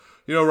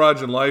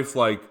Raj, in life,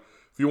 like,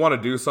 if you want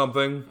to do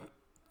something,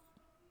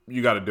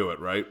 you got to do it,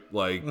 right?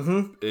 Like,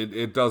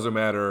 it doesn't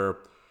matter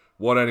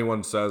what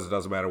anyone says. It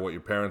doesn't matter what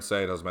your parents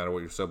say. It doesn't matter what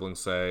your siblings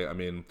say. I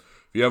mean,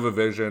 if you have a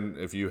vision,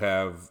 if you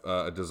have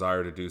a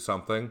desire to do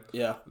something,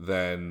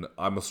 then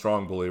I'm a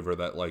strong believer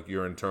that, like,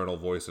 your internal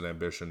voice and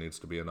ambition needs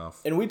to be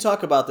enough. And we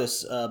talk about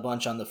this a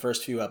bunch on the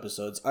first few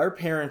episodes. Our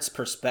parents'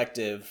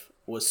 perspective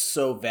was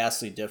so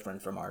vastly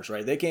different from ours,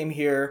 right? They came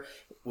here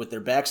with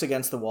their backs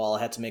against the wall,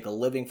 had to make a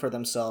living for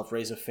themselves,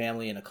 raise a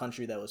family in a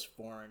country that was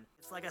foreign.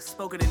 It's like I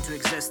spoke it into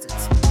existence.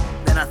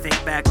 Then I think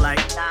back like,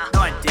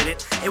 no, I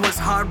didn't. It was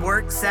hard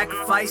work,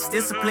 sacrifice,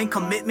 discipline,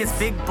 commitments,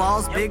 big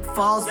balls, big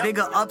falls,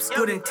 bigger ups,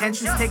 good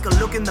intentions. Take a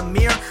look in the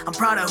mirror. I'm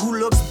proud of who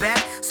looks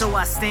back. So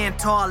I stand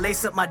tall,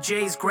 lace up my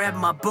J's, grab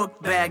my book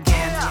bag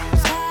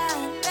and...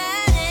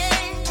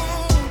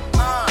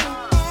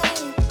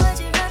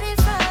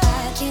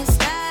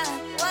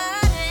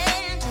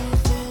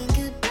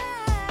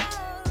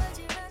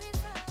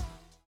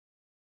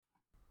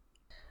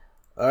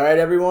 All right,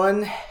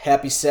 everyone.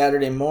 Happy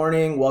Saturday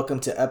morning. Welcome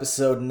to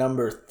episode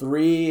number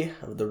 3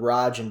 of the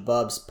Raj and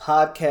Bubs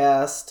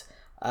podcast.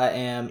 I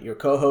am your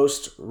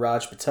co-host,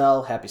 Raj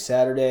Patel. Happy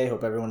Saturday.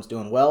 Hope everyone's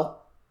doing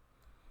well.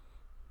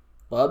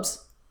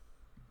 Bubs?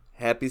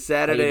 Happy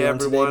Saturday,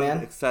 everyone.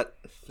 Today, man?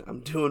 I'm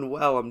doing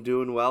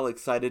well.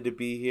 Excited to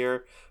be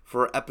here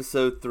for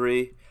episode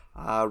 3.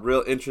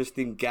 Real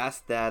interesting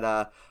guest that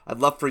I'd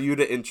love for you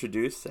to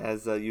introduce,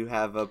 as you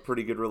have a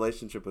pretty good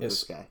relationship with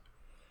this guy.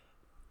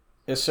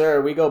 Yes, sir.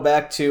 We go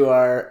back to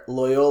our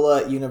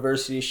Loyola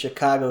University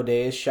Chicago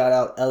days. Shout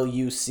out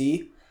LUC.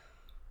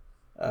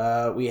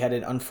 We had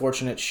an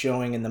unfortunate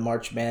showing in the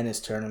March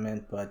Madness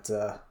tournament, but,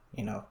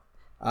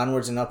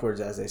 onwards and upwards,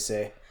 as they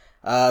say.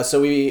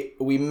 So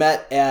we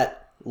met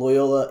at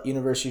Loyola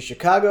University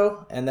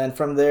Chicago, and then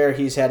from there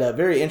he's had a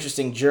very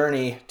interesting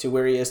journey to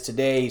where he is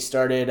today. He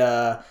started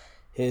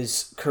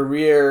his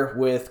career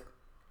with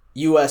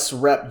U.S.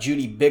 Rep.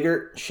 Judy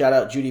Biggert, shout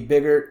out Judy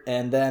Biggert,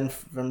 and then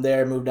from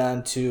there moved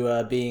on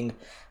to being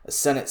a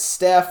Senate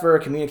staffer,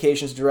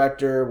 communications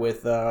director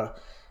with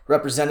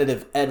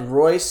Representative Ed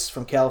Royce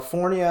from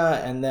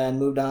California, and then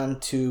moved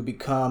on to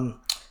become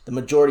the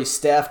majority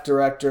staff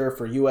director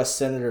for U.S.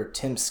 Senator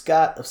Tim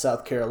Scott of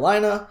South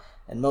Carolina,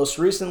 and most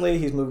recently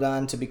he's moved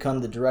on to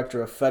become the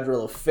director of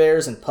federal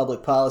affairs and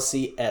public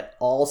policy at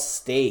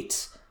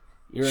Allstate.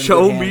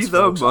 Show me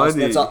the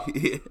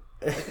money.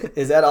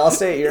 Is that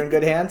Allstate? You're in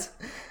good hands.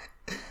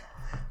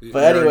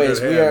 But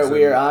anyways,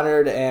 we are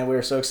honored, and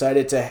we're so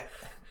excited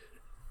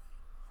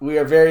we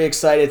are very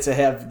excited to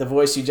have the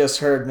voice you just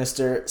heard,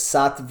 Mr.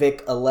 Saat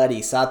Alety.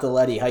 Saat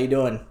Alety, how you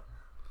doing?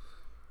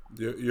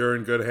 You're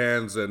in good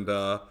hands, and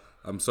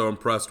I'm so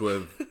impressed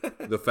with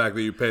the fact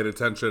that you paid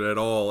attention at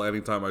all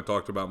anytime I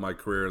talked about my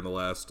career in the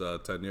last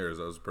 10 years.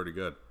 That was pretty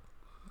good.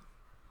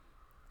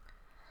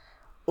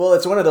 Well,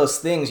 it's one of those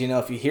things,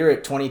 if you hear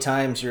it 20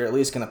 times, you're at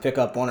least going to pick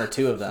up 1 or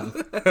 2 of them.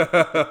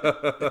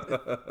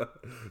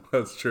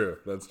 That's true.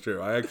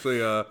 I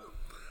actually, I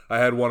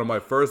had one of my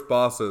first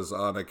bosses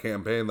on a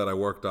campaign that I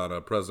worked on,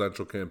 a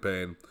presidential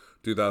campaign,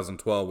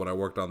 2012, when I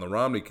worked on the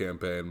Romney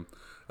campaign.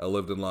 I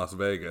lived in Las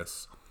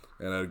Vegas,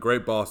 and I had a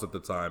great boss at the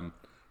time,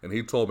 and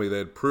he told me they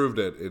had proved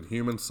it in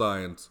human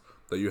science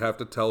that you have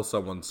to tell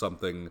someone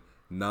something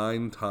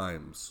 9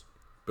 times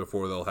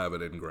before they'll have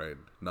it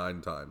ingrained.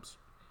 9 times.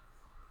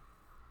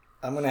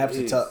 I'm gonna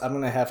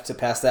have to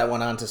pass that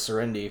one on to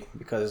Serindy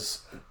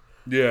because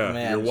your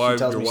wife, she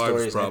tells me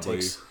stories probably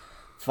that takes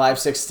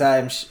 5-6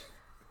 times.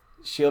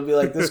 She'll be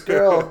like, "This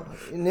girl,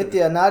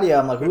 Nadia."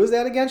 I'm like, "Who is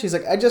that again?" She's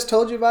like, "I just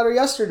told you about her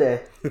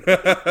yesterday."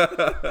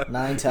 9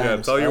 times. Yeah,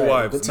 tell your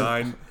wives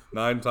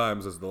 9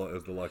 times is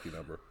the lucky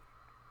number.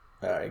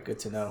 All right, good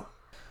to know.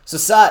 So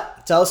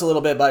Sat, tell us a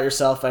little bit about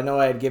yourself. I know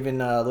I had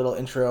given a little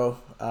intro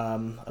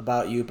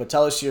about you, but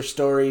tell us your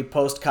story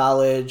post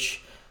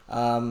college.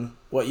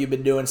 What you've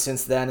been doing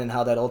since then and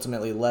how that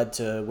ultimately led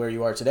to where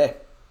you are today.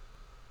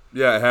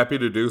 Yeah, happy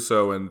to do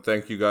so, and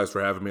thank you guys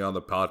for having me on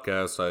the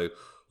podcast. I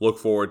look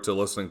forward to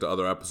listening to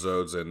other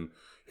episodes and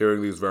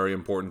hearing these very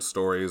important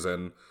stories,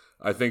 and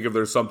I think if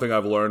there's something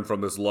I've learned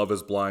from this Love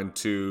is Blind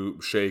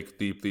 2 Shake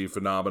Deep the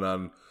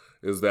phenomenon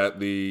is that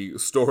the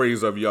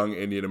stories of young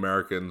Indian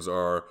Americans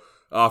are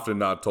often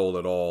not told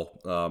at all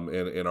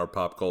in our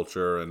pop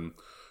culture and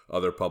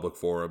other public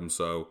forums,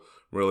 so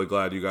really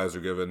glad you guys are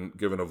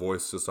giving a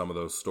voice to some of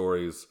those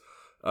stories.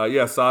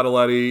 Saat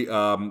Alety,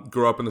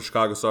 grew up in the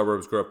Chicago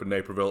suburbs, grew up in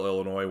Naperville,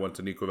 Illinois, went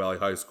to Neuqua Valley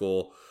High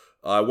School.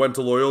 Went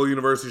to Loyola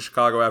University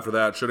Chicago after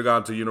that. Should have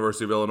gone to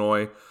University of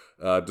Illinois,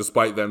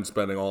 despite then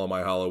spending all of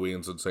my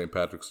Halloweens and St.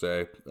 Patrick's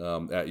Day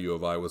at U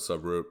of I with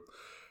Subroot.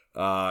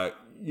 I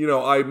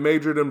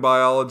majored in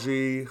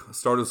biology,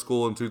 started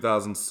school in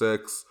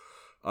 2006.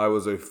 I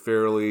was a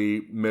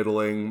fairly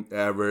middling,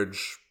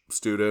 average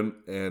student,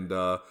 and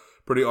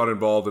pretty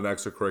uninvolved in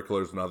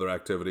extracurriculars and other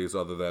activities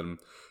other than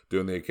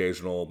doing the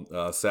occasional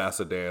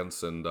salsa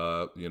dance and,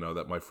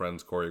 that my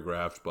friends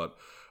choreographed. But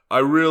I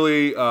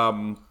really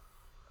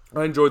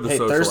I enjoyed the Hey,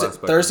 social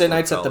aspect. Thursday of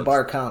nights at the college.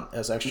 bar count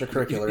as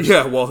extracurriculars.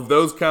 Yeah, well, if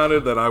those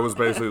counted, then I was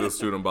basically the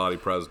student body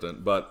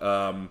president. But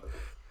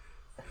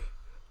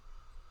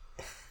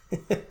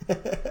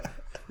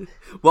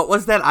What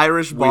was that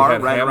Irish we bar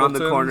had right around the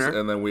Hamilton's, corner?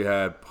 and then we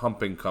had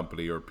Pumping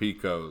Company or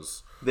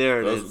Pico's.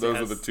 There it Those, is. those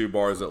yes. are the two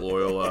bars at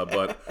Loyola.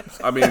 But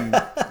I mean,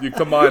 you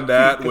combine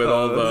that with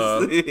all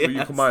the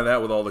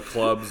Yes.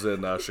 clubs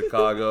in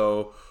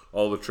Chicago,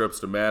 all the trips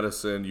to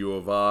Madison, U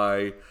of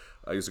I.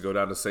 I used to go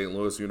down to St.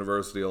 Louis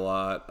University a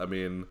lot. I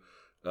mean,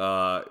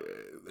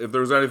 if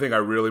there was anything I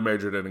really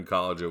majored in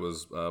college, it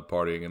was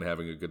partying and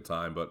having a good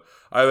time. But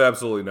I have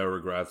absolutely no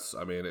regrets.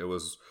 I mean, it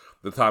was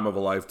the time of a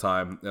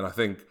lifetime. And I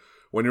think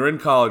when you're in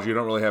college, you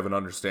don't really have an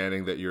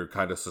understanding that you're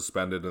kind of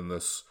suspended in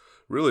this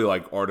really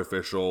like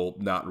artificial,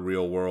 not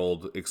real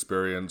world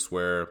experience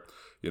where,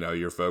 you know,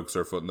 your folks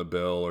are footing the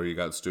bill or you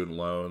got student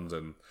loans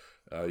and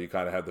you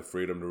kind of have the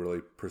freedom to really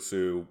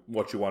pursue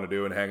what you want to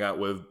do and hang out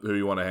with who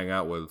you want to hang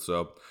out with.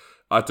 So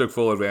I took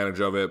full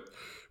advantage of it.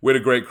 We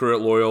had a great career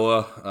at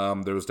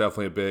Loyola. There was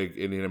definitely a big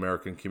Indian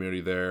American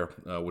community there,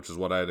 which is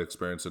what I had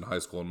experienced in high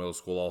school and middle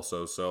school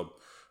also. So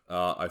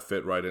I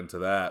fit right into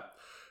that.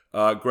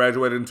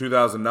 Graduated in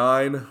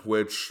 2009,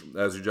 which,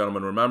 as you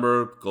gentlemen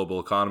remember, global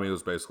economy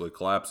was basically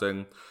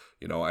collapsing.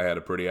 You know, I had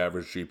a pretty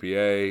average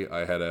GPA.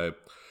 I had a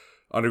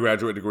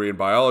undergraduate degree in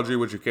biology,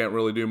 which you can't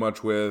really do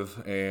much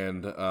with,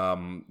 and,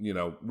 you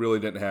know, really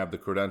didn't have the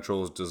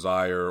credentials,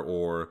 desire,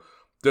 or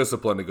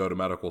discipline to go to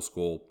medical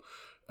school.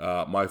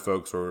 My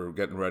folks were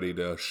getting ready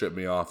to ship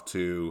me off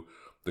to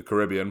the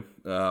Caribbean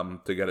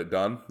to get it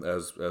done,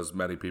 as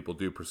many people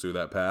do pursue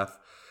that path.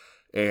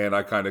 And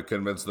I kind of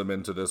convinced them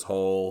into this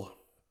whole,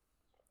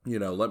 you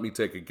know, let me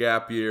take a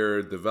gap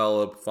year,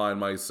 develop, find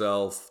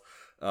myself,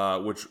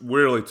 which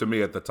really to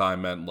me at the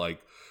time meant like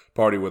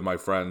party with my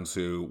friends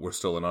who were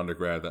still in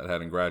undergrad that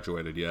hadn't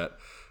graduated yet.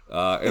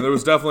 And there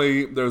was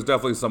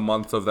definitely some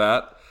months of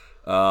that.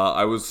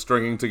 I was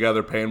stringing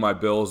together paying my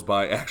bills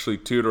by actually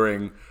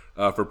tutoring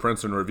for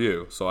Princeton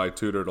Review. So I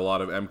tutored a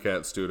lot of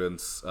MCAT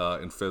students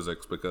in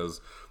physics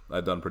because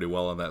I'd done pretty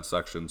well in that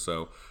section.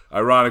 So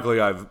ironically,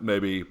 I've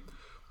maybe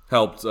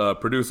helped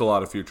produce a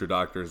lot of future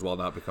doctors while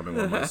not becoming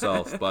one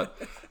myself. But,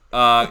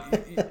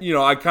 you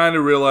know, I kind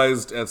of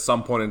realized at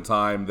some point in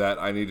time that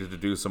I needed to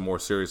do some more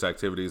serious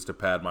activities to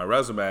pad my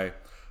resume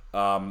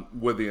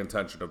with the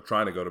intention of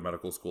trying to go to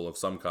medical school of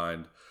some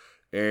kind.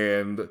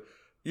 And,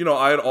 you know,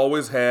 I had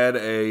always had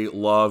a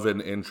love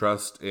and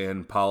interest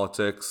in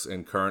politics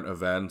and current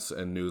events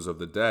and news of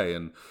the day.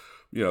 And,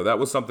 you know, that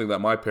was something that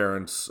my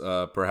parents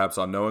perhaps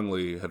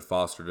unknowingly had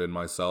fostered in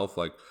myself.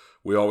 Like,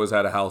 we always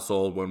had a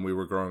household when we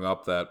were growing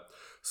up that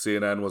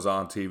CNN was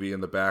on TV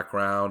in the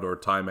background or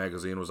Time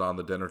Magazine was on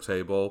the dinner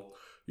table.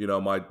 You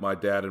know, my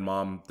dad and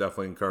mom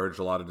definitely encouraged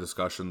a lot of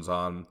discussions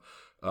on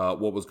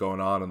what was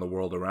going on in the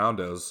world around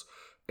us.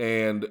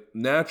 And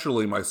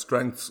naturally, my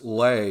strengths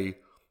lay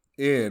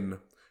in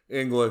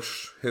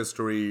English,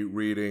 history,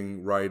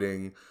 reading,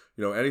 writing,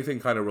 you know,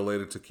 anything kind of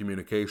related to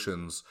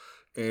communications.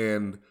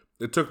 And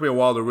it took me a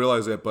while to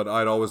realize it, but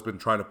I'd always been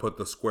trying to put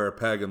the square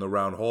peg in the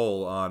round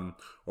hole on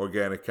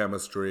organic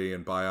chemistry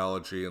and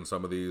biology and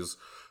some of these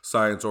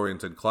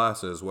science-oriented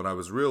classes when I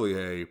was really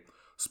a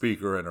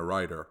speaker and a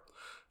writer,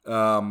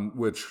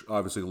 which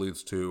obviously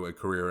leads to a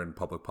career in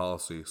public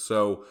policy.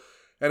 So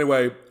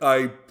anyway,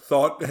 I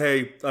thought,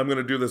 hey, I'm going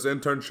to do this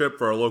internship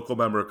for a local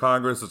member of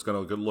Congress. It's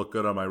going to look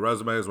good on my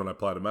resumes when I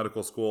apply to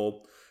medical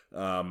school.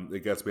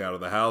 It gets me out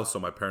of the house so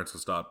my parents can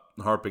stop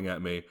harping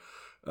at me.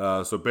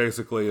 So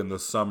basically in the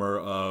summer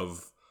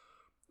of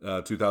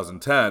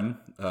 2010,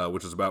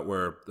 which is about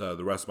where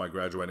the rest of my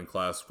graduating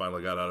class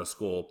finally got out of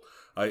school,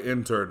 I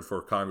interned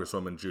for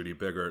Congresswoman Judy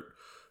Biggert,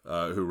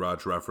 who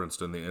Raj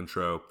referenced in the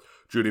intro.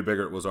 Judy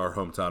Biggert was our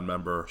hometown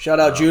member. Shout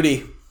out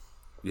Judy.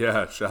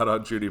 Yeah, shout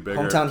out Judy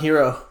Biggert. Hometown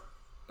hero.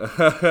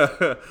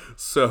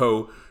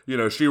 So, you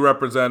know, she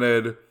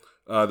represented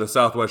the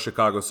Southwest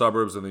Chicago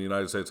suburbs in the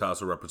United States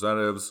House of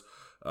Representatives.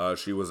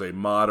 She was a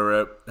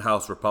moderate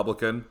House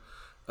Republican.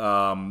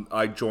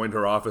 I joined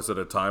her office at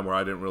a time where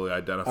I didn't really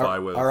identify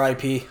with...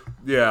 R.I.P.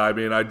 Yeah, I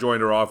mean, I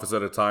joined her office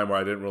at a time where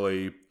I didn't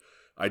really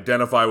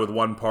identify with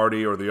one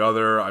party or the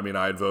other. I mean,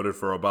 I had voted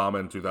for Obama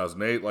in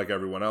 2008 like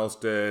everyone else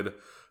did.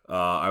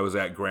 I was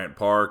at Grant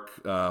Park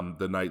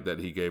the night that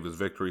he gave his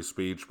victory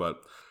speech. But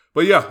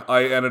yeah,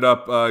 I ended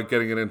up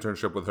getting an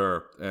internship with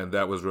her, and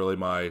that was really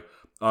my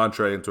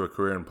entree into a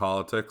career in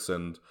politics.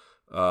 And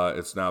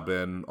it's now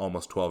been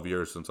almost 12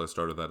 years since I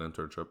started that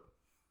internship.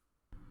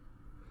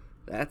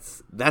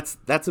 That's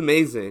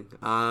amazing.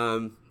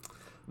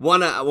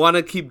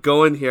 Wanna keep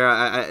going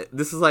here.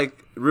 This is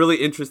like really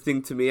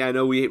interesting to me. I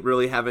know we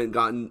really haven't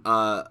gotten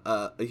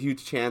a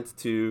huge chance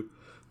to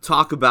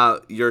talk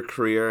about your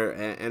career,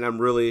 and I'm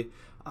really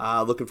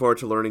looking forward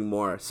to learning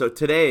more. So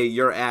today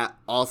you're at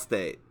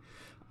Allstate.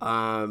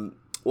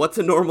 What's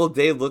a normal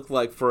day look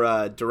like for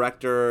a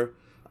director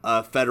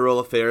of federal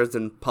affairs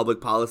and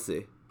public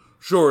policy?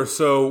 Sure.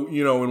 So,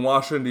 you know, in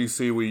Washington,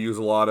 D.C., we use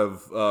a lot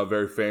of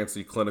very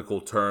fancy clinical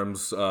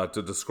terms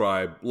to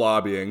describe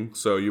lobbying.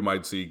 So you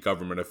might see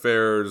government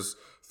affairs,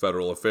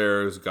 federal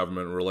affairs,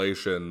 government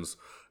relations,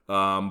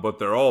 but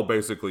they're all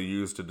basically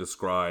used to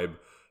describe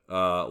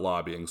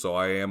lobbying. So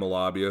I am a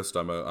lobbyist.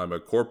 I'm a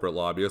corporate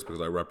lobbyist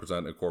because I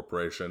represent a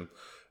corporation.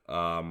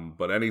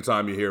 But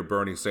anytime you hear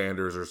Bernie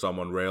Sanders or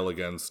someone rail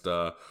against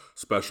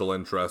special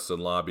interests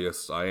and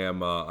lobbyists, I am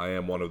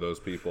one of those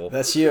people.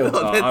 That's you.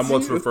 I'm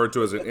what's referred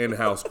to as an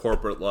in-house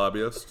corporate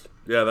lobbyist.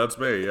 Yeah, that's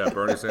me. Yeah,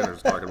 Bernie Sanders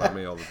is talking about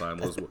me all the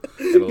time.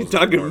 He's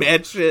talking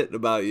mad shit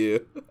about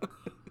you.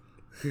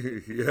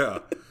 Yeah.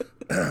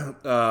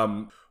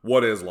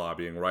 What is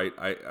lobbying, right?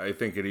 I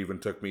think it even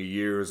took me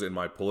years in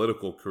my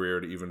political career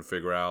to even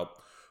figure out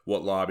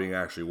what lobbying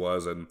actually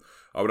was. And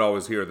I would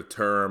always hear the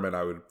term, and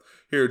I would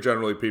hear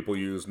generally people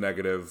use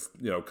negative,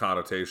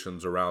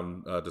 connotations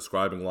around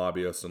describing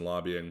lobbyists and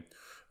lobbying.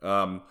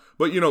 But,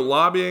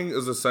 lobbying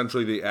is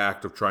essentially the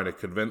act of trying to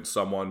convince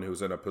someone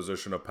who's in a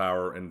position of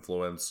power or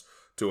influence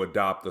to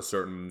adopt a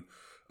certain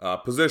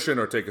position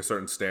or take a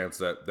certain stance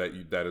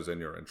that is in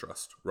your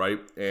interest, right?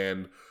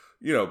 And,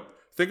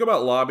 think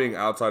about lobbying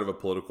outside of a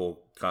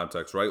political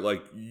context, right?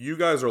 Like, you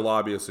guys are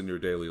lobbyists in your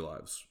daily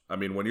lives. I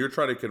mean, when you're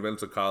trying to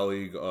convince a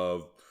colleague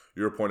of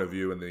your point of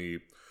view in the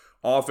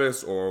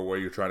office, or where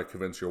you're trying to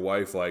convince your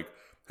wife, like,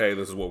 hey,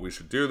 this is what we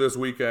should do this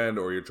weekend,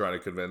 or you're trying to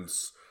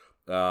convince,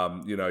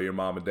 your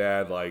mom and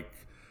dad, like,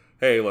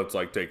 hey, let's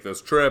take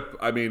this trip.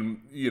 I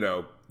mean,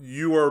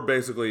 you are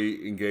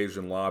basically engaged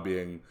in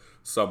lobbying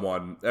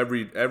someone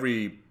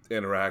every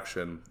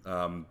interaction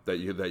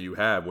that you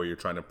have where you're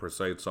trying to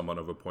persuade someone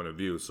of a point of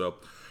view. So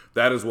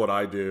that is what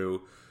I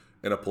do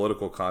in a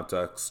political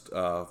context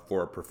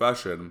for a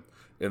profession,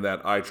 in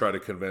that I try to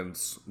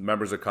convince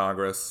members of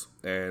Congress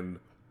and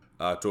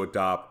to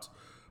adopt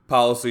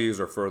policies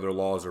or further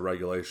laws or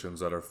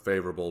regulations that are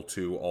favorable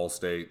to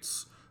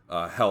Allstate's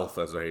health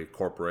as a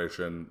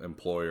corporation,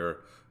 employer,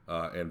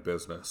 and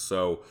business.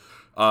 So,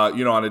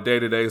 on a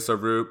day-to-day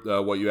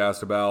subroute, what you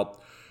asked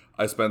about,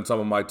 I spend some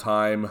of my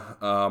time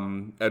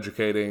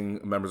educating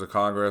members of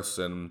Congress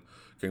and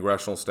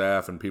congressional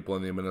staff and people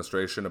in the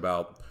administration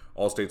about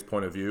Allstate's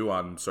point of view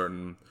on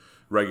certain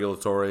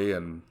regulatory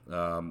and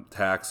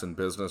tax and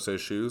business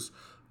issues.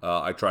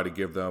 I try to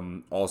give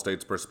them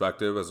Allstate's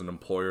perspective as an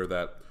employer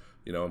that,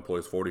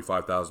 employs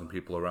 45,000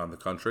 people around the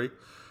country.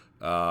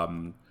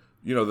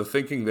 The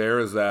thinking there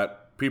is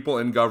that people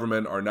in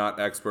government are not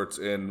experts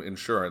in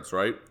insurance,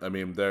 right? I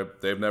mean,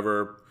 they've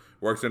never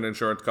worked in an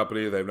insurance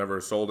company. They've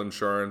never sold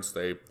insurance.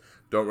 They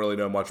don't really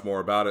know much more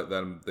about it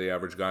than the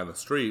average guy on the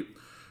street.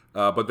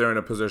 But they're in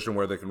a position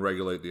where they can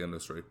regulate the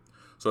industry.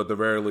 So at the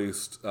very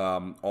least,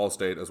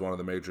 Allstate, as one of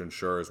the major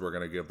insurers, we're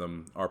going to give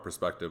them our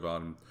perspective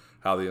on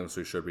how the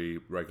industry should be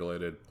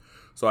regulated.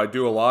 So I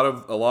do a lot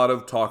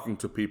of talking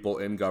to people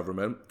in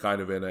government,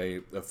 kind of in a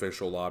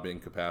official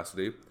lobbying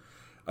capacity.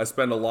 I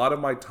spend a lot of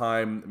my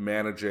time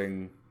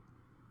managing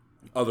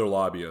other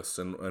lobbyists,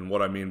 and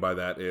what I mean by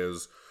that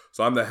is,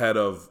 so I'm the head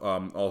of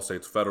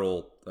Allstate's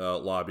federal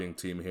lobbying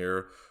team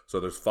here. So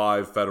there's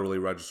 5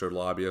 federally registered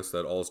lobbyists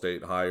that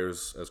Allstate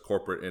hires as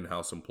corporate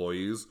in-house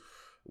employees.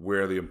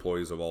 We're the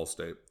employees of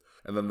Allstate.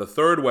 And then the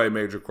third way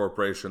major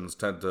corporations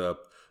tend to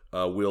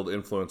wield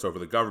influence over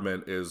the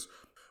government is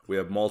we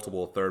have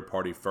multiple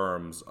third-party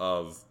firms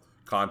of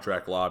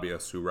contract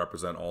lobbyists who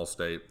represent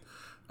Allstate.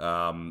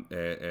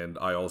 And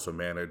I also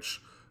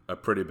manage a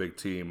pretty big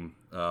team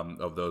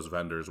of those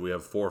vendors. We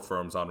have 4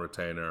 firms on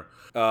retainer.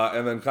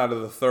 And then kind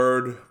of the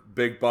third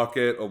big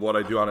bucket of what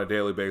I do on a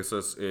daily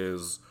basis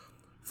is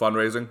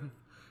fundraising.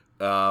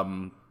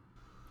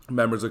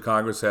 Members of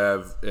Congress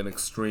have an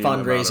extreme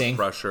amount of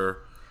pressure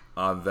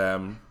on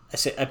them.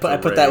 I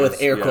put that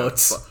with air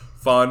quotes.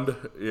 Fund,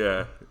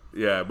 yeah.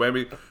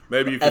 Maybe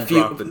you can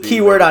drop the D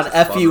keyword on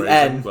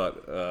FUN.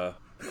 But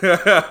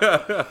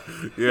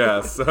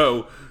yeah.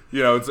 So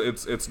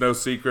it's no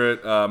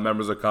secret.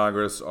 Members of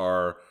Congress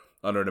are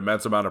under an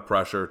immense amount of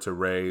pressure to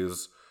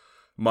raise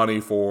money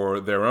for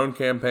their own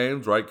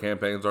campaigns. Right,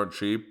 campaigns aren't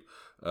cheap.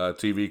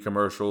 TV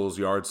commercials,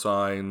 yard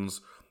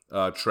signs,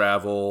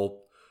 travel.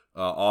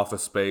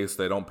 Office space,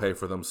 they don't pay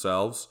for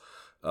themselves.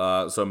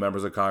 So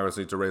members of Congress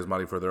need to raise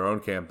money for their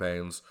own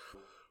campaigns.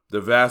 The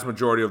vast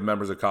majority of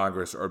members of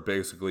Congress are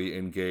basically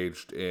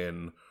engaged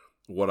in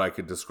what I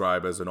could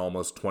describe as an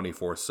almost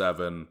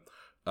 24/7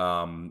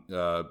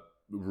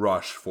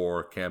 rush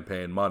for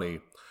campaign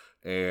money.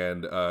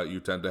 And you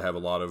tend to have a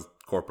lot of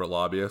corporate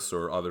lobbyists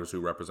or others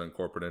who represent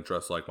corporate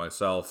interests like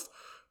myself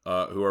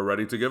who are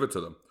ready to give it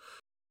to them.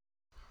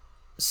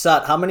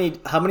 Sat, how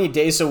many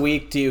days a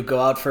week do you go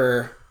out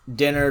for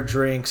dinner,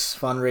 drinks,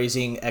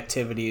 fundraising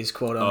activities,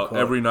 quote unquote?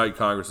 Every night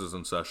Congress is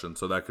in session,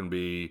 so that can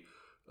be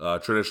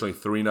traditionally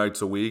 3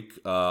 nights a week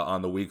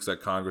on the weeks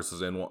that Congress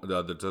is in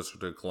the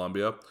District of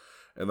Columbia.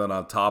 And then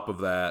on top of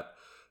that,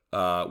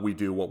 we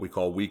do what we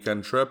call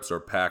weekend trips or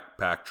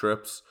pack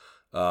trips,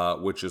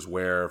 which is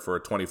where for a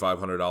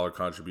 $2,500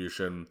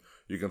 contribution,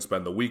 you can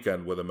spend the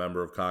weekend with a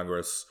member of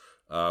Congress,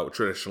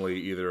 traditionally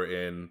either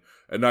in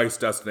a nice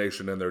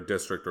destination in their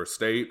district or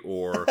state,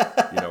 or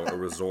a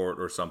resort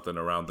or something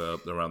around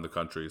the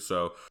country.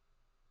 So,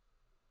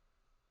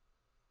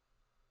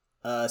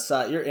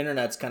 Sat, your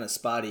internet's kind of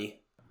spotty.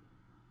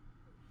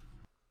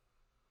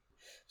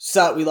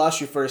 Sat, we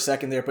lost you for a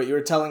second there, but you were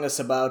telling us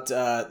about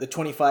the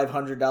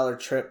 $2,500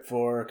 trip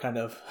for kind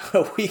of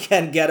a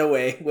weekend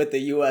getaway with the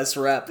U.S.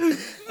 rep,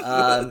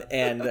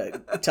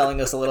 and telling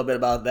us a little bit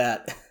about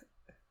that.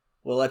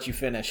 We'll let you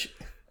finish.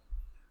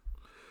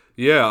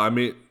 Yeah, I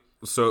mean,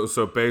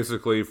 so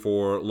basically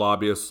for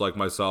lobbyists like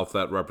myself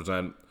that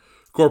represent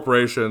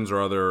corporations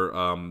or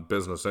other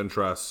business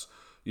interests,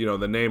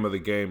 the name of the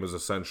game is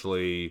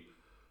essentially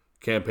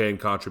campaign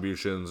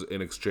contributions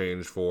in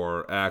exchange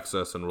for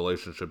access and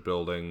relationship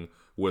building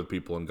with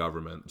people in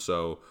government.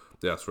 So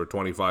yes, for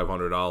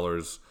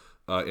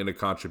 $2,500 in a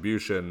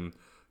contribution,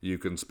 you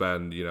can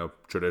spend,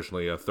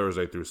 traditionally a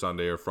Thursday through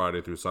Sunday or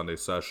Friday through Sunday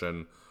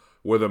session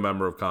with a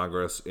member of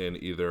Congress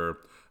in either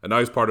a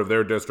nice part of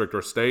their district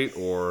or state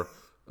or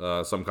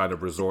some kind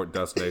of resort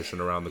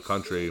destination around the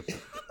country.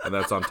 And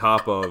that's on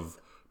top of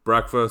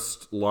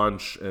breakfast,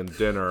 lunch, and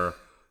dinner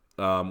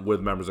with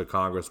members of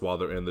Congress while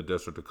they're in the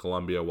District of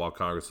Columbia while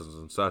Congress is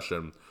in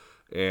session.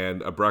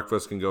 And a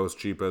breakfast can go as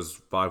cheap as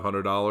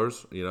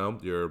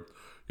 $500.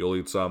 You'll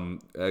eat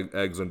some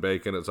eggs and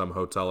bacon at some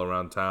hotel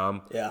around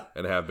town,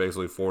 and have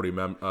basically 40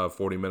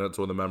 minutes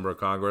with a member of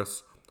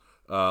Congress.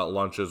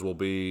 Lunches will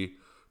be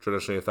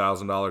traditionally a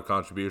 $1,000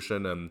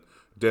 contribution, and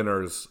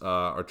dinners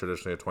are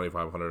traditionally a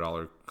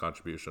 $2,500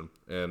 contribution.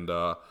 And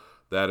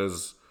that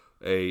is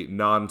a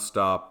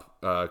nonstop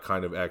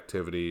kind of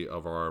activity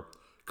of our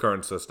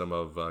current system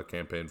of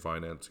campaign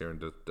finance here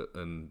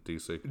in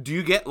DC. Do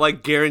you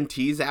get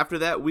guarantees after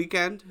that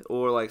weekend,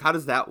 or how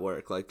does that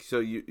work? So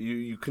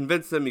you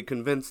convince them,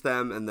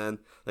 and then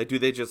do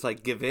they just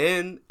give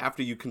in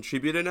after you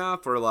contribute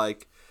enough, or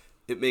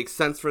it makes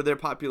sense for their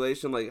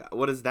population?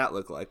 What does that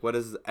look like? What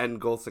does end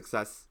goal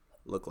success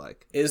look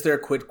like? Is there a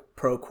quid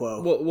pro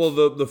quo? Well,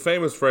 the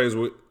famous phrase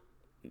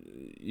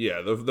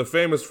the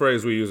famous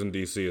phrase we use in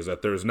DC is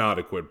that there's not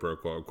a quid pro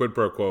quo. A quid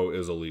pro quo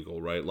is illegal,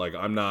 right?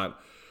 I'm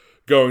not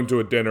going to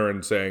a dinner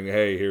and saying,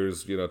 hey,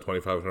 here's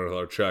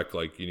 $2,500 check,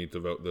 you need to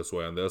vote this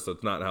way on this.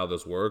 That's not how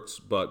this works.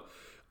 But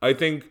I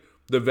think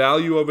the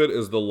value of it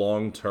is the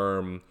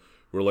long-term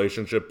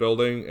relationship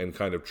building and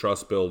kind of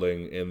trust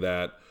building, in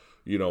that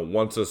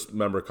once a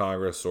member of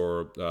Congress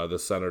or the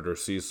senator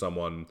sees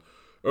someone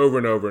over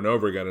and over and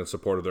over again in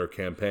support of their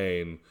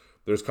campaign,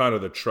 there's kind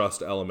of the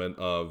trust element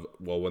of,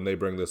 well, when they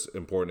bring this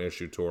important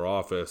issue to our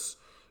office,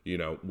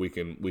 we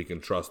can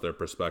trust their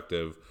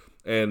perspective.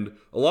 And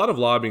a lot of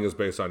lobbying is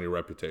based on your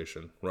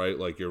reputation, right?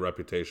 Your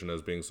reputation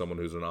as being someone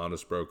who's an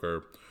honest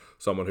broker,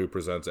 someone who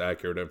presents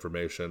accurate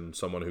information,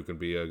 someone who can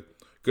be a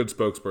good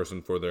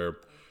spokesperson for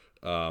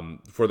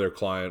their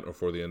client or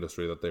for the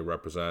industry that they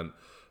represent.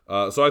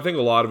 So I think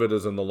a lot of it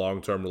is in the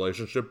long-term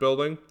relationship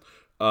building.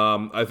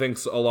 I think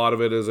a lot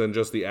of it is in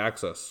just the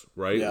access,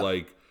 right?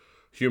 Yeah.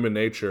 Human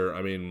nature.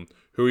 I mean,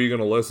 who are you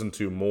going to listen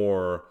to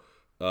more?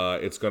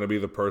 It's going to be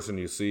the person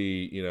you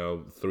see,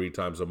 3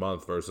 times a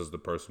month versus the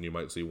person you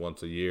might see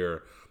once a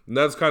year. And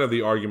that's kind of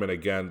the argument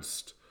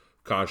against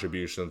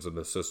contributions in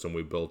the system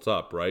we built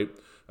up, right?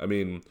 I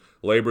mean,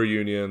 labor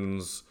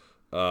unions,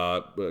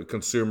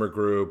 consumer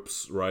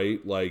groups, right?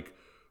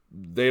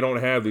 They don't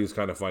have these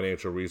kind of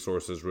financial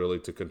resources really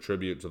to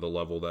contribute to the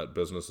level that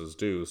businesses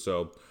do.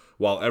 So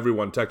while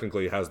everyone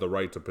technically has the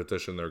right to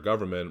petition their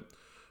government,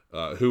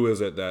 who is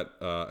it that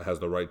has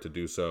the right to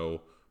do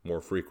so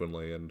more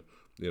frequently? And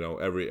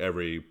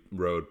every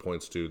road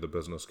points to the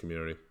business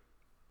community.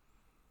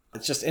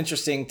 It's just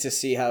interesting to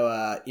see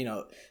how,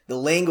 the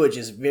language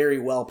is very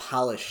well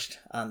polished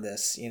on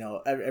this.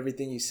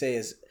 Everything you say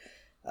is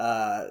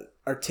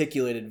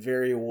articulated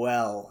very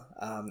well.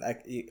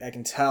 I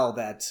can tell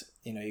that,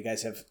 you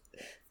guys have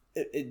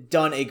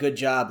done a good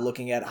job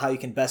looking at how you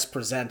can best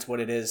present what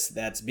it is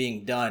that's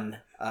being done.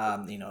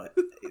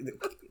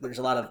 There's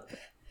a lot of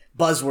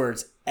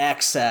buzzwords: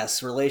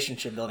 access,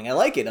 relationship building. I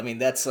like it. I mean,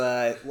 that's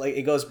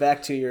it goes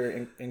back to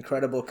your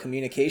incredible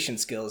communication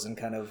skills and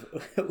kind of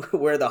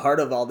where the heart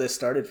of all this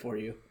started for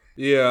you.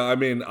 Yeah, I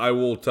mean, I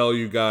will tell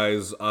you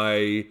guys,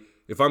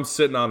 if I'm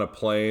sitting on a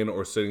plane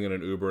or sitting in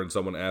an Uber and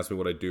someone asks me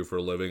what I do for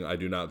a living, I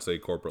do not say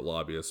corporate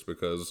lobbyist,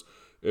 because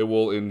it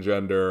will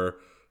engender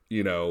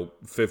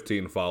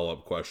 15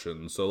 follow-up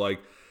questions. So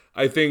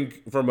I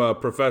think from a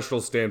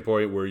professional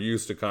standpoint, we're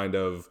used to kind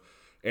of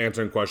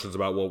answering questions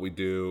about what we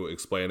do,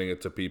 explaining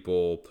it to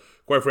people,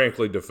 quite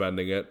frankly,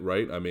 defending it,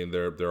 right? I mean,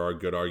 there are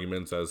good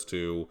arguments as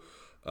to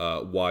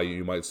why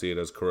you might see it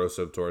as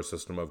corrosive to our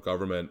system of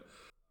government.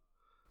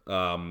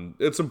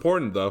 It's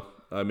important, though.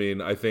 I mean,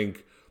 I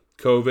think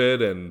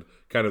COVID and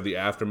kind of the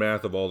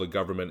aftermath of all the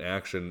government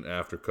action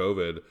after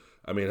COVID,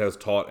 I mean, has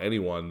taught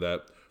anyone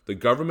that the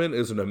government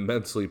is an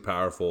immensely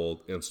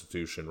powerful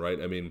institution,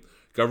 right? I mean,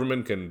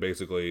 government can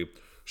basically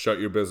shut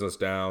your business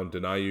down,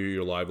 deny you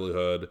your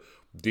livelihood,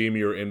 deem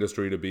your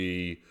industry to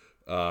be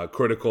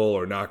critical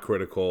or not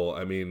critical.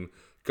 I mean,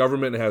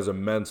 government has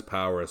immense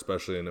power,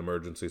 especially in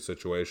emergency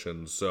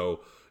situations.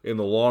 So in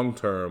the long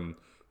term,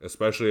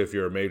 especially if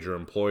you're a major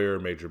employer,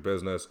 major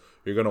business,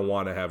 you're going to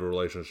want to have a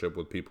relationship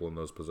with people in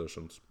those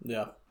positions.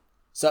 Yeah.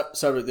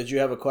 So did you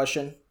have a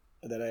question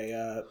that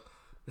I...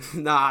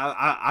 No,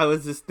 I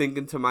was just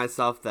thinking to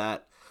myself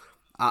that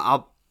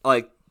I'll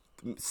like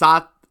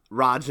Sat,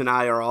 Raj, and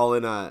I are all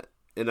in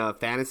a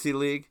fantasy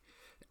league,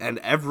 and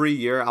every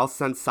year I'll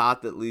send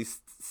Sat at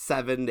least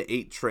 7 to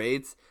 8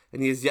 trades,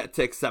 and he has yet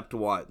to accept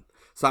one.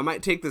 So I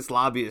might take this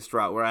lobbyist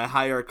route where I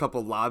hire a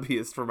couple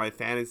lobbyists for my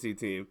fantasy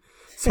team.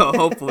 So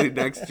hopefully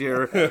next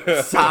year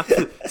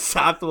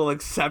Sat will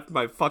accept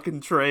my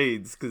fucking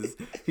trades, because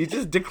he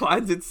just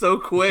declines it so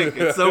quick.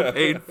 It's so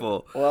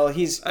painful. Well,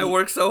 I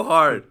work so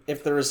hard.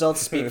 If the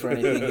results speak for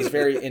anything, he's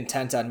very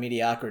intent on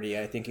mediocrity.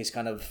 I think he's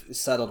kind of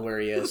settled where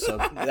he is, so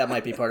that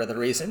might be part of the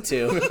reason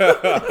too.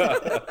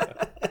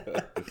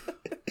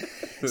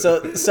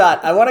 So,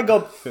 Sat, I want to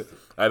go...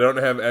 I don't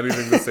have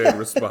anything to say in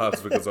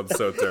response because I'm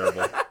so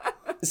terrible.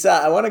 So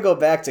I want to go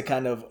back to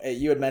kind of,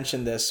 you had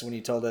mentioned this when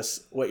you told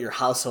us what your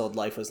household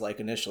life was like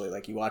initially.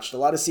 Like, you watched a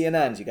lot of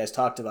CNNs, you guys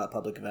talked about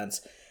public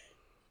events.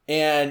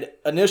 And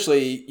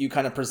initially you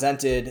kind of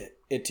presented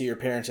it to your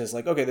parents as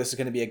like, okay, this is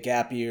going to be a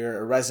gap year,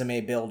 a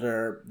resume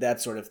builder,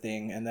 that sort of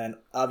thing. And then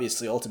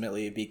obviously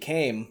ultimately it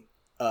became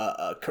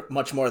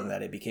much more than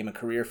that. It became a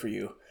career for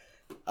you.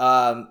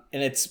 And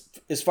it's,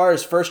 as far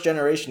as first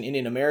generation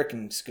Indian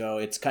Americans go,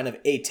 it's kind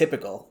of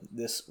atypical,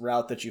 this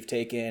route that you've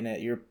taken.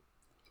 You're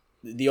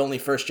the only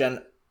first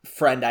gen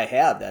friend I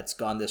have that's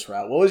gone this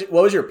route. What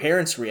was your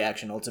parents'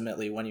 reaction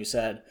ultimately when you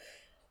said,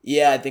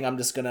 yeah, I think I'm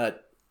just going to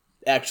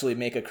actually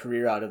make a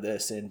career out of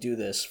this and do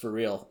this for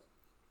real?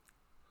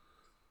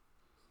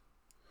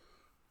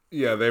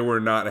 Yeah, they were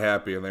not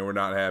happy, and they were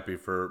not happy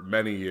for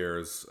many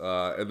years.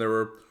 And there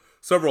were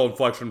several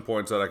inflection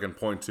points that I can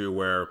point to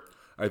where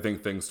I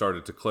think things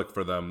started to click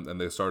for them and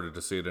they started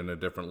to see it in a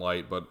different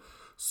light. But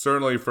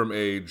certainly from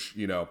age,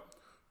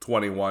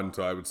 21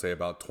 to I would say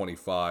about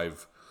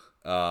 25,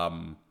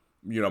 my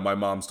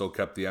mom still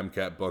kept the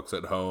MCAT books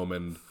at home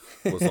and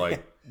was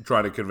like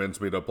trying to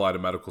convince me to apply to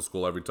medical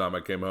school every time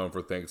I came home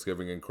for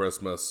Thanksgiving and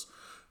Christmas.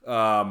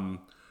 My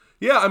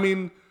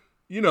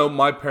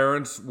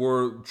parents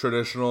were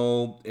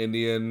traditional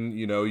Indian.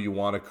 You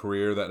want a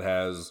career that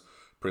has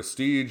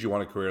prestige, you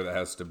want a career that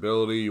has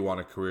stability, you want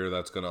a career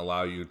that's going to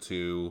allow you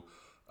to,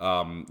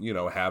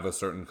 have a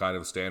certain kind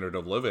of standard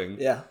of living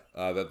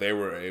that they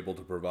were able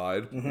to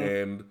provide. Mm-hmm.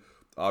 And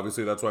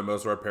obviously that's why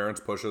most of our parents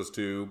push us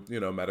to,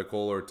 medical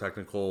or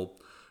technical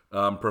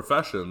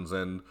professions.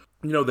 And,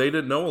 they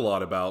didn't know a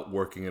lot about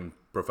working in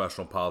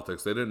professional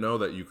politics. They didn't know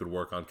that you could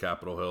work on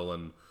Capitol Hill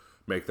and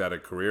make that a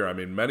career. I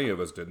mean, many of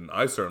us didn't.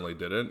 I certainly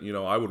didn't.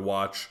 I would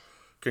watch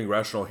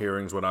congressional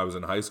hearings when I was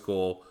in high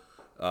school.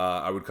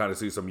 I would kind of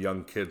see some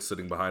young kids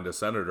sitting behind a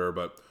senator,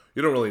 but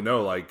you don't really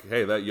know, like,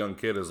 hey, that young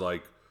kid is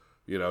like,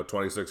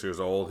 26 years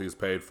old. He's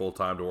paid full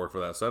time to work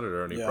for that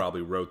senator, and he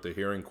probably wrote the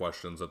hearing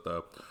questions that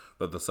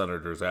the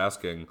senator's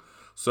asking.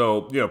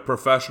 So,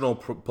 professional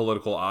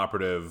political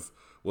operative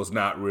was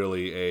not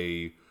really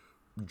a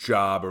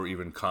job or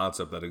even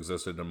concept that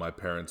existed in my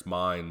parents'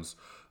 minds.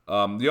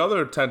 The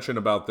other tension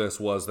about this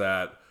was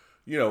that,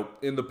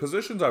 in the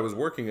positions I was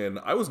working in,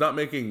 I was not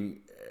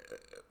making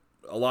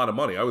a lot of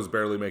money. I was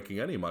barely making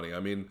any money.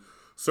 I mean,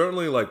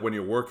 certainly like when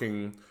you're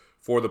working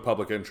for the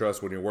public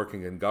interest, when you're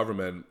working in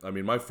government, I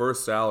mean, my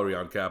first salary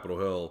on Capitol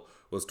Hill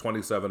was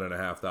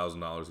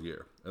 $27,500 a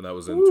year, and that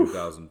was in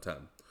 2010.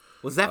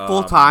 Was that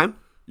full time?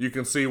 You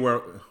can see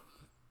where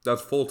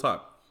that's full time.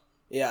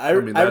 Yeah, I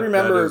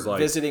remember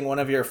visiting one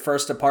of your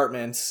first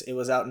apartments. It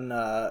was out in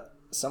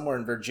somewhere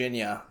in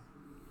Virginia,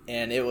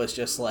 and it was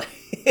just like,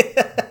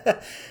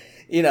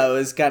 it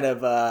was kind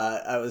of,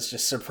 I was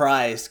just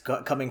surprised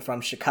coming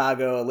from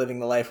Chicago, living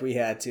the life we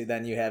had, to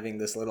then you having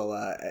this little,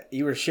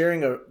 you were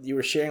sharing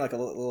like a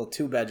little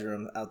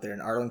 2-bedroom out there in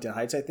Arlington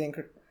Heights, I think,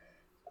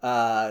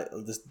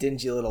 this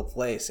dingy little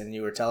place. And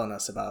you were telling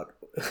us about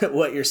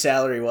what your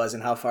salary was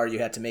and how far you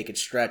had to make it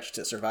stretch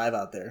to survive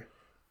out there.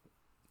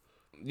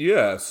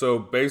 Yeah, so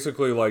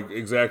basically, like,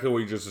 exactly what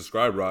you just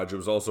described, Raj. It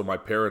was also my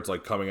parents,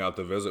 like, coming out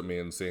to visit me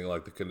and seeing,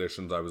 like, the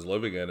conditions I was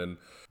living in. And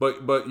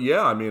but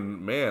yeah, I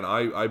mean, man,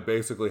 I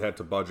basically had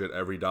to budget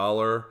every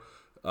dollar.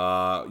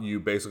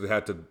 You basically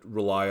had to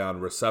rely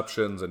on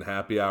receptions and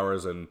happy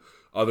hours and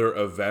other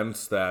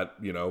events that,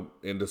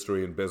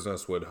 industry and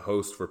business would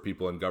host for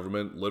people in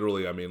government.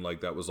 Literally, I mean,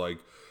 like, that was, like,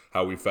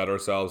 how we fed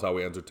ourselves, how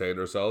we entertained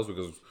ourselves,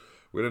 because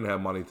we didn't have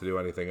money to do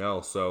anything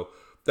else. So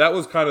that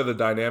was kind of the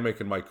dynamic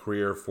in my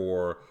career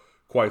for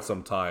quite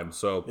some time.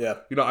 So,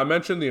 I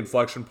mentioned the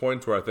inflection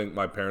points where I think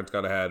my parents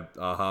kind of had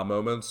aha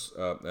moments,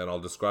 and I'll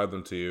describe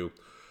them to you.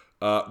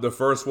 The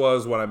first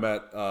was when I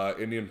met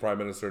Indian Prime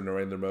Minister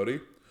Narendra Modi.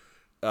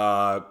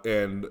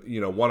 And,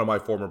 one of my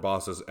former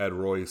bosses, Ed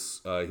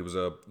Royce, he was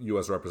a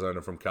U.S.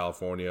 representative from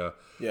California.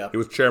 Yeah. He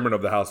was chairman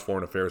of the House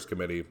Foreign Affairs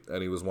Committee,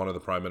 and he was one of the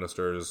Prime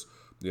Minister's,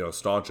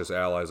 staunchest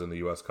allies in the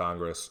U.S.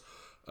 Congress.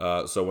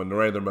 So when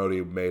Narendra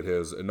Modi made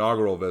his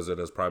inaugural visit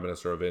as Prime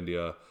Minister of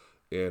India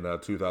in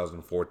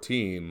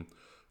 2014,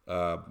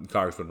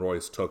 Congressman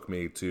Royce took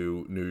me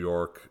to New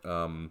York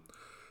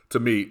to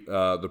meet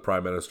the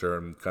Prime Minister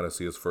and kind of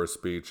see his first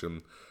speech.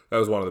 And that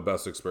was one of the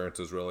best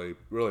experiences really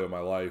of my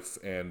life.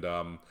 And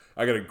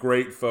I got a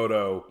great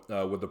photo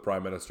with the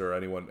Prime Minister.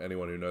 Anyone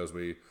who knows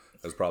me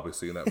has probably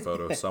seen that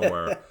photo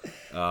somewhere.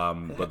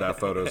 But that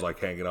photo is like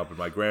hanging up in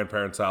my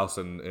grandparents' house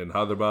in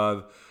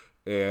Hyderabad.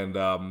 And,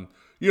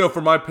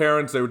 for my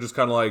parents, they were just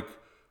kind of like,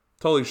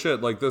 holy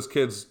shit, like this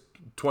kid's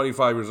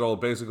 25 years old,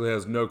 basically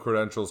has no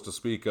credentials to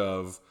speak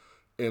of,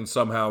 and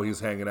somehow he's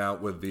hanging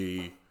out with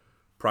the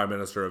Prime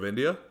Minister of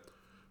India.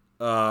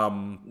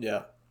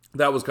 Yeah.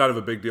 That was kind of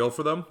a big deal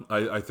for them.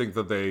 I think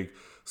that they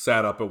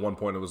sat up at one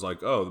point and was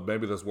like, oh,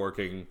 maybe this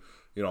working,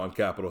 on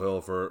Capitol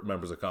Hill for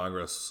members of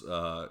Congress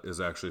is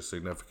actually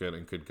significant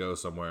and could go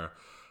somewhere.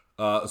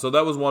 So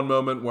that was one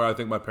moment where I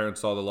think my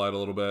parents saw the light a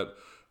little bit.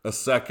 A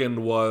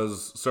second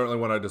was certainly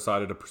when I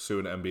decided to pursue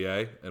an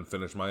MBA and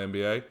finish my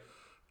MBA. It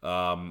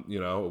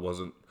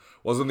wasn't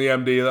the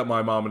MD that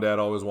my mom and dad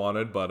always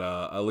wanted, but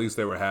at least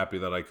they were happy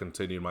that I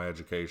continued my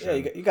education.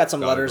 Yeah, you got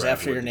some letters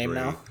after your name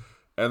now.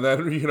 And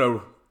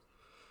then,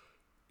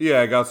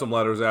 I got some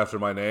letters after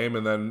my name.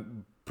 And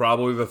then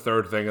probably the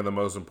third thing and the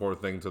most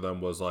important thing to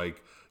them was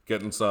like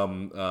getting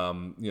some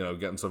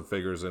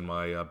figures in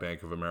my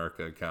Bank of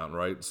America account,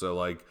 right? So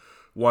like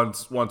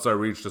once I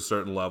reached a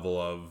certain level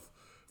of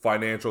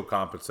financial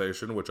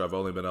compensation, which I've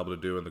only been able to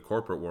do in the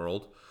corporate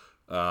world,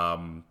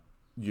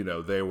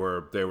 they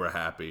were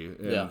happy.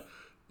 And,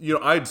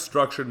 I'd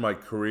structured my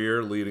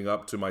career leading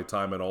up to my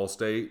time at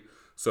Allstate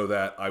so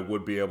that I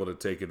would be able to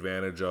take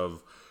advantage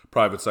of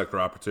private sector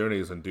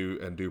opportunities and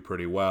do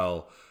pretty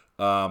well.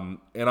 And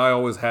I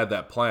always had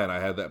that plan. I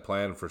had that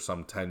plan for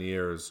some 10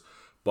 years,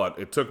 but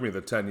it took me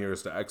the 10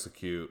 years to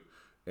execute.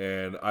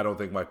 And I don't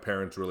think my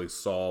parents really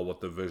saw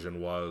what the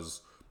vision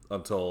was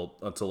until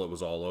it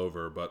was all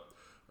over. But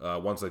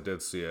once they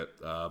did see it,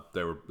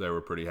 they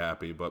were pretty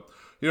happy. But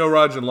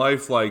Raj, in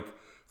life, like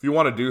if you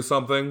want to do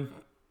something,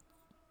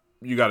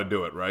 you got to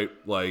do it, right?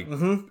 Like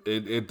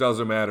it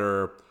doesn't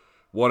matter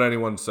what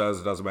anyone says.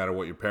 It doesn't matter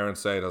what your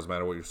parents say. It doesn't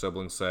matter what your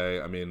siblings say.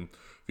 I mean,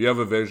 if you have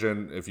a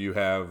vision, if you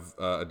have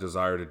a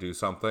desire to do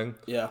something,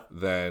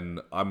 then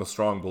I'm a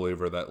strong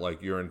believer that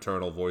like your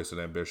internal voice and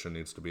ambition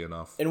needs to be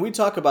enough. And we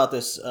talk about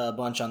this a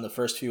bunch on the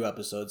first few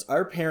episodes.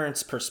 Our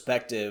parents'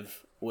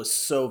 perspective was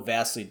so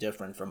vastly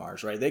different from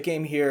ours, right? They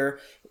came here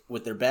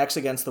with their backs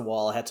against the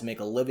wall, had to make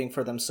a living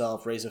for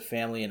themselves, raise a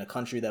family in a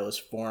country that was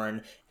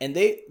foreign, and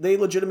they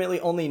legitimately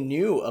only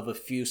knew of a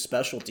few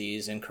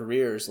specialties and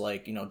careers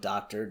like,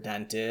 doctor,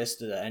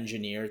 dentist,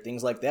 engineer,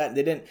 things like that.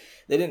 They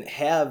didn't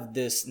have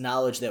this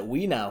knowledge that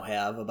we now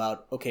have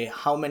about, okay,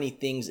 how many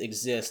things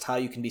exist, how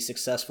you can be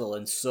successful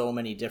in so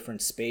many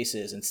different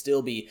spaces and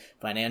still be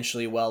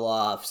financially well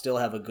off, still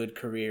have a good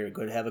career,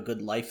 have a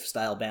good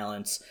lifestyle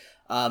balance.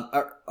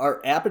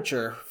 Our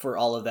aperture for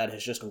all of that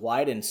has just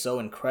widened so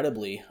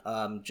incredibly,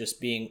 just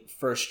being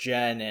first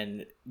gen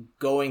and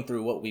going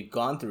through what we've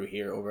gone through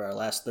here over our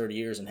last 30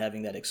 years and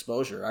having that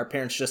exposure. Our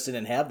parents just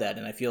didn't have that.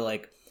 And I feel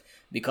like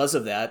because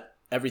of that,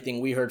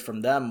 everything we heard from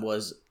them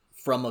was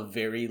from a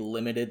very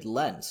limited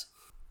lens.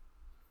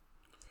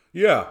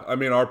 Yeah. I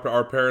mean,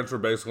 our parents were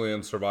basically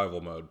in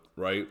survival mode,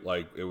 right?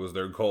 Like it was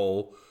their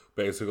goal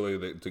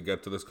basically to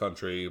get to this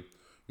country.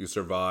 You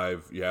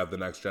survive, you have the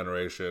next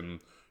generation.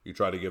 You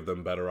try to give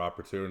them better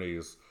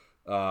opportunities.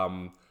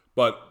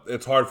 But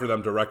it's hard for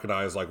them to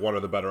recognize like one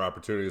of the better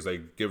opportunities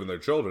they've given their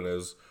children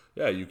is,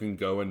 you can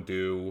go and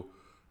do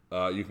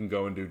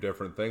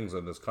different things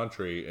in this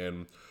country.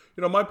 And,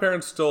 my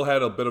parents still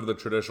had a bit of the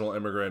traditional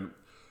immigrant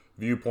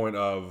viewpoint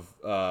of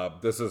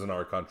this isn't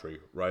our country,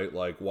 right?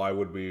 Like, why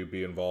would we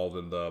be involved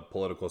in the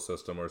political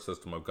system or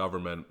system of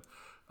government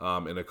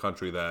in a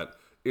country that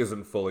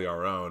isn't fully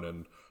our own?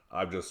 And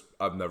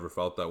I've never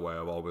felt that way.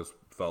 I've always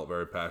felt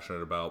very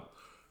passionate about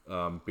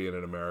being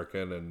an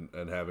American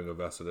and having a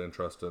vested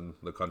interest in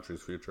the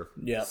country's future.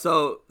 Yeah.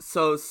 So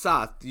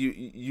Saat,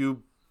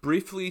 you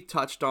briefly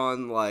touched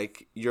on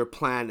like your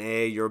plan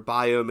A, your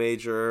bio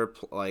major,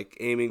 like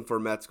aiming for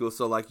med school.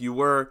 So like you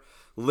were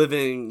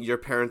living your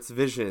parents'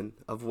 vision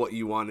of what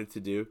you wanted to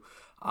do,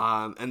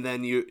 and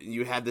then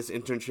you had this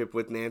internship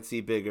with Nancy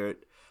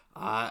Biggert,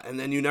 and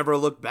then you never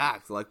looked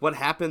back. Like what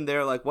happened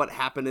there? Like what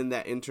happened in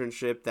that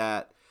internship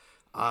that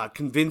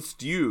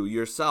convinced you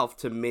yourself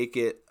to make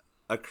it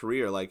a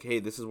career? Like, hey,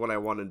 this is what I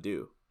want to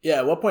do. Yeah.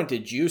 At what point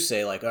did you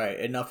say like, all right,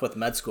 enough with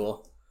med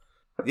school?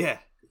 Yeah,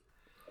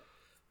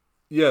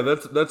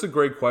 that's a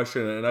great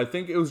question, and I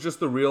think it was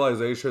just the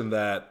realization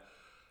that,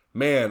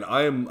 man,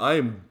 I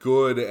am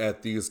good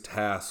at these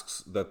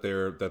tasks that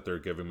they're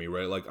giving me,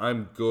 right? Like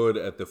I'm good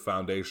at the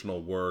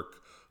foundational work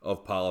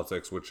of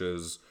politics, which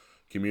is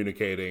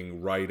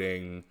communicating,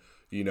 writing,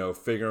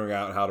 figuring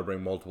out how to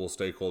bring multiple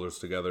stakeholders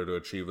together to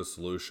achieve a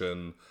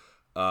solution.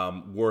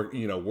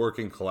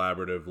 Working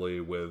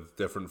collaboratively with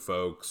different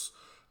folks,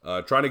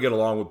 trying to get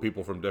along with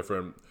people from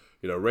different,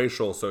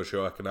 racial,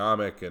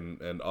 socioeconomic,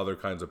 and other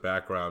kinds of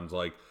backgrounds.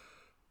 Like,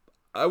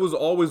 I was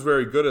always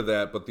very good at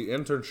that, but the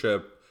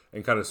internship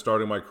and kind of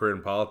starting my career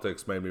in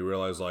politics made me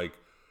realize, like,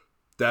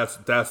 that's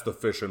the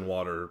fish and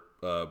water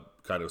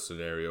kind of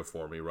scenario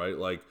for me, right?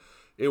 Like,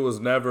 it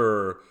was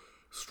never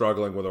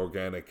struggling with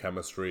organic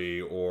chemistry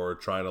or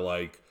trying to,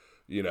 like,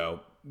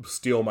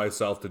 steel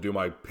myself to do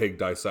my pig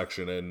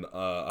dissection in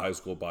high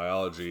school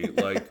biology.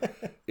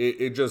 Like,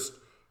 it just,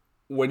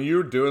 when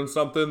you're doing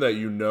something that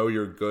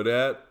you're good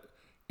at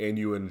and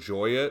you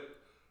enjoy it,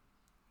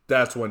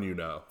 that's when you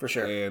know. For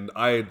sure. And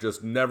I had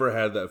just never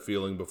had that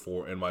feeling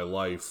before in my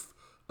life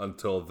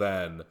until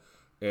then.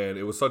 And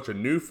it was such a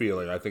new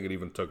feeling. I think it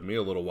even took me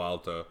a little while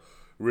to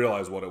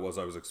realize what it was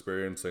I was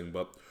experiencing.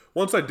 But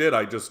once I did,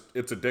 it's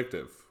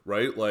addictive,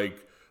 right?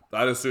 Like,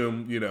 I'd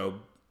assume,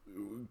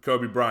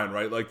 Kobe Bryant,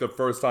 right? Like, the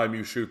first time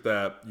you shoot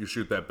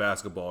that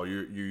basketball,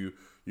 you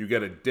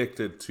get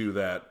addicted to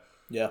that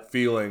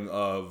feeling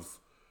of,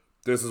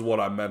 this is what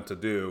I'm meant to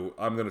do.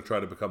 I'm going to try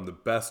to become the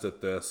best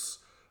at this.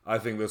 I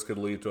think this could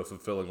lead to a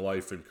fulfilling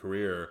life and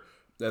career.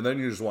 And then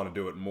you just want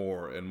to do it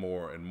more and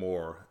more and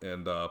more.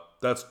 And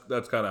that's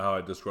kind of how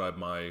I describe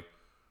my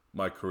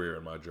career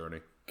and my journey.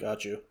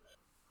 Got you.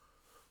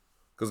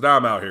 Because now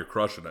I'm out here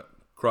crushing it.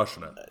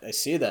 I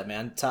see that,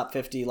 man. Top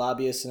 50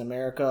 lobbyists in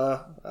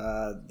America.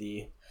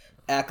 The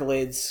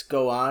accolades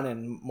go on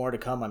and more to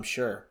come, I'm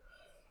sure.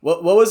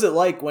 What was it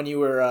like when you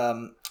were,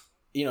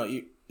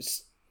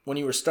 when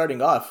you were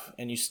starting off,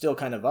 and you still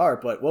kind of are,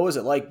 but what was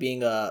it like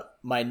being a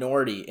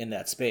minority in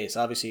that space?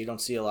 Obviously, you don't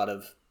see a lot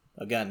of,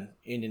 again,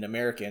 Indian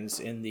Americans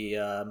in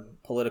the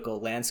political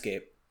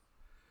landscape.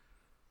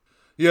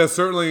 Yeah,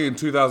 certainly in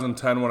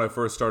 2010 when I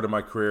first started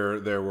my career,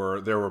 there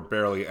were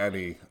barely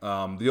any.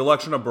 The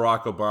election of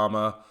Barack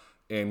Obama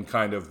and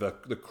kind of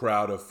the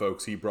crowd of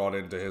folks he brought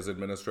into his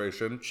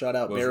administration. Shout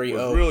out was Barry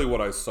O. really what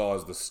I saw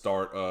as the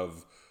start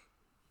of.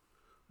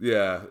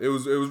 Yeah, it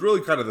was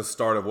really kind of the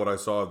start of what I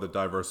saw of the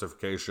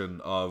diversification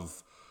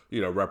of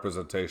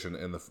representation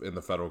in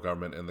the federal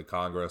government, in the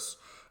Congress.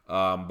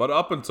 But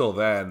up until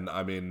then,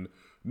 I mean,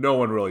 no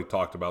one really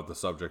talked about the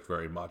subject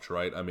very much,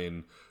 right? I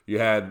mean,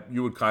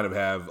 you would kind of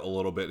have a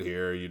little bit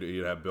here.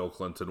 You'd have Bill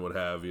Clinton would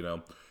have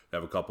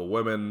have a couple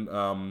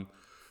women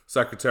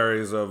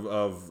secretaries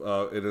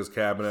of in his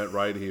cabinet,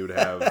 right? He would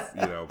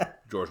have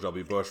George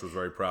W. Bush was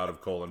very proud of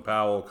Colin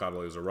Powell,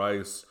 Condoleezza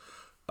Rice,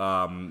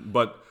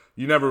 but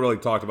you never really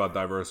talked about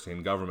diversity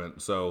in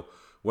government. So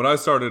when I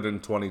started in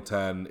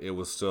 2010, it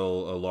was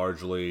still a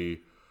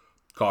largely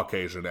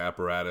Caucasian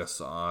apparatus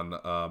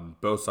on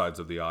both sides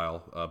of the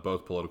aisle,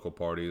 both political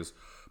parties.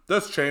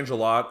 That's changed a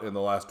lot in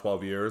the last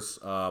 12 years.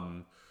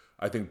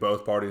 I think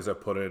both parties have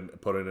put in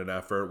an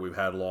effort. We've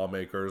had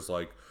lawmakers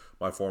like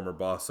my former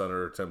boss,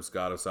 Senator Tim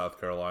Scott of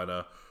South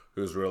Carolina,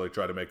 who's really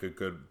tried to make a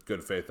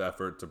good faith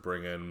effort to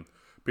bring in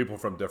people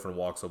from different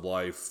walks of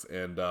life,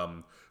 and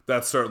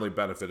that's certainly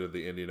benefited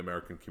the Indian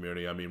American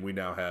community. I mean, we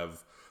now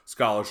have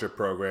scholarship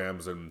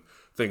programs and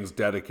things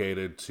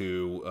dedicated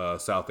to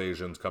South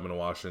Asians coming to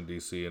Washington,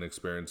 D.C. and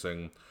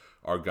experiencing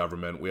our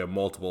government. We have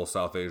multiple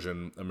South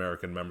Asian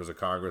American members of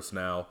Congress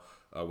now,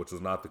 which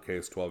was not the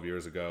case 12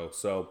 years ago.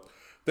 So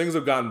things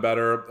have gotten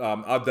better.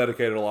 I've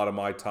dedicated a lot of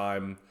my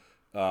time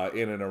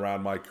in and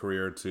around my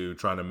career to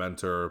trying to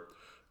mentor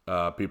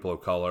people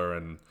of color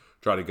and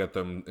try to get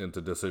them into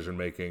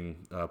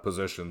decision-making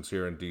positions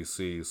here in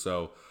D.C.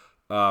 So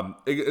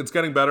it's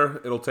getting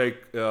better. It'll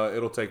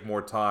take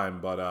more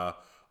time, but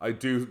I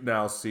do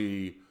now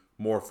see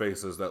more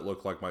faces that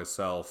look like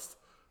myself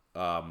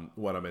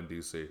when I'm in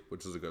D.C.,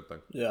 which is a good thing.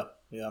 Yeah.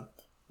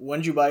 When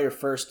did you buy your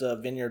first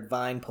Vineyard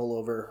Vine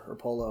pullover or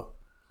polo?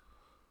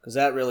 Because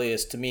that really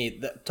is, to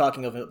me,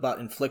 talking about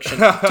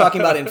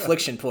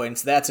infliction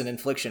points. That's an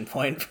infliction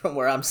point from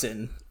where I'm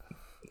sitting.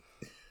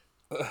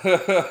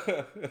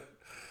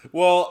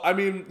 Well, I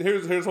mean,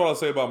 here's what I'll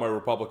say about my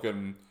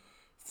Republican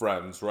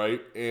friends, right?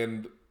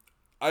 And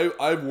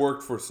I've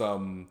worked for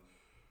some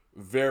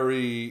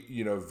very,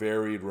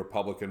 varied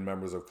Republican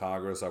members of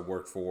Congress. I've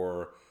worked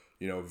for,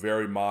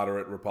 very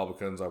moderate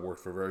Republicans. I've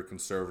worked for very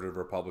conservative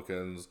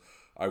Republicans.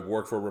 I've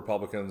worked for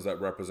Republicans that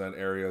represent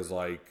areas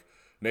like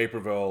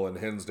Naperville and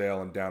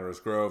Hinsdale and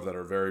Downers Grove that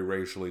are very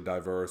racially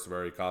diverse,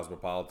 very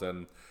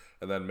cosmopolitan.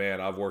 And then, man,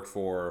 I've worked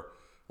for,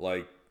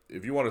 like,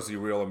 if you want to see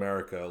real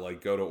America,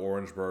 like, go to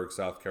Orangeburg,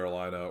 South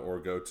Carolina, or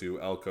go to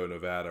Elko,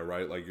 Nevada,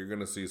 right? Like, you're going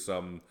to see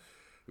some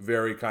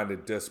very kind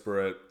of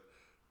disparate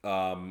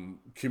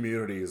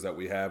communities that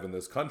we have in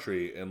this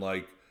country. And,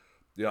 like,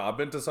 I've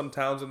been to some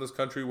towns in this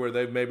country where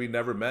they've maybe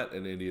never met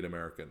an Indian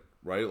American,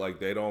 right? Like,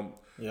 they don't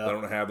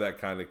have that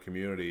kind of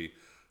community.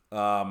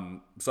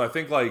 So I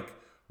think, like,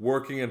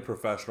 working in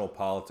professional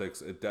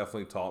politics, it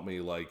definitely taught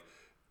me, like,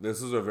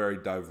 this is a very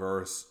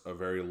diverse, a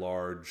very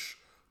large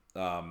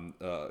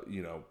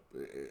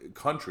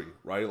country,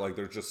 right? Like,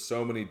 there's just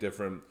so many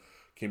different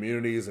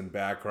communities and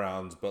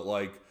backgrounds, but,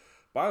 like,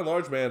 by and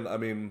large, man, I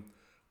mean,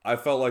 I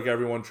felt like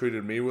everyone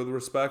treated me with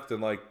respect,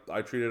 and, like,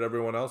 I treated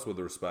everyone else with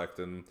respect,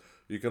 and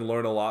you can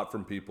learn a lot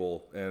from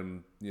people,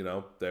 and,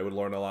 they would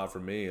learn a lot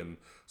from me, and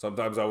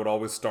sometimes I would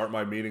always start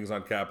my meetings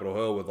on Capitol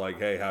Hill with, like,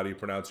 hey, how do you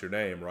pronounce your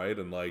name, right?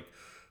 And, like,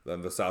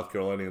 then the South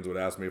Carolinians would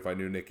ask me if I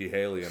knew Nikki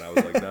Haley, and I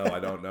was like, no, I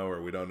don't know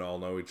her. We don't all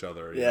know each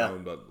other, you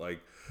know? But, like,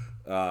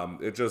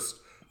 it just,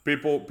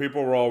 people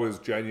were always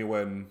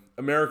genuine.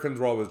 Americans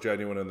were always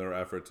genuine in their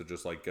effort to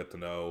just, like, get to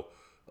know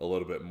a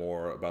little bit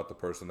more about the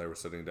person they were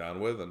sitting down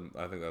with, and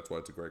I think that's why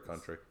it's a great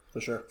country. For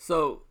sure.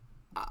 So,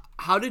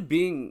 how did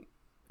being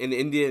an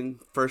Indian,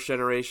 first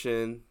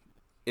generation,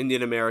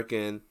 Indian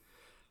American,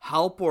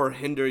 help or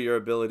hinder your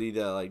ability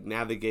to like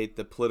navigate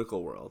the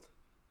political world?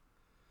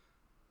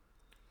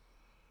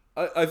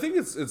 I think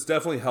it's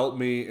definitely helped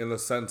me in the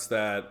sense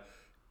that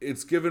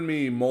it's given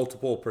me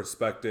multiple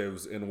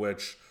perspectives in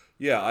which,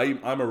 yeah,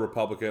 I'm a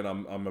Republican.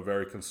 I'm a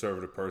very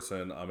conservative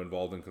person. I'm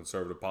involved in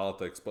conservative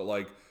politics, but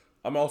like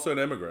I'm also an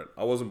immigrant.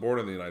 I wasn't born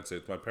in the United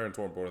States. My parents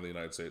weren't born in the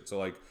United States. So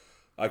like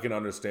I can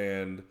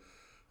understand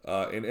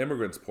an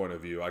immigrant's point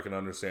of view. I can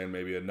understand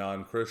maybe a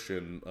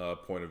non-Christian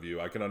point of view.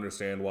 I can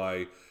understand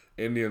why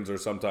Indians are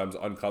sometimes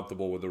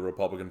uncomfortable with the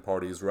Republican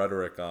Party's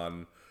rhetoric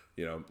on,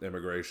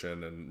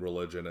 immigration and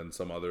religion and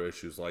some other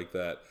issues like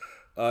that.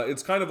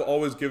 It's kind of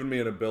always given me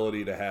an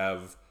ability to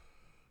have,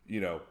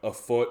 a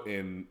foot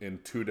in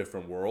two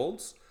different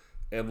worlds.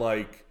 And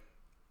like,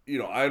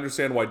 I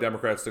understand why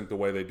Democrats think the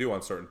way they do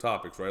on certain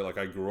topics, right? Like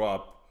I grew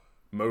up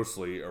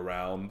mostly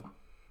around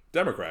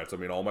Democrats. I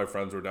mean, all my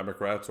friends were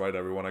Democrats, right?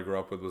 Everyone I grew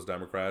up with was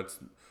Democrats.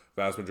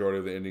 Vast majority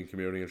of the Indian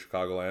community in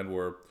Chicagoland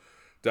were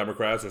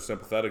Democrats or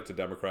sympathetic to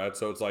Democrats.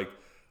 So it's like,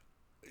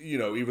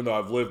 even though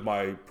I've lived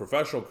my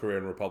professional career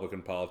in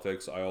Republican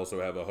politics, I also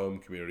have a home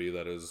community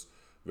that is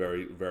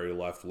very, very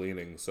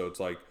left-leaning. So it's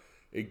like,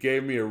 it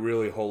gave me a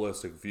really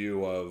holistic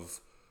view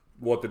of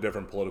what the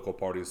different political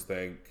parties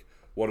think,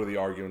 what are the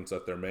arguments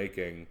that they're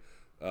making.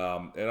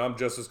 And I'm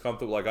just as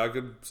comfortable. Like, I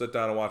could sit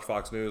down and watch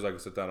Fox News. I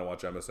could sit down and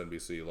watch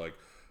MSNBC. Like,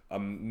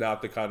 I'm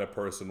not the kind of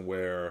person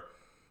where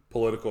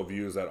political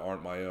views that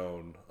aren't my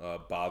own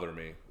bother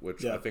me,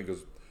 which I think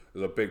is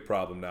a big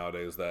problem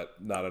nowadays, that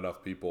not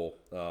enough people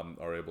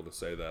are able to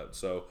say that.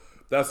 So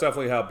that's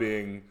definitely how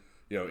being,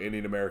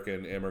 Indian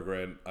American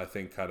immigrant, I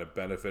think kind of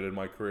benefited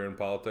my career in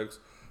politics.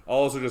 I'll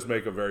also just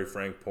make a very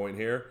frank point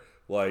here.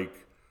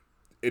 Like,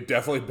 it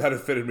definitely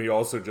benefited me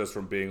also just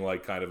from being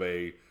like kind of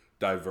a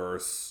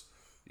diverse,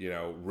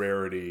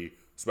 rarity,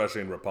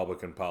 especially in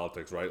Republican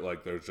politics, right?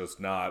 Like there's just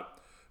not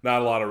a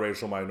lot of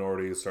racial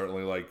minorities.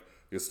 Certainly, like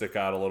you stick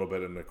out a little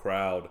bit in the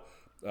crowd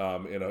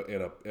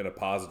in a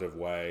positive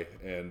way.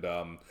 And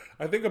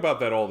I think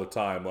about that all the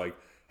time. Like,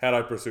 had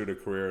I pursued a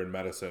career in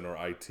medicine or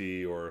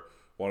IT or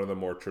one of the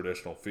more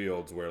traditional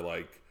fields where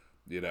like,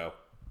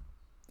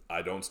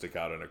 I don't stick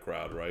out in a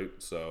crowd, right?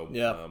 So,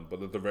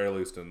 but at the very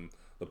least in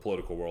the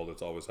political world,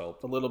 it's always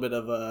helped. A little bit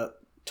of a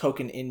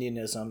token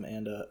Indianism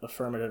and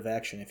affirmative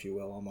action, if you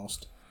will,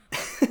 almost.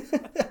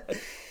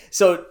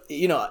 So,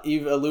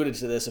 you've alluded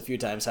to this a few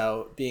times,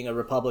 how being a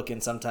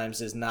Republican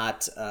sometimes is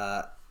not,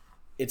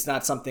 it's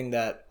not something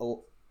that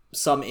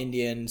some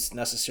Indians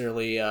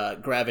necessarily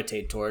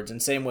gravitate towards.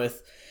 And same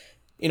with,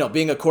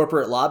 being a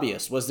corporate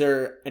lobbyist. Was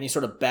there any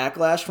sort of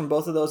backlash from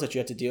both of those that you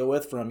had to deal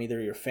with from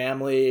either your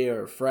family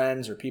or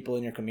friends or people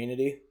in your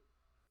community?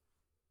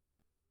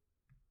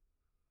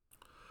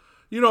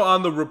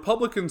 On the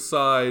Republican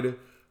side,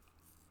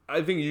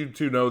 I think you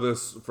two know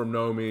this from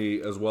knowing me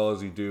as well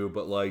as you do,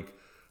 but like,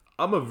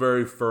 I'm a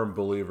very firm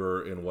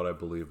believer in what I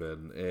believe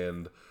in.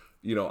 And,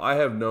 I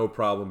have no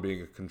problem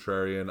being a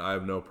contrarian. I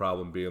have no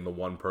problem being the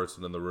one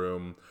person in the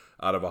room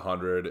out of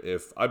 100.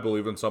 If I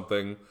believe in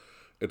something,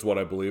 it's what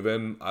I believe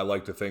in. I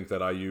like to think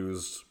that I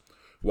use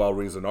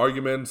well-reasoned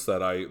arguments,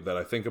 that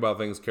I think about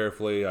things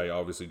carefully. I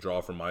obviously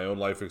draw from my own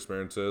life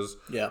experiences.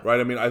 Yeah. Right?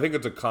 I mean, I think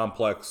it's a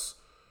complex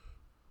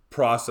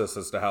process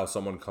as to how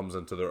someone comes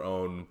into their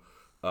own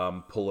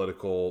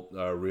political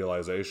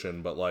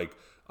realization. But like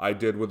I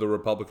did with the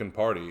Republican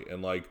Party,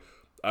 and like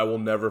I will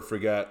never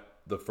forget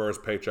the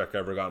first paycheck I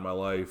ever got in my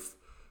life.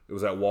 It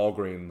was at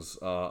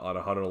Walgreens on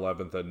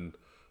 111th and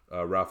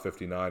Route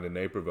 59 in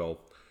Naperville.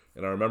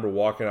 And I remember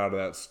walking out of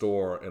that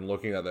store and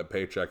looking at that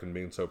paycheck and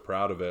being so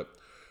proud of it,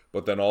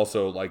 but then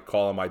also like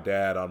calling my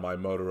dad on my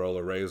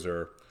Motorola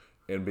Razr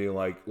and being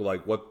like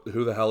what?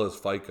 Who the hell is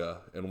FICA,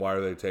 and why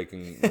are they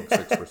taking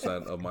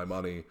 6% of my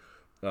money?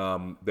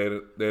 They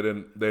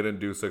didn't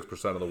do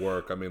 6% of the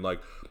work. I mean,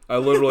 like I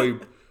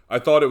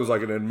thought it was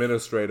like an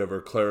administrative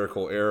or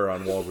clerical error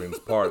on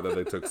Walgreens' part that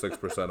they took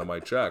 6% of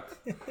my check.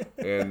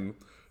 And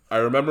I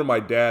remember my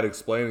dad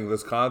explaining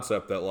this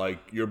concept that like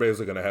you're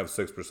basically going to have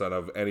 6%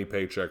 of any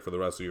paycheck for the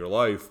rest of your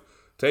life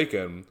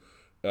taken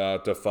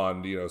to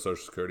fund, Social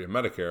Security and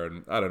Medicare.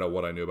 And I don't know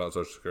what I knew about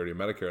Social Security and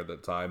Medicare at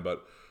that time,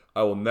 but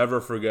I will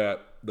never forget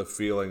the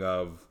feeling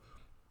of,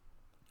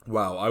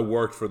 wow, I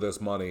worked for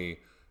this money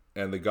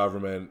and the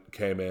government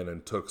came in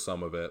and took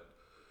some of it.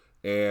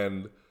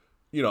 And,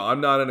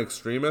 I'm not an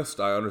extremist.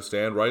 I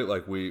understand, right?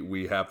 Like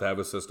we have to have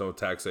a system of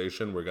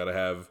taxation. We're going to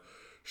have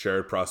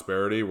shared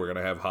prosperity. We're going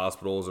to have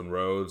hospitals and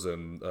roads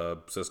and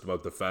system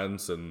of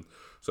defense, and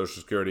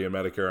Social Security and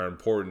Medicare are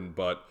important.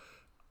 But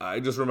I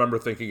just remember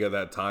thinking at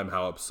that time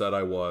how upset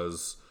I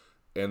was,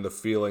 and the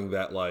feeling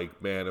that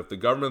like, man, if the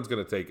government's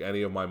going to take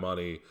any of my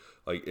money,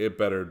 like it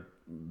better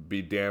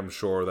be damn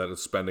sure that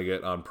it's spending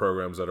it on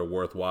programs that are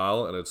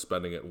worthwhile and it's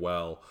spending it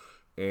well.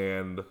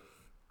 And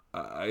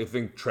I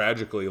think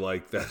tragically,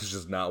 like that's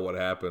just not what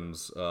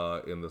happens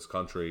in this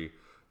country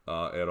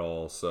at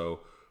all. So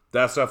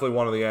that's definitely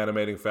one of the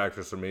animating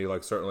factors for me.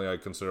 Like, certainly I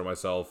consider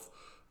myself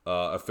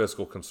a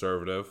fiscal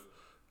conservative.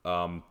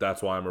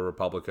 That's why I'm a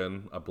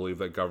Republican. I believe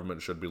that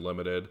government should be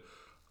limited.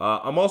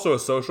 I'm also a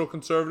social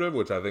conservative,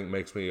 which I think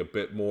makes me a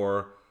bit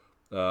more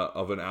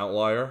of an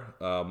outlier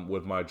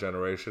with my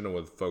generation and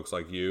with folks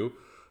like you.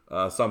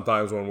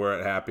 Sometimes when we're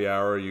at happy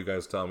hour, you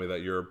guys tell me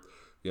that you're,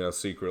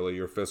 secretly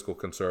you're fiscal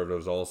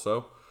conservatives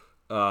also.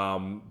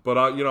 But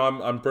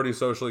I'm pretty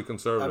socially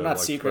conservative. I'm not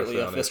like, secretly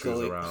a especially on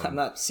fiscally. issues around, I'm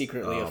not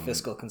secretly a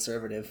fiscal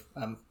conservative.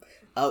 I'm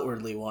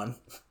outwardly one.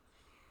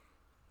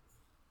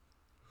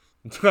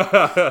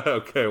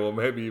 Okay, well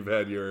maybe you've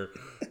had your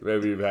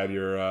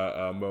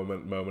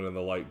moment in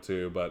the light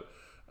too, but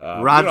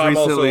Rod I'm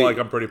also recently- like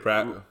I'm pretty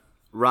proud.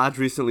 Raj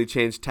recently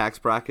changed tax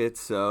brackets,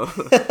 so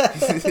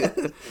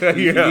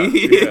He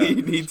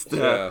he needs to.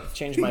 Yeah.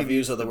 Change my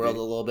views of the world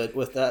a little bit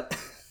with that.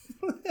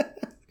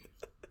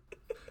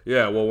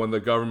 Yeah, well, when the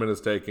government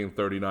is taking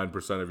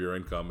 39% of your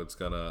income, it's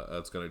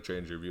gonna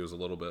change your views a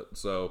little bit.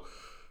 So,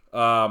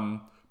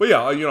 but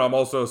yeah, I'm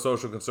also a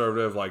social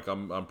conservative. Like,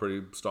 I'm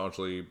pretty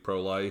staunchly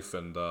pro-life,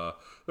 and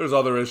there's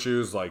other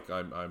issues like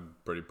I'm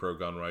pretty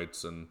pro-gun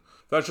rights, and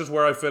that's just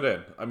where I fit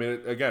in. I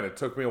mean, again, it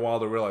took me a while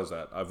to realize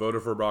that. I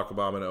voted for Barack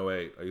Obama in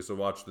 2008. I used to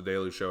watch The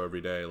Daily Show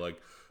every day.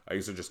 Like, I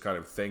used to just kind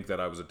of think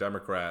that I was a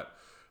Democrat,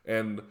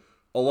 and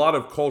a lot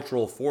of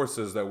cultural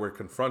forces that we're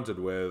confronted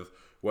with,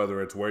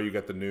 whether it's where you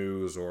get the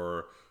news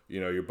or,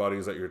 your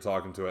buddies that you're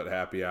talking to at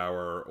happy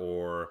hour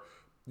or,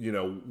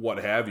 what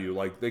have you,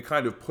 like, they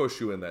kind of push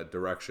you in that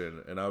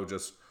direction. And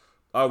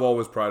I've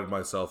always prided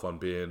myself on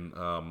being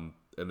an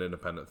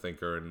independent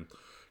thinker and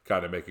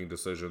kind of making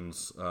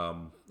decisions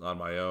on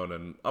my own.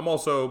 And I'm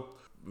also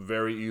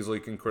very easily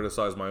can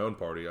criticize my own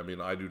party. I mean,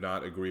 I do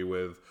not agree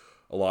with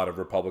a lot of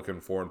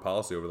Republican foreign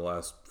policy over the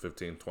last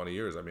 15, 20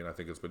 years. I mean, I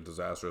think it's been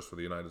disastrous for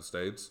the United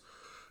States.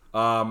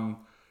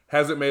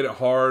 Has it made it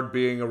hard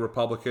being a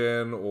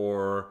Republican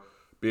or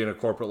being a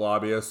corporate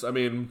lobbyist? I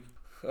mean,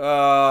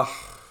 no.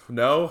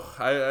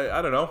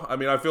 I don't know. I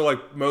mean, I feel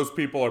like most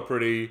people are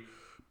pretty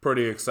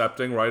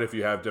accepting, right? If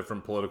you have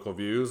different political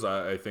views.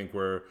 I think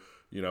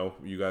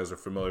you guys are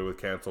familiar with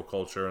cancel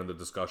culture and the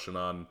discussion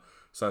on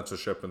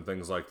censorship and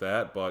things like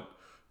that. But,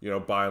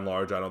 by and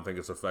large, I don't think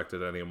it's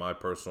affected any of my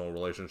personal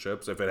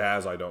relationships. If it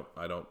has, I don't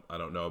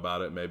know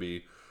about it.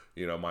 Maybe,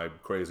 my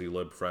crazy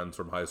lib friends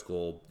from high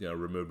school,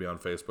 removed me on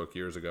Facebook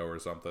years ago or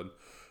something.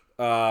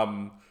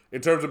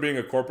 In terms of being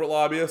a corporate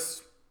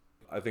lobbyist,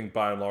 I think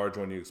by and large,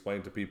 when you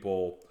explain to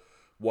people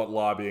what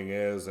lobbying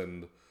is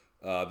and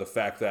the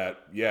fact that,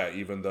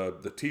 even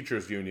the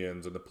teachers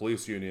unions and the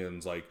police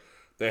unions, like,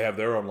 they have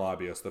their own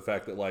lobbyists. The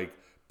fact that, like,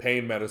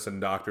 pain medicine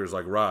doctors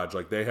like Raj,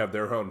 like, they have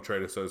their own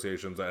trade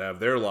associations that have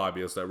their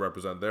lobbyists that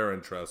represent their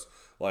interests.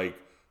 Like,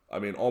 I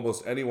mean,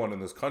 almost anyone in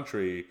this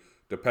country,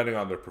 depending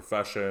on their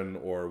profession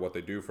or what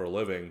they do for a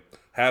living,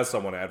 has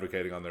someone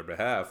advocating on their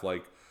behalf.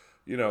 Like,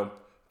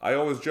 I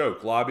always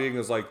joke, lobbying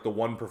is like the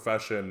one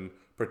profession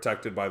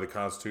protected by the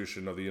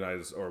Constitution of the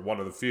United States, or one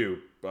of the few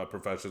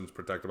professions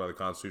protected by the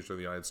Constitution of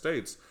the United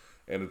States.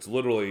 And it's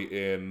literally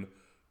in,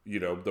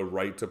 the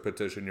right to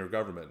petition your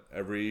government.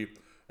 Every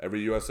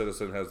U.S.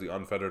 citizen has the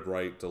unfettered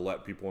right to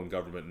let people in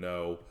government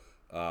know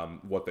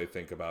what they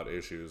think about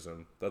issues,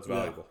 and that's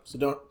valuable. Yeah.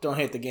 So don't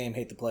hate the game,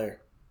 hate the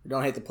player.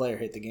 Don't hate the player,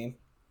 hate the game.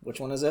 Which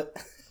one is it?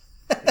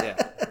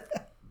 Yeah.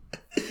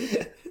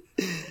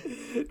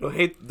 Don't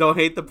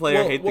hate the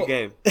player, hate the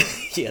game.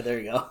 Yeah, there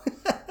you go.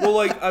 Well,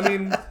 like, I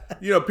mean,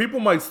 people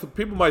might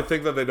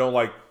think that they don't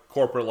like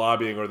corporate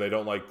lobbying or they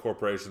don't like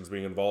corporations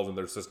being involved in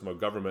their system of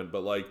government,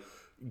 but, like,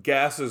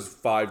 gas is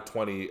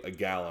 $5.20 a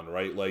gallon,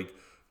 right? Like,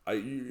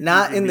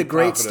 not in the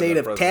great state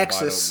of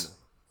Texas.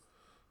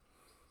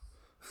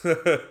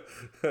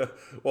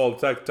 Well,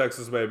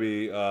 Texas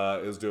maybe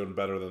is doing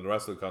better than the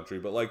rest of the country,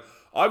 but, like,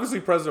 obviously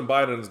President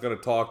Biden is going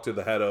to talk to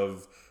the head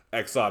of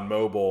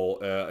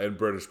ExxonMobil and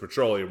British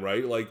Petroleum,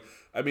 right? Like,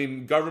 I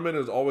mean, government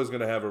is always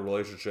going to have a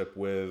relationship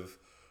with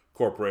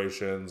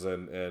corporations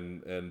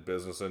and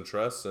business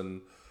interests,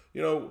 and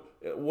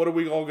what are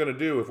we all going to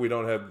do if we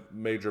don't have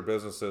major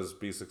businesses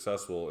be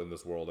successful in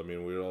this world? I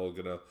mean, we're all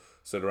going to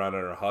sit around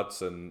in our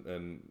huts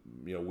and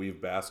weave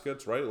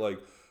baskets, right? Like,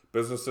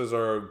 businesses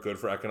are good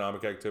for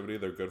economic activity,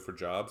 they're good for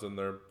jobs, and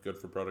they're good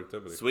for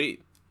productivity.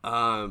 Sweet.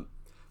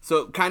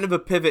 So kind of a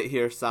pivot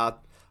here, Saat.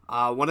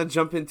 I want to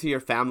jump into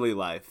your family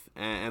life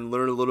and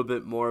learn a little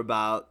bit more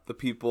about the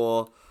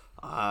people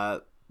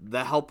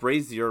that help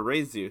raise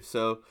you.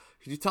 So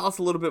could you tell us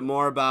a little bit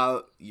more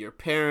about your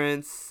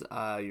parents,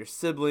 your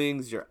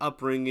siblings, your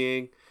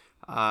upbringing?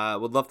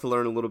 Would love to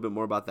learn a little bit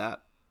more about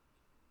that.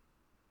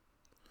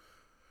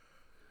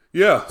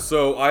 Yeah,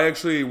 so I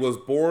actually was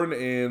born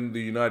in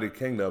the United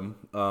Kingdom.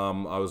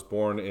 I was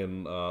born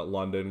in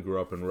London, grew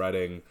up in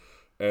Reading,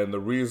 and the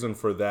reason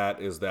for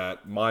that is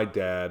that my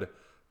dad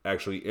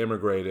actually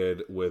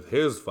immigrated with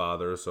his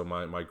father, so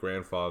my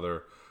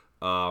grandfather,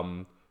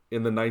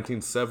 in the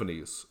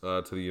 1970s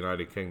to the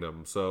United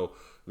Kingdom. So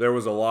there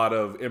was a lot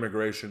of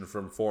immigration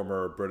from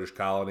former British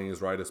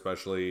colonies, right,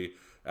 especially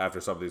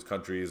after some of these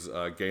countries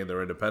gained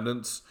their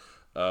independence.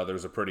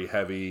 there's a pretty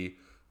heavy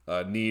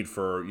need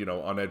for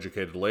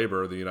uneducated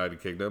labor in the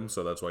United Kingdom,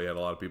 so that's why you had a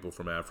lot of people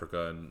from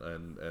Africa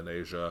and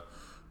Asia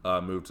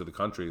move to the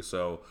country.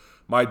 So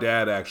my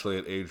dad actually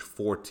at age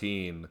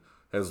 14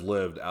 has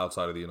lived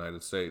outside of the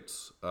United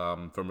States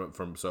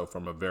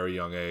from a very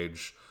young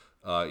age,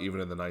 even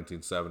in the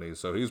 1970s.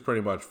 So he's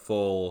pretty much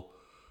full,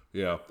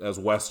 as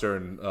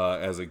Western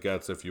as it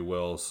gets, if you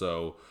will.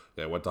 So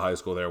yeah, went to high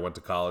school there, went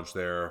to college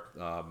there.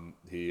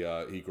 He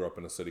grew up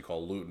in a city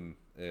called Luton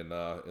in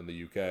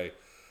the UK,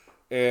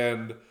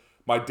 and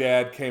my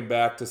dad came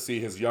back to see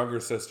his younger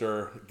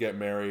sister get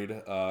married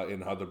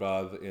in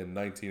Hyderabad in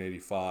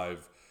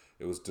 1985.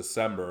 It was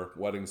December,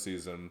 wedding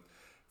season.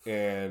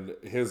 And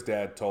his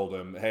dad told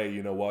him, hey,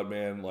 you know what,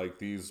 man? Like,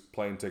 these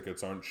plane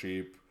tickets aren't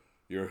cheap.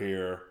 You're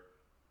here.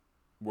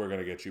 We're going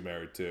to get you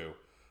married, too.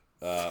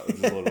 Which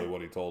is literally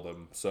what he told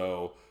him.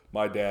 So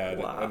my dad,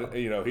 Wow.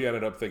 he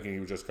ended up thinking he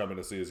was just coming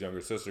to see his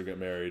younger sister get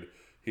married.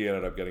 He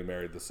ended up getting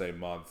married the same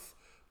month,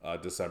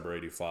 December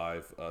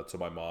 85, to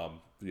my mom.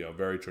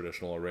 Very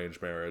traditional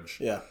arranged marriage.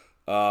 Yeah.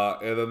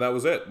 And then that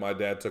was it. My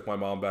dad took my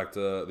mom back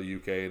to the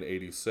UK in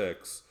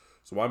 86.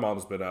 So my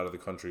mom's been out of the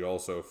country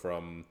also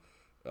from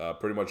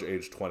pretty much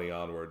age 20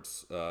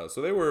 onwards.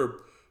 So they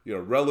were,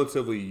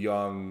 relatively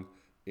young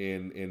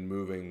in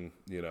moving,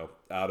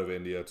 out of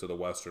India to the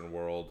Western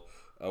world,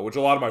 which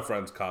a lot of my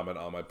friends comment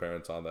on my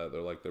parents on that.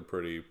 They're like, they're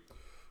pretty,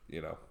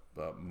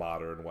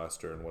 modern,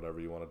 Western,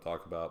 whatever you want to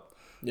talk about.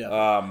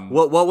 Yeah.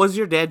 What was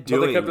your dad But they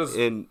doing kept us-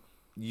 in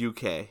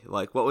UK?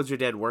 Like, what was your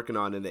dad working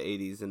on in the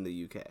 80s in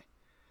the UK?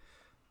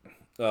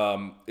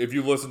 If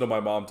you listen to my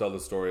mom tell the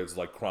story, it's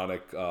like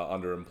chronic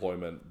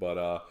underemployment.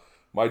 But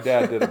my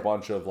dad did a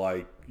bunch of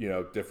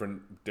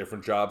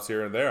different jobs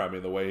here and there. I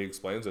mean, the way he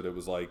explains it, it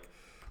was like,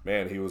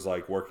 man, he was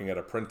like working at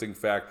a printing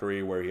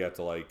factory where he had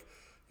to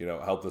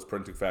help this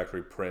printing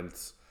factory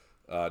print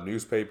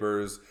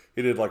newspapers.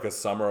 He did like a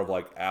summer of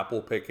like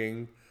apple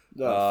picking,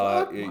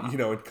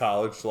 in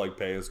college to like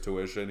pay his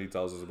tuition. He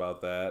tells us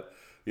about that.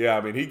 Yeah,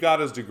 I mean, he got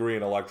his degree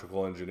in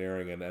electrical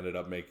engineering and ended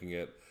up making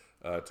it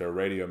to a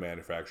radio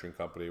manufacturing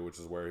company, which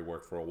is where he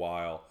worked for a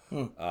while.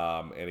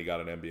 And he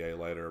got an MBA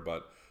later.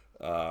 But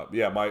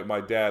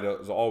my dad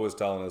was always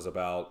telling us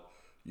about,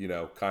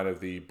 kind of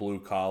the blue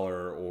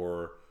collar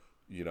or,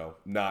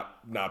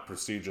 not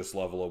prestigious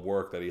level of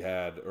work that he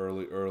had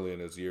early in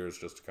his years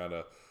just to kind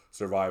of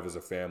survive as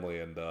a family.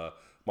 And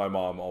my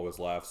mom always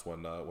laughs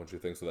when she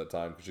thinks of that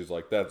time, because she's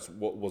like, that's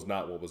what was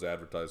not what was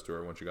advertised to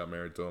her when she got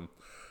married to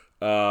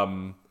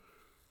him.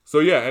 So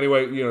yeah,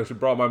 anyway, she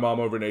brought my mom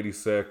over in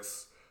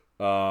 86.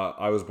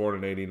 I was born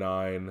in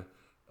 89,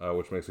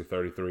 which makes me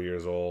 33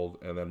 years old.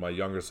 And then my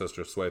younger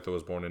sister, Swetha,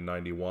 was born in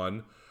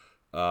 91.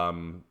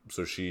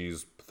 So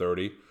she's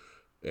 30.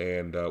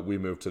 And we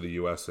moved to the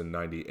U.S. in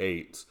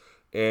 98.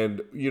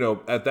 And,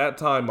 at that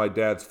time, my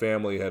dad's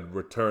family had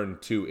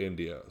returned to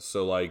India.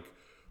 So, like,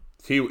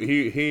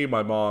 he,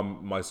 my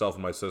mom, myself,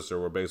 and my sister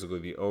were basically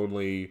the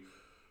only,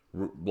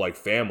 like,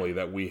 family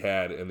that we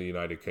had in the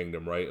United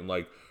Kingdom, right? And,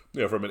 like,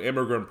 from an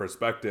immigrant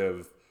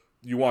perspective,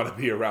 you want to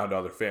be around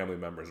other family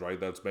members, right?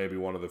 That's maybe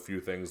one of the few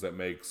things that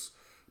makes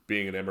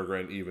being an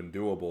immigrant even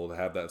doable, to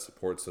have that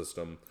support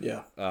system.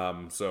 Yeah.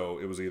 So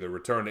it was either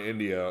return to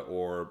India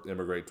or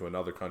immigrate to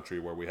another country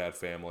where we had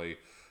family.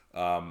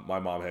 My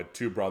mom had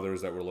two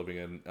brothers that were living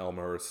in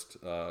Elmhurst,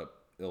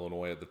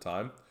 Illinois at the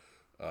time.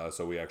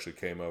 So we actually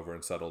came over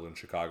and settled in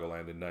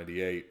Chicagoland in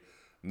 98.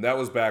 And that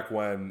was back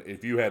when,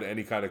 if you had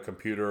any kind of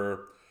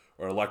computer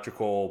or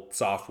electrical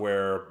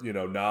software,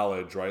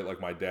 knowledge, right,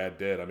 like my dad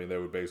did, I mean, they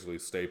would basically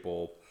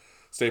staple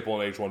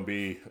an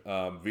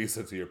H-1B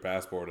visa to your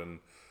passport and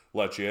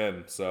let you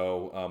in.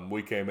 So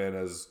we came in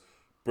as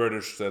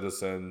British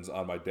citizens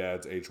on my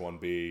dad's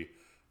H-1B,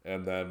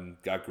 and then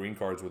got green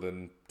cards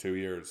within 2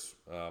 years.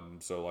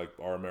 So like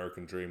our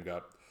American dream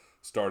got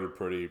started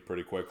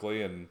pretty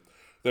quickly, and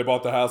they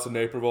bought the house in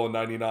Naperville in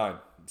 99.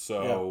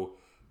 So,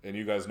 and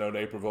you guys know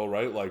Naperville,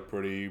 right? Like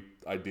pretty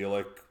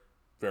idyllic,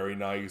 very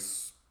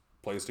nice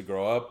place to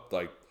grow up,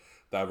 like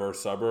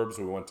diverse suburbs.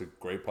 We went to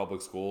great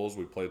public schools.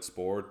 We played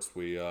sports.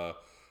 We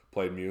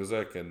played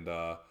music, and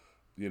I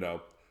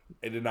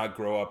did not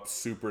grow up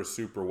super,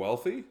 super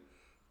wealthy.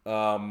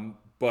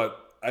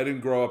 But I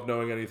didn't grow up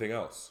knowing anything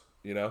else,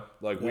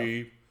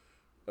 we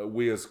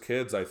as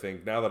kids, I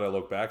think, now that I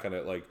look back on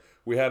it, like,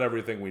 we had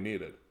everything we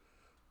needed.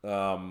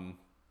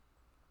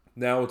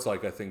 Now it's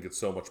like, I think it's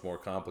so much more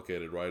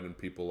complicated, right? And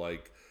people,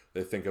 like,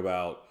 they think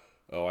about,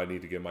 oh, I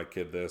need to give my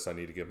kid this, I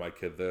need to give my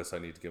kid this, I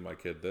need to give my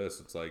kid this.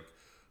 It's like,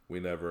 we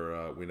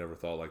never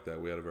thought like that.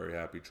 We had a very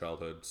happy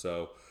childhood.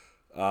 So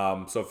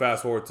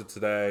fast forward to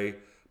today,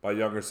 my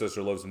younger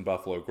sister lives in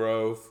Buffalo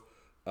Grove.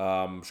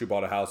 She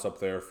bought a house up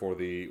there for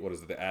the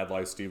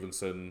Adlai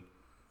Stevenson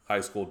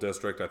High School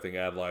District. I think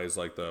Adlai is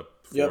like the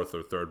fourth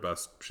or third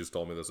best. She's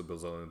told me this a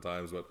bazillion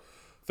times, but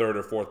third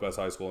or fourth best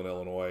high school in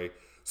Illinois.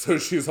 So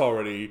she's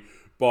already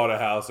bought a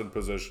house and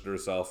positioned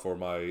herself for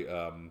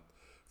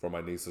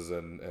my nieces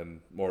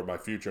and more my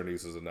future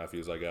nieces and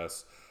nephews, I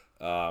guess.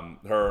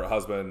 Her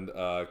husband,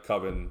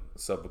 Coven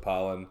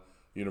Sevapalan,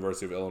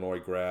 University of Illinois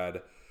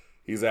grad.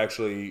 He's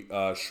actually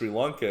Sri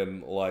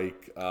Lankan,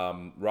 like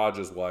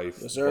Raj's wife,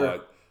 Yes, sir.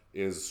 but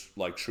is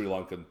like Sri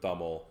Lankan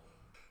Tamil.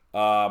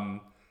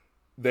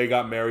 They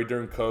got married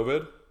during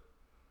COVID,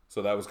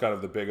 so that was kind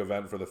of the big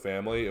event for the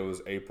family. It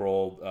was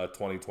April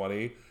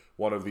 2020,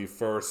 one of the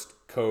first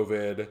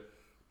COVID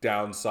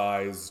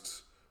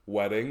downsized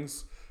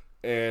weddings.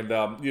 And,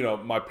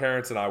 my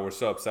parents and I were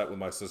so upset with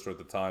my sister at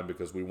the time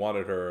because we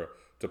wanted her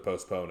to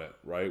postpone it,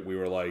 right? We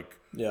were like,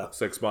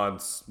 6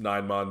 months,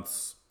 9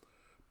 months,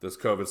 this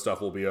COVID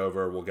stuff will be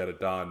over, we'll get it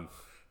done,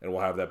 and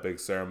we'll have that big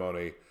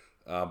ceremony.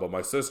 But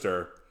my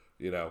sister,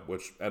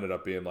 which ended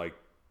up being like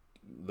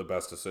the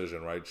best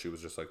decision, right? She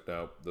was just like,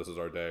 no, this is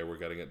our day, we're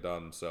getting it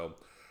done. So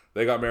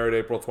they got married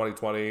April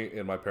 2020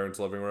 in my parents'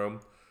 living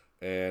room.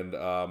 And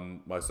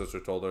my sister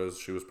told us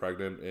she was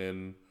pregnant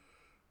in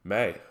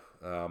May.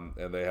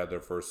 And they had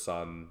their first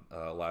son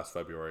last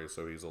February,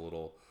 so he's a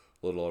little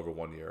over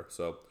 1 year.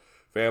 So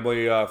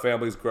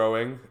family's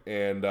growing,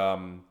 and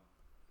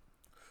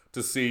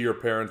to see your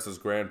parents as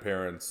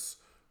grandparents,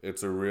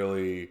 it's a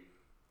really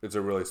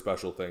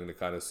special thing to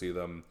kind of see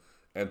them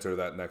enter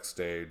that next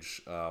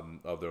stage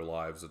of their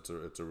lives. It's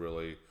a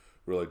really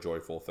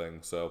joyful thing.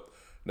 So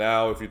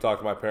now, if you talk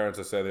to my parents,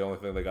 I say the only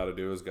thing they got to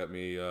do is get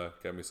me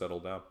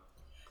settled down.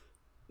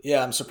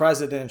 Yeah, I'm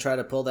surprised they didn't try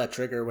to pull that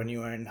trigger when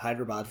you were in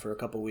Hyderabad for a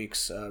couple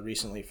weeks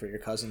recently for your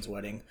cousin's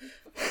wedding.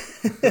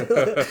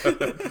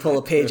 Pull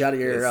a page out of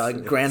your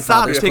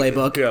grandfather's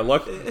playbook. Yeah,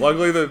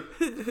 luckily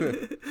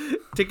the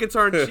tickets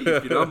aren't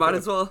cheap.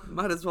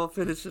 Might as well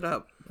finish it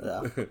up.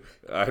 Yeah.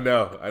 I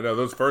know.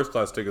 Those first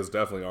class tickets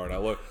definitely aren't.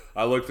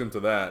 I looked into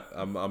that.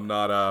 I'm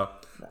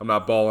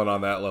not balling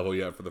on that level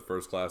yet for the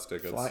first class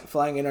tickets.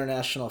 Flying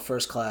international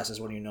first class is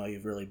when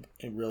you've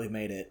really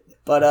made it.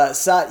 But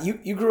Saat,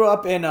 you grew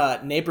up in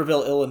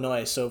Naperville,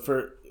 Illinois. So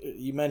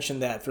you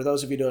mentioned that. For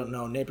those of you who don't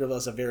know, Naperville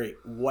is a very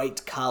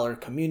white collar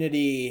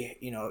community.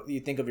 You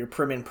think of your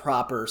prim and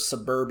proper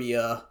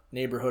suburbia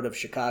neighborhood of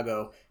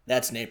Chicago.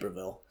 That's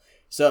Naperville.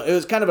 So it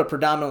was kind of a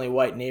predominantly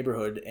white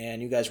neighborhood,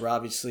 and you guys were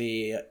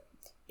obviously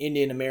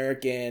Indian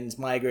Americans,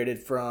 migrated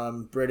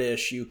from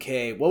British,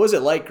 UK. What was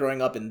it like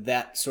growing up in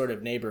that sort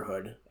of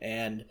neighborhood?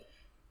 And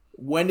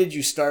when did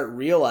you start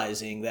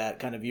realizing that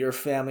kind of your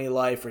family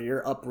life or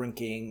your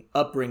upbringing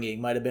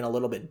might have been a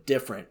little bit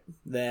different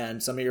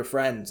than some of your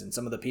friends and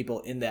some of the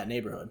people in that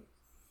neighborhood?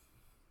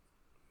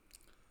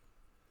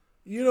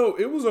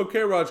 It was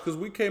okay, Raj, because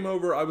we came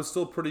over. I was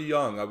still pretty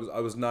young. I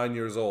was 9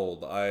 years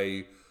old.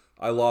 I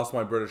lost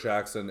my British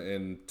accent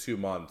in 2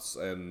 months,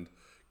 and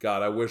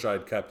God, I wish I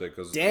had kept it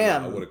because I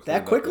would have cleaned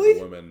that quickly?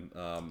 up with the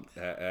women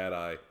had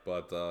I.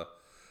 But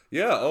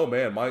yeah, oh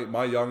man,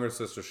 my younger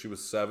sister, she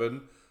was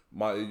 7.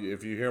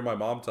 If you hear my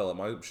mom tell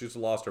it, she's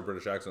lost her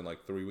British accent in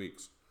like 3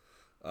 weeks.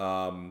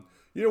 When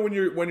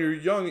you're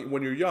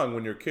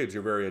kids,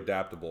 you're very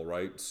adaptable,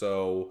 right?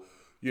 So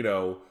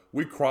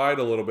we cried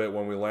a little bit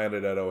when we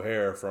landed at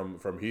O'Hare from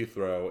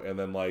Heathrow, and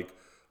then like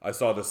I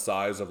saw the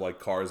size of like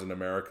cars in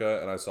America,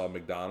 and I saw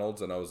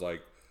McDonald's, and I was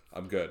like,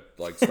 I'm good.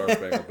 Like Star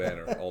Spangled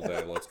Banner all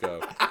day. Let's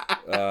go.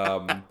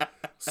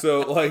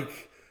 So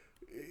like,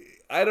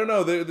 I don't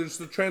know.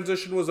 The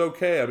transition was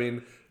okay. I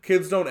mean,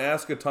 kids don't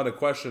ask a ton of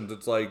questions.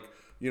 It's like,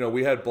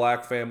 we had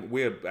black family.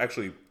 We had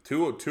actually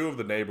two of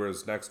the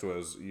neighbors next to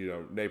us.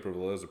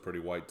 Naperville is a pretty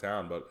white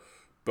town, but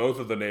both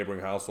of the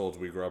neighboring households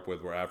we grew up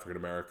with were African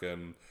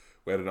American.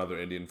 We had another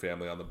Indian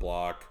family on the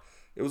block.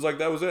 It was like,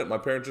 that was it. My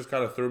parents just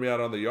kind of threw me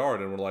out on the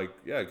yard and were like,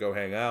 yeah, go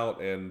hang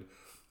out. And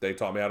they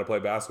taught me how to play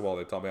basketball.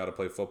 They taught me how to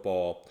play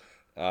football.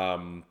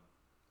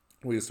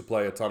 We used to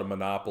play a ton of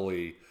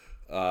Monopoly.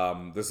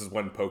 This is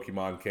when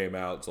Pokemon came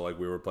out. So like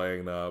we were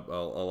playing a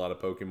lot of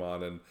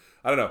Pokemon. And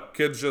I don't know,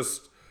 kids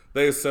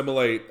they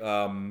assimilate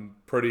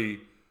pretty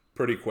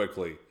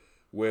quickly,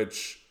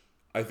 which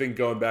I think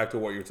going back to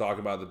what you're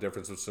talking about, the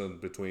difference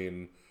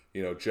between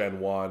Gen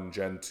 1,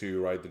 Gen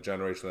 2, right? The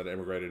generation that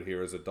immigrated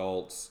here as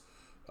adults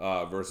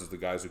versus the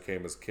guys who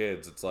came as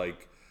kids. It's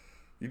like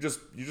you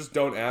just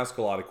don't ask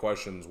a lot of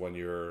questions when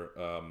you're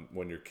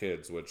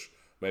kids, which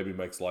maybe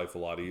makes life a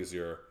lot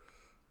easier.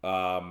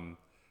 And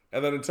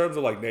then in terms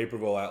of like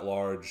Naperville at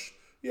large,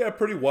 yeah,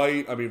 pretty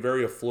white. I mean,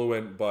 very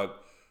affluent,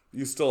 but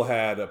you still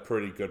had a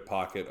pretty good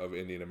pocket of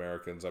Indian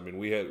Americans. I mean,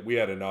 we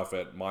had enough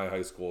at my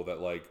high school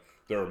that like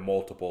there are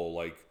multiple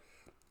like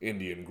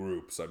Indian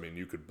groups. I mean,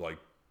 you could like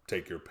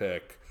take your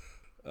pick.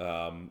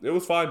 It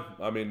was fine.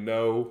 I mean,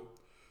 no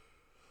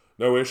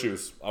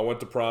issues. I went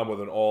to prom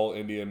with an all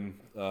Indian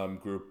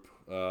group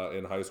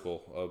in high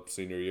school of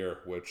senior year,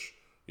 which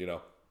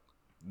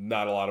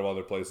not a lot of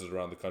other places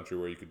around the country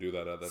where you could do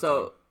that at that time.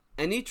 So,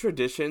 any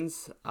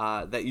traditions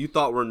that you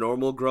thought were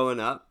normal growing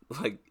up,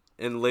 like,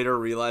 and later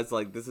realized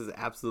like this is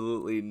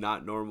absolutely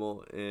not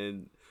normal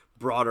in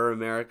broader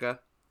America?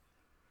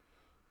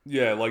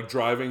 Yeah, like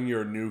driving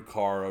your new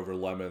car over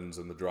lemons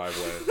in the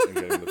driveway and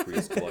getting the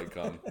priest to like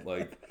come.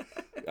 Like,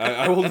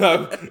 I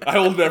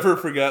will never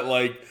forget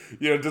like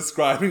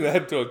describing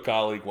that to a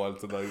colleague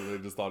once, and they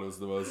just thought it was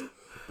the most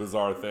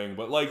bizarre thing.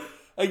 But like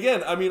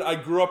again, I mean, I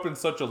grew up in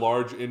such a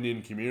large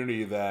Indian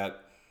community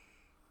that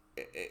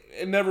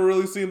it never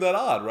really seemed that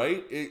odd,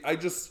 right?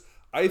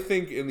 I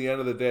think in the end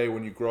of the day,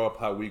 when you grow up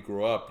how we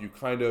grew up, you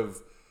kind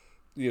of,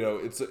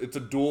 it's a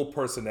dual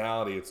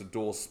personality. It's a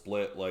dual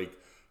split. Like,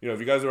 if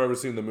you guys have ever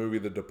seen the movie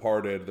The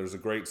Departed, there's a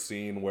great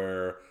scene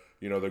where,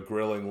 they're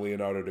grilling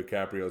Leonardo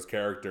DiCaprio's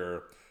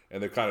character,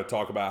 and they kind of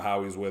talk about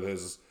how he's with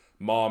his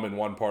mom in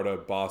one part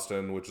of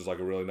Boston, which is like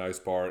a really nice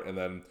part, and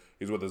then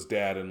he's with his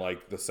dad in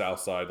like the south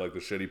side, like the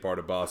shitty part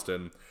of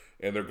Boston,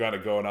 and they're kind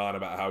of going on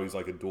about how he's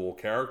like a dual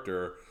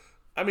character.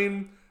 I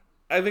mean,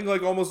 I think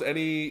like almost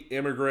any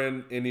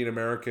immigrant Indian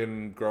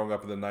American growing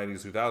up in the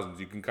 90s, 2000s,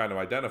 you can kind of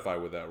identify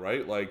with that,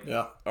 right? Like,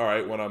 Yeah. All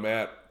right, when I'm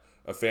at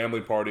a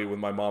family party with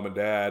my mom and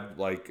dad,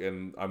 like,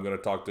 and I'm going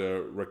to talk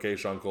to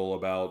Rakesh uncle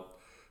about,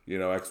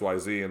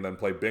 XYZ, and then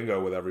play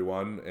bingo with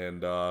everyone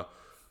and,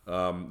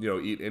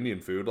 eat Indian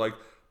food. Like,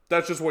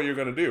 that's just what you're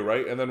going to do,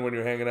 right? And then when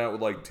you're hanging out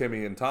with like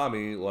Timmy and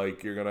Tommy,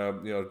 like you're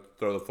going to,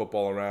 throw the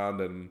football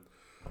around and,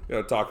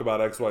 talk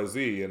about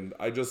XYZ. And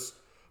I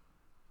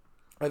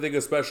think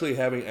especially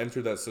having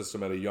entered that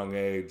system at a young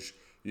age,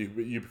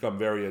 you become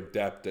very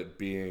adept at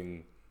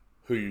being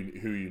who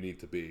you need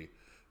to be.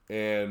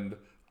 And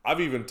I've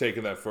even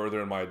taken that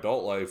further in my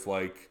adult life.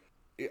 Like,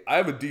 I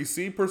have a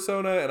DC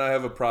persona and I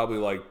have a probably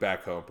like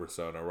back home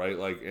persona, right?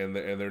 Like, and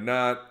they're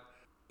not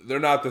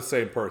the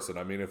same person.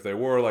 I mean, if they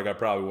were, like, I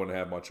probably wouldn't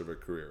have much of a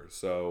career.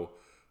 So,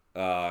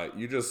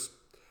 you just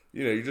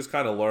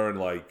kind of learn,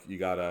 like, you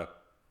gotta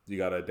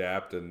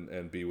adapt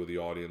and be with the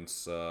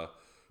audience,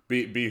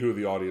 be who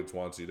the audience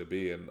wants you to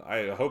be. And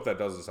I hope that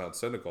doesn't sound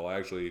cynical.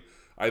 I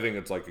think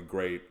it's like a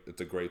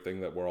great thing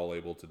that we're all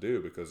able to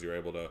do, because you're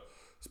able to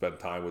spend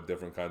time with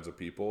different kinds of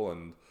people,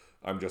 and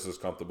I'm just as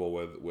comfortable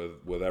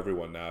with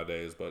everyone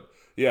nowadays. But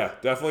yeah,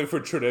 definitely for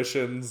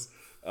traditions,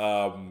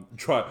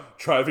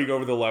 driving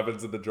over the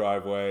lemons in the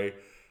driveway,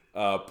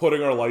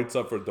 putting our lights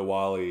up for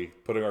Diwali,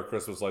 putting our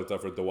Christmas lights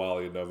up for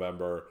Diwali in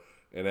November,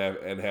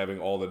 and having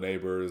all the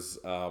neighbors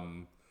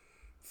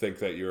think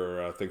that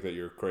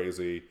you're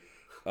crazy.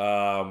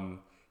 Large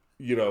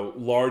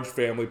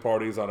family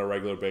parties on a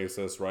regular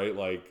basis, right?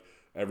 Like,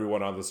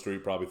 everyone on the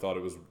street probably thought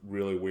it was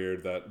really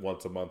weird that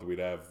once a month we'd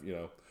have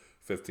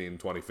 15,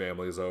 20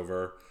 families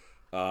over.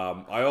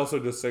 I also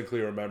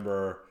distinctly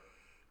remember,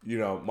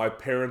 my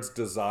parents'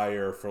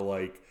 desire for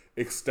like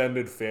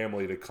extended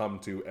family to come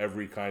to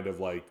every kind of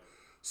like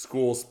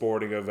school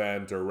sporting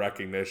event or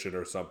recognition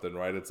or something,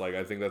 right? It's like,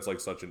 I think that's like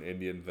such an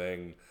Indian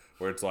thing,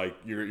 where it's like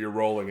you're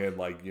rolling in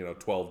like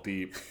 12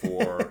 deep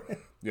for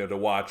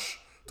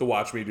to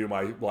watch me do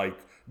my like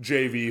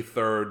JV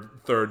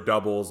third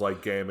doubles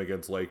like game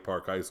against Lake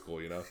Park High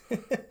School,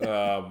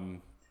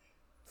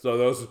 So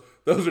those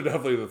are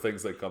definitely the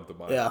things that come to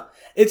mind. Yeah.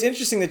 It's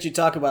interesting that you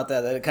talk about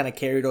that it kind of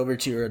carried over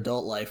to your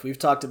adult life. We've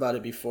talked about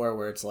it before,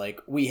 where it's like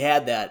we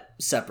had that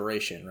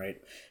separation, right?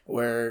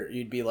 Where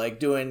you'd be like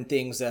doing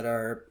things that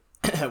are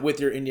with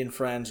your Indian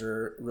friends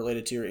or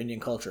related to your Indian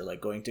culture, like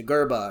going to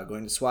Gurba,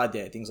 going to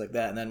Swadhyay, things like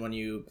that. And then when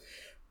you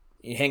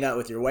hang out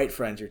with your white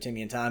friends, your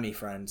Timmy and Tommy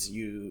friends,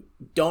 you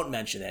don't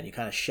mention that. You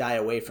kind of shy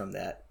away from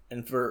that.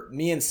 And for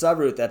me and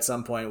Subruth, at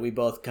some point, we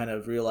both kind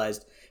of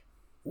realized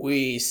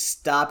we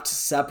stopped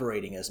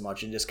separating as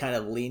much and just kind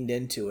of leaned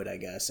into it, I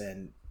guess.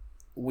 And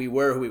we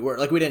were who we were.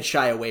 Like, we didn't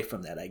shy away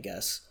from that, I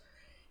guess.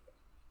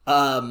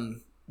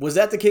 Was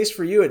that the case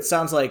for you? It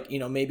sounds like,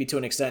 maybe to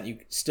an extent you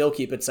still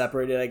keep it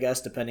separated, I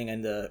guess, depending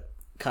on the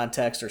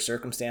context or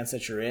circumstance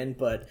that you're in.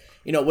 But,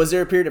 was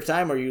there a period of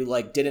time where you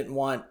like didn't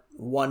want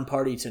one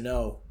party to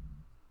know,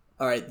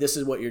 all right, this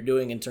is what you're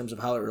doing in terms of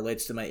how it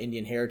relates to my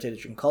Indian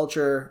heritage and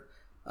culture?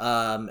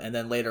 And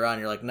then later on,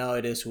 you're like, no,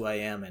 it is who I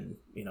am. And,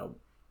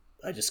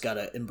 I just got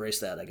to embrace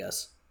that, I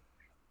guess.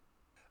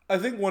 I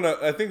think when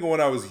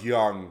I was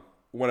young,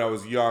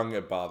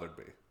 it bothered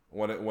me.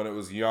 When I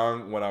was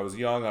young,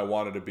 I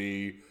wanted to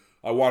be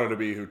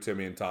who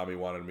Timmy and Tommy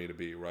wanted me to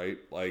be, right?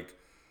 Like,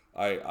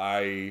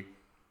 I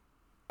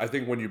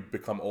think when you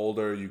become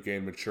older, you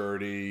gain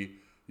maturity,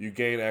 you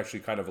gain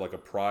actually kind of like a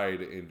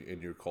pride in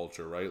your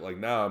culture, right? Like,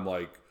 now I'm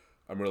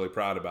really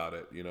proud about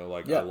it.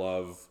 Yeah. I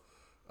love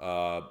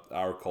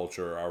our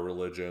culture, our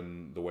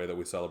religion, the way that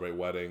we celebrate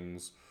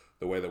weddings,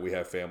 the way that we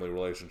have family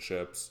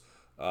relationships,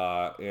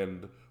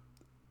 and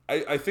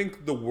I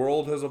think the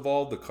world has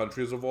evolved, the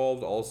country has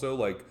evolved also.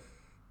 Like,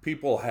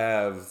 people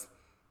have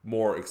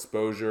more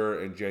exposure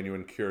and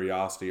genuine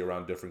curiosity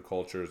around different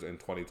cultures in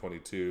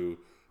 2022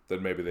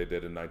 than maybe they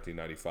did in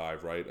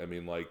 1995, right? I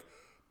mean, like,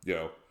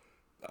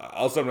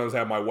 I'll sometimes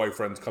have my white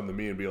friends come to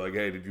me and be like,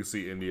 hey, did you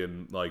see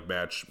Indian like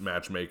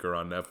Matchmaker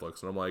on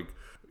Netflix? And I'm like,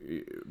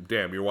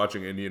 damn, you're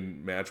watching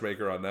Indian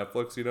Matchmaker on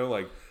Netflix?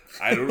 Like,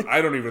 I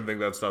don't even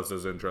think that stuff's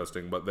as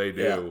interesting, but they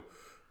do.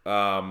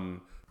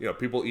 Yeah.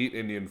 People eat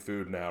Indian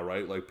food now,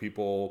 right? Like,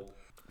 people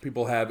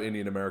have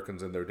Indian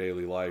Americans in their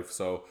daily life.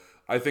 So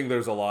I think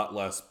there's a lot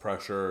less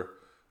pressure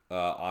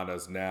on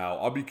us now.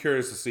 I'll be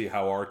curious to see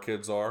how our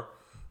kids are,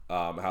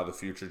 how the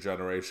future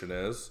generation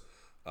is,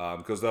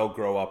 because they'll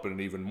grow up in an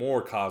even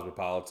more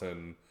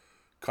cosmopolitan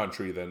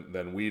country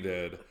than we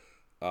did.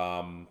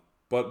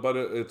 But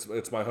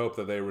it's my hope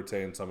that they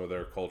retain some of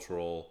their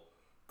cultural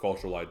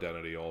cultural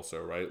identity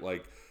also, right?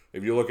 Like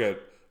if you look at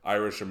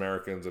Irish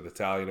Americans and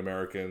Italian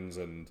Americans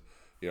and,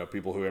 you know,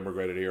 people who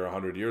immigrated here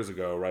 100 years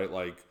ago, right?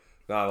 Like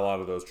not a lot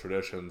of those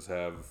traditions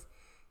have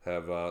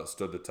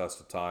stood the test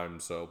of time.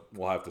 So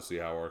we'll have to see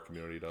how our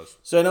community does.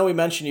 So I know we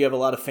mentioned you have a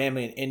lot of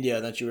family in India,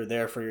 and that you were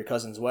there for your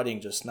cousin's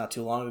wedding just not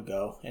too long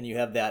ago, and you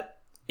have that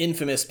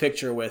infamous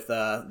picture with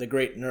the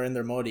great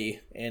Narendra Modi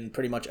in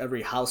pretty much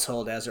every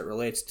household as it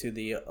relates to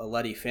the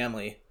Alety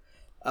family.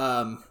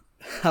 How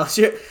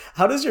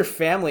does your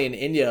family in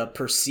India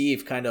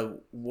perceive kind of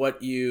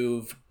what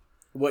your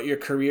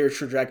career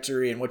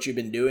trajectory and what you've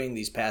been doing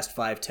these past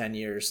 5-10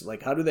 years?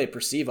 Like, how do they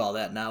perceive all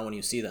that now when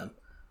you see them?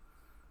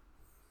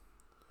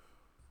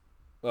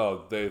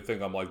 Oh, they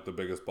think I'm like the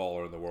biggest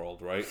baller in the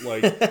world, right?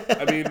 Like,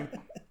 I mean,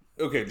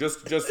 okay,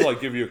 just to like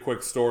give you a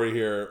quick story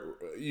here,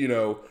 you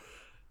know,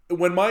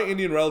 when my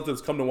Indian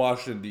relatives come to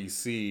Washington,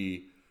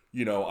 D.C.,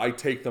 you know, I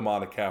take them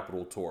on a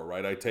Capitol tour,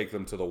 right? I take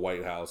them to the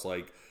White House.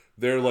 Like,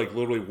 they're like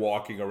literally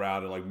walking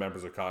around and like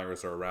members of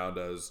Congress are around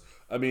us.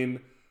 I mean,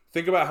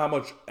 think about how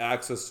much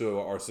access to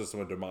our system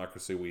of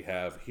democracy we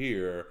have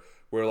here,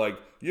 where like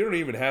you don't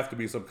even have to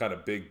be some kind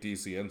of big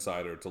DC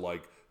insider to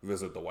like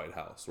visit the White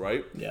House,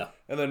 right? Yeah.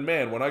 And then,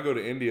 man, when I go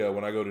to India,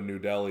 when I go to New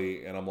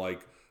Delhi, and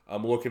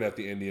I'm looking at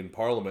the Indian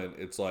Parliament,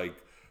 it's like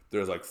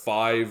there's like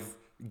 5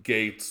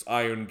 gates,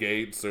 iron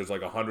gates. There's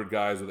like 100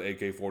 guys with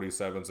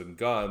AK-47s and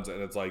guns,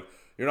 and it's like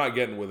you're not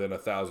getting within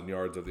 1,000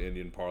 yards of the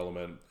Indian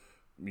Parliament,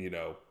 you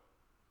know,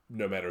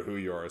 no matter who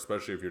you are,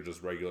 especially if you're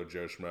just regular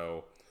Joe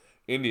Schmo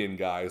Indian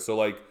guy. So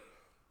like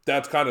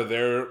that's kind of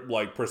their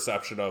like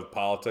perception of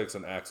politics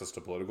and access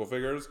to political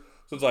figures.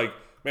 So it's like,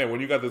 man, when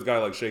you got this guy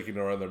like shaking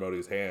Narendra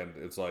Modi's hand,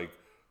 it's like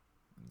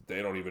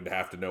they don't even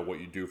have to know what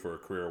you do for a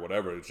career or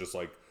whatever. It's just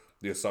like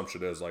the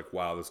assumption is like,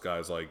 wow, this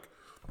guy's like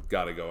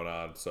got it going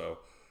on. So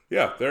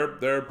yeah,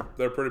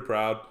 they're pretty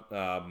proud.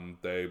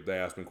 They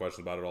ask me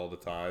questions about it all the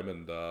time,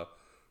 and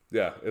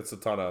yeah, it's a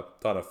ton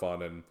of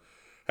fun, and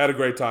had a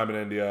great time in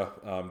India.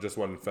 Just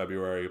went in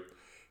February.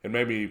 It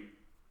made me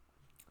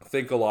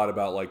think a lot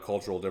about like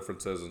cultural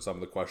differences and some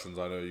of the questions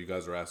I know you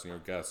guys are asking your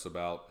guests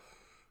about,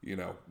 you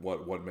know,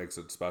 what makes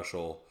it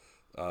special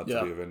to be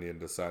of Indian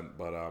descent.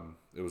 But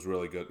it was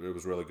really good. It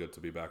was really good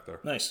to be back there.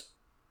 Nice.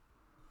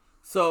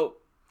 So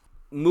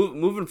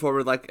moving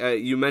forward, like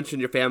you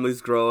mentioned, your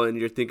family's growing.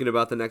 You're thinking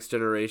about the next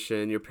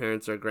generation. Your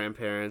parents are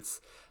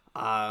grandparents.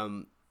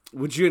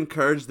 Would you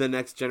encourage the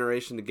next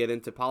generation to get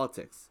into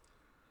politics?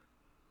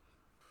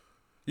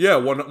 Yeah,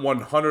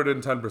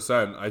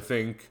 110%. I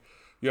think,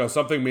 you know,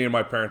 something me and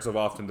my parents have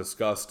often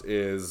discussed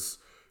is,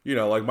 you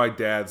know, like my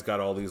dad's got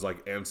all these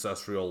like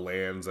ancestral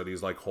lands that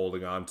he's like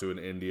holding on to in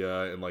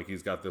India, and like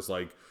he's got this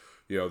like,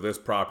 you know, this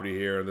property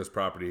here and this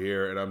property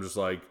here, and I'm just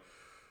like,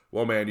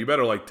 well, man, you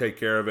better like take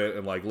care of it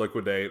and like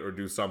liquidate or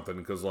do something,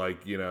 because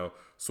like, you know,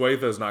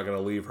 Swetha's not going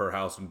to leave her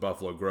house in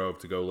Buffalo Grove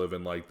to go live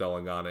in like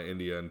Telangana,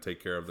 India, and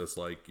take care of this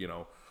like, you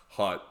know,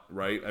 hut,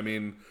 right? I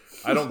mean,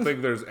 I don't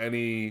think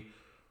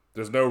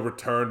there's no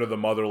return to the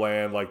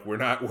motherland. Like we're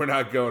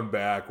not going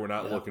back. We're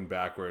not looking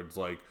backwards.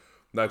 Like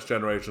next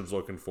generation's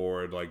looking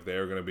forward. Like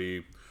they're going to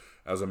be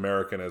as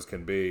American as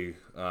can be,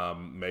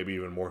 maybe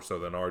even more so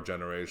than our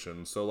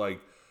generation. So like,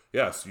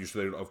 yes, you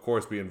should of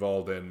course be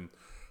involved in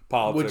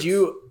politics. Would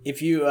you,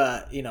 if you,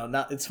 you know,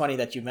 not, it's funny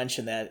that you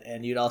mentioned that,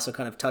 and you'd also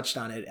kind of touched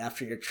on it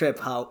after your trip,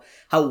 how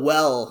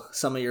well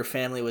some of your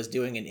family was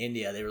doing in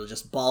India. They were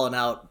just balling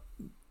out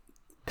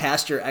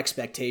past your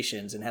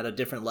expectations and had a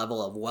different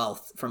level of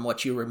wealth from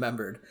what you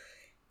remembered.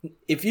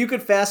 If you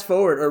could fast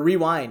forward or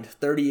rewind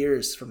 30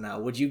 years from now,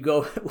 would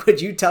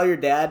you tell your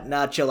dad,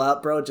 nah, chill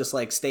out, bro, just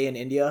like stay in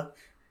India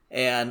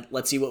and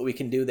let's see what we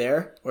can do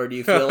there? Or do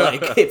you feel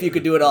like if you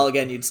could do it all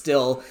again, you'd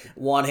still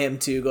want him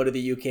to go to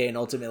the UK and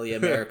ultimately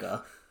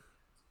America?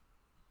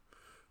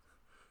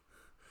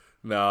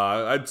 No,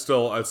 I'd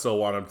still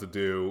want him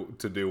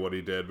to do what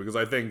he did, because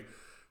I think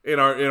in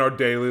our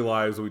daily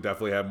lives we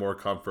definitely have more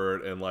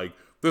comfort, and like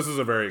this is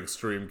a very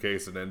extreme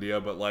case in India,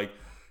 but like,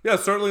 yeah,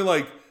 certainly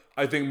like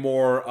I think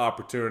more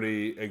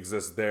opportunity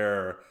exists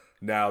there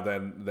now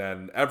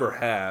than ever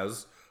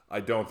has. I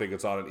don't think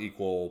it's on an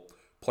equal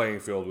playing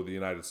field with the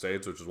United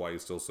States, which is why you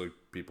still see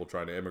people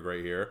trying to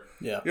immigrate here.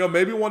 Yeah. You know,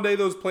 maybe one day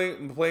those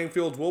playing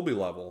fields will be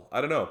level.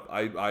 I don't know.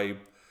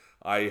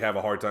 I have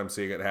a hard time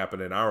seeing it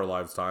happen in our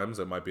lifetimes.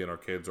 It might be in our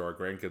kids' or our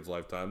grandkids'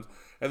 lifetimes.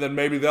 And then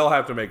maybe they'll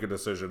have to make a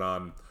decision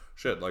on,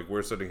 shit, like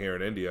we're sitting here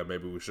in India,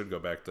 maybe we should go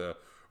back to,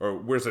 or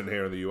we're sitting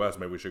here in the U.S.,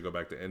 maybe we should go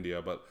back to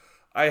India. But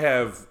I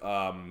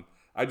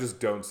just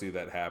don't see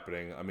that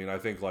happening. I mean, I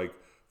think like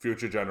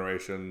future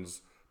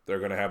generations, they're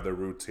going to have their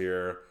roots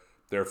here.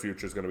 Their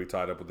future is going to be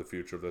tied up with the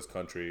future of this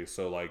country.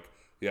 So like,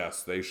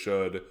 yes, they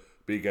should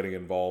be getting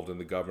involved in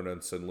the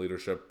governance and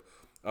leadership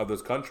of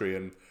this country.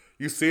 And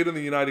you see it in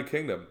the United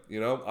Kingdom.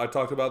 You know, I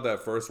talked about that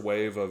first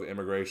wave of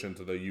immigration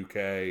to the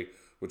UK,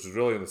 which was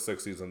really in the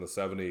 60s and the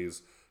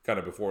 70s, kind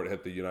of before it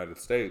hit the United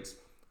States.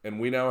 And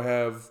we now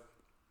have,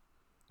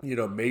 you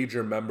know,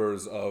 major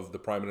members of the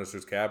Prime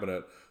Minister's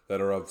cabinet that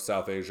are of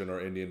South Asian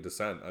or Indian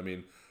descent. I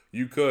mean,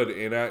 you could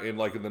in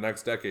like in the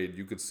next decade,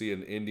 you could see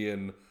an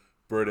Indian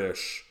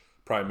British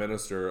Prime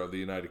Minister of the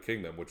United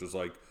Kingdom, which is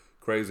like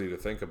crazy to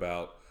think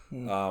about.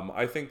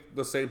 I think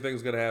the same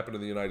thing's going to happen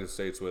in the United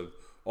States with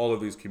all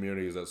of these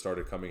communities that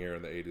started coming here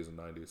in the 80s and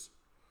 90s.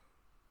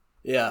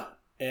 Yeah,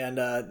 and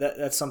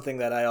that's something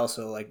that I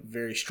also like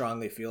very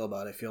strongly feel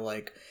about. I feel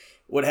like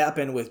what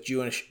happened with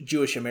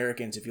Jewish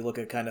Americans, if you look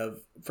at kind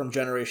of from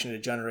generation to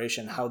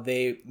generation, how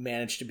they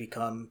managed to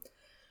become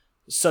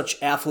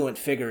such affluent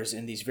figures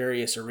in these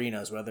various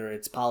arenas, whether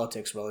it's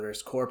politics, whether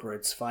it's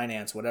corporates,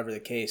 finance, whatever the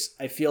case.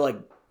 I feel like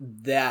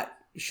that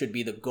should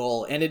be the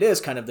goal, and it is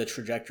kind of the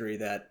trajectory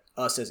that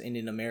us as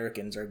Indian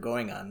Americans are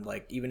going on.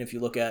 Like, even if you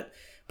look at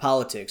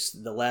politics,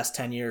 the last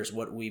 10 years,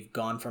 what we've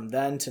gone from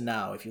then to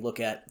now. If you look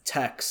at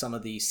tech, some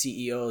of the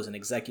CEOs and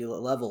executive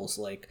levels,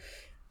 like,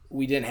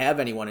 we didn't have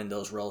anyone in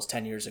those roles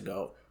 10 years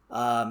ago.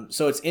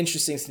 So it's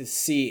interesting to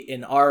see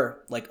in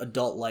our like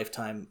adult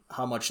lifetime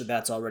how much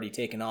that's already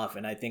taken off,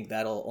 and I think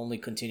that'll only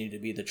continue to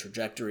be the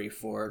trajectory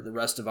for the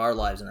rest of our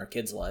lives and our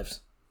kids'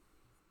 lives.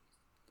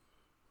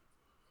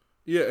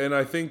 Yeah, and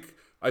I think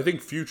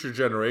future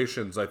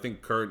generations, I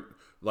think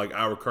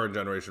our current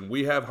generation,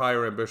 we have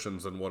higher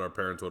ambitions than what our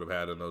parents would have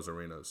had in those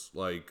arenas.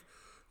 Like,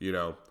 you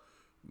know,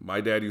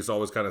 my dad used to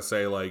always kind of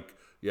say, like,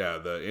 yeah,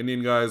 the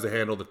Indian guys, they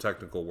handle the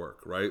technical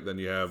work, right? Then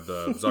you have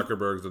the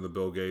Zuckerbergs and the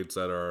Bill Gates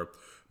that are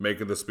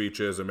making the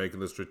speeches and making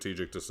the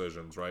strategic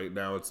decisions, right?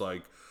 Now it's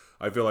like,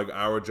 I feel like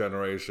our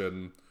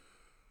generation,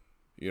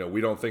 you know,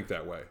 we don't think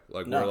that way.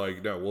 Like, We're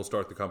like, no, we'll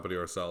start the company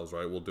ourselves,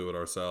 right? We'll do it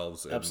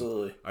ourselves. And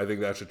absolutely. I think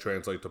that should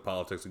translate to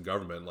politics and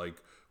government.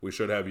 Like, we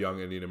should have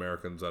young Indian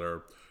Americans that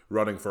are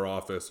running for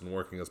office and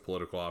working as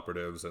political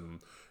operatives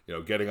and, you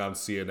know, getting on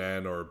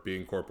CNN or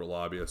being corporate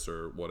lobbyists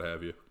or what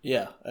have you.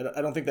 Yeah,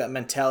 I don't think that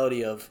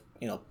mentality of,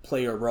 you know,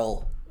 play your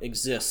role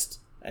exists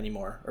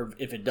anymore. Or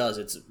if it does,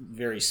 it's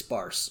very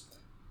sparse.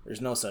 There's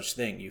no such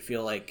thing. You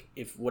feel like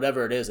if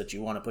whatever it is that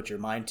you want to put your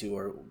mind to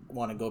or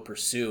want to go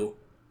pursue,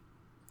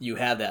 you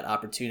have that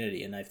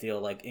opportunity. And I feel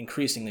like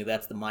increasingly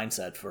that's the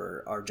mindset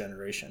for our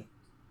generation.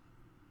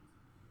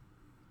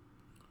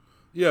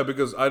 Yeah,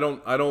 because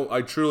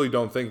I truly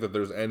don't think that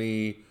there's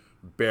any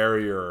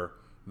barrier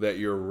that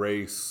your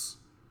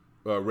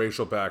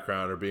racial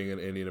background or being an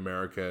Indian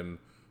American,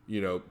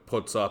 you know,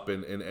 puts up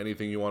in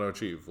anything you want to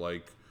achieve.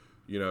 Like,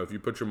 you know, if you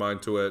put your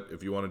mind to it,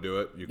 if you want to do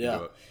it, you can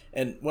do it.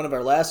 And one of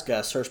our last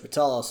guests, Harsh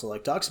Patel, also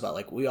like talks about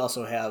like we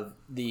also have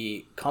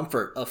the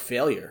comfort of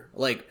failure.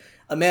 Like,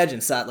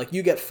 imagine, Sat, like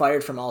you get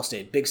fired from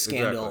Allstate, big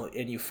scandal,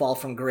 and you fall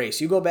from grace.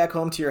 You go back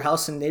home to your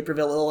house in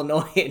Naperville,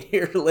 Illinois, and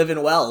you're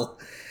living well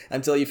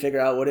until you figure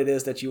out what it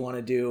is that you want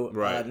to do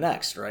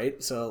next,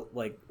 right? So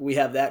like we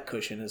have that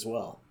cushion as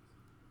well,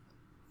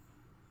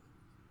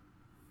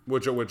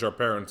 which our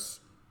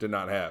parents did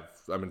not have.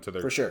 I mean, to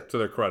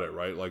their credit,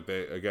 right? Like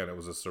it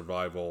was a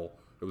survival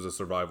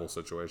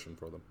situation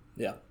for them.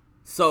 Yeah.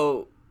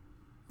 So,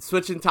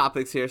 switching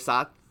topics here,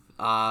 Sat.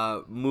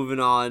 Moving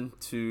on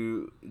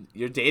to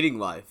your dating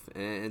life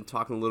and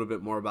talking a little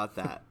bit more about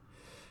that.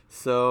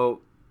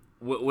 So,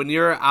 when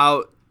you're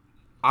out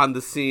on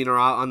the scene or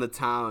out on the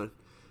town,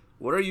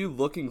 what are you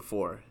looking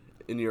for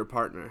in your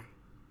partner?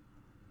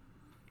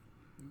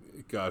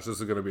 Gosh, this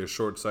is going to be a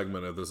short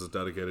segment if this is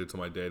dedicated to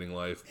my dating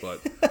life,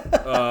 but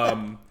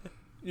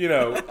you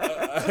know,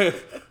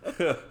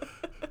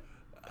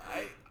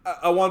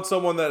 I want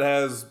someone that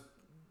has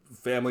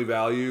family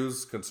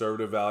values,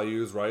 conservative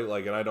values, right?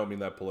 Like, and I don't mean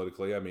that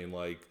politically. I mean,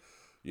 like,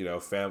 you know,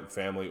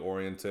 family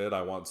oriented.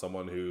 I want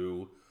someone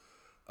who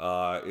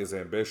is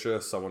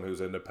ambitious, someone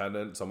who's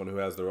independent, someone who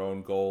has their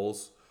own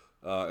goals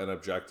and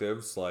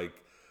objectives.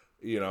 Like,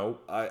 you know,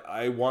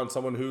 I want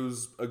someone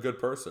who's a good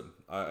person,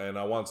 and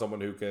I want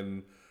someone who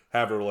can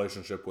have a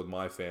relationship with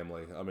my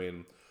family. I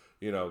mean,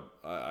 you know,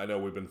 I know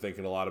we've been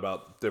thinking a lot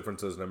about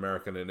differences in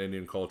American and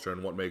Indian culture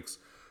and what makes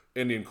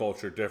Indian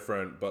culture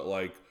different, but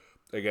like,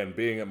 again,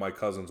 being at my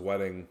cousin's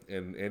wedding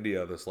in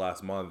India this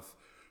last month,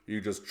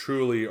 you just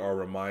truly are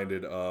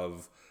reminded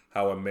of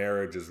how a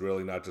marriage is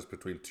really not just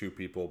between two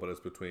people, but it's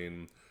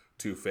between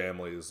two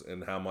families,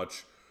 and how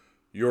much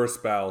your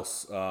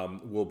spouse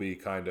will be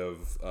kind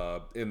of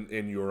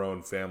in your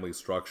own family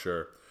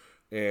structure.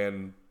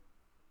 And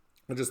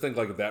I just think,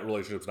 like, if that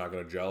relationship's not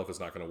going to gel, if it's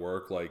not going to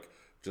work, like,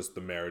 just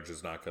the marriage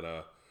is not going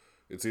to,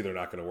 it's either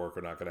not going to work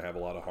or not going to have a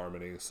lot of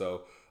harmony.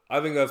 So I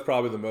think that's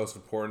probably the most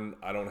important.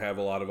 I don't have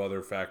a lot of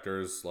other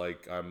factors.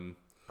 Like, I'm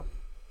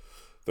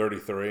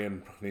 33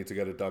 and need to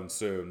get it done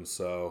soon.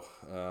 So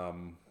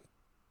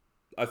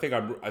I think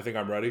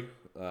I'm ready.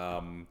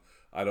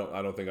 I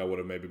don't think I would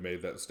have maybe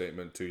made that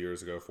statement 2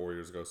 years ago, 4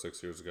 years ago,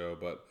 6 years ago.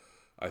 But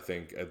I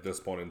think at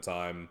this point in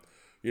time,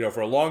 you know,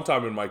 for a long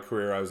time in my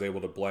career, I was able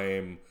to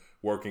blame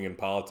working in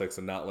politics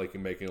and not like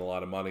making a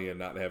lot of money and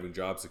not having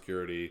job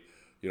security.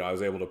 You know, I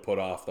was able to put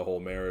off the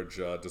whole marriage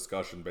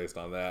discussion based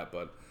on that.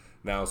 But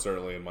now,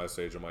 certainly in my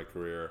stage of my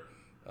career,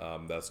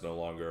 that's no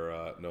longer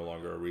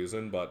a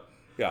reason. But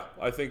yeah,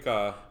 I think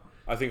I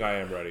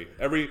am ready.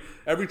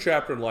 Every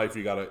chapter in life,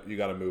 you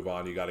gotta move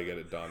on. You gotta get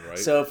it done, right?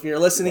 So if you're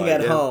listening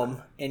at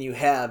home and you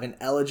have an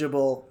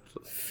eligible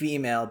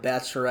female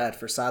bachelorette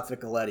for Saat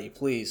Alety,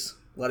 please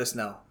let us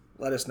know.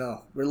 Let us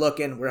know. We're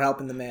looking. We're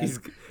helping the man.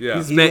 He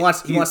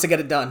wants to get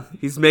it done.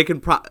 He's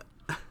making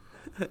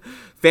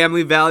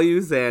family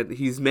values, and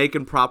he's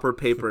making proper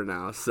paper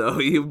now, so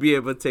he'll be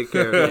able to take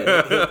care of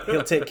it.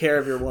 He'll take care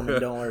of your woman.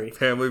 Don't worry.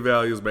 Family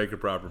values, making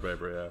proper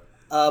paper. Yeah.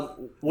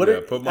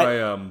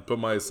 Put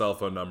my cell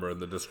phone number in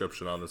the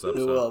description on this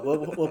episode. We will.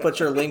 We'll put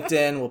your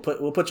LinkedIn.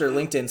 We'll put your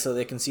LinkedIn so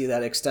they can see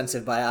that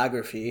extensive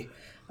biography,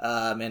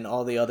 and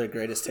all the other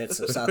greatest hits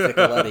of Saat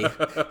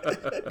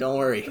Alety. Don't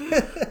worry.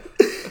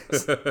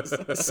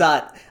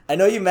 Saat, I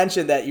know you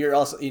mentioned that you're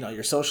also,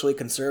 you're socially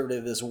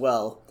conservative as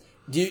well.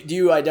 Do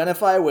you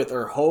identify with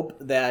or hope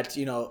that,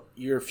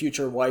 your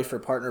future wife or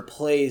partner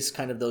plays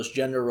kind of those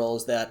gender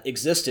roles that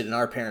existed in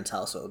our parents'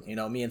 household? Me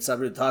and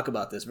Sabri talk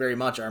about this very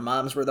much. Our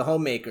moms were the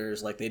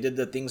homemakers, like they did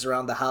the things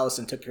around the house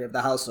and took care of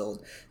the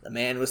household. The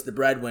man was the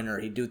breadwinner.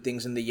 He'd do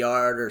things in the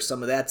yard or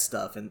some of that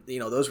stuff. And,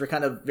 those were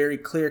kind of very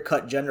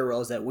clear-cut gender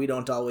roles that we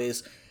don't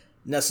always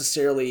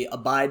necessarily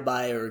abide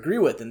by or agree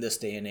with in this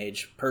day and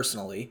age,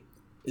 personally.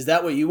 Is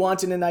that what you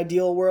want in an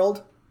ideal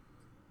world?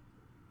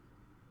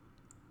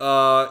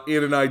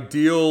 In an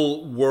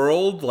ideal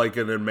world, like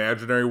an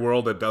imaginary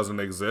world that doesn't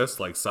exist,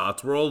 like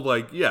Saat's world,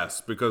 like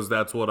yes, because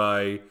that's what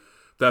I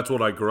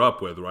grew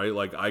up with, right?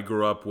 Like I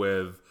grew up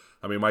with,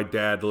 my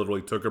dad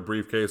literally took a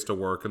briefcase to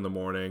work in the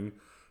morning,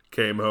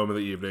 came home in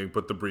the evening,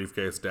 put the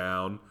briefcase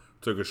down,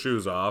 took his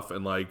shoes off,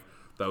 and like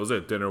that was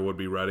it. Dinner would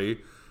be ready.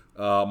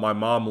 My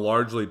mom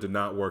largely did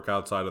not work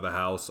outside of the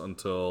house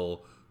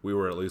until we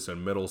were at least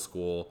in middle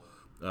school.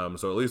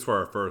 So at least for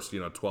our first,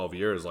 12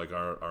 years, like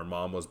our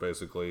mom was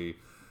basically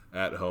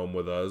at home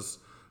with us.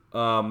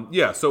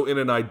 So in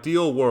an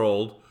ideal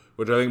world,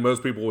 which I think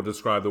most people would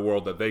describe the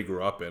world that they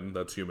grew up in,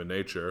 that's human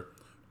nature,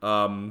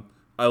 I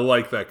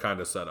like that kind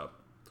of setup.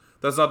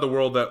 That's not the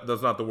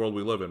world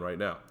we live in right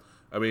now.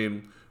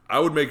 I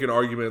would make an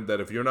argument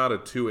that if you're not a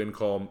two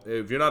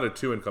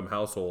income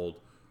household,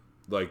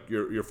 like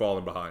you're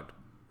falling behind,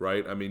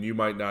 right? You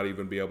might not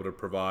even be able to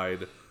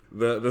provide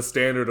the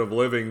standard of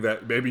living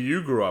that maybe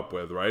you grew up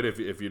with, right?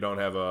 If you don't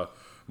have a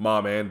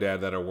mom and dad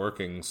that are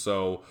working.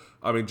 So,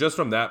 just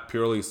from that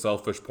purely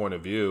selfish point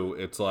of view,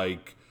 it's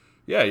like,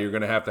 yeah, you're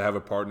going to have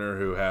a partner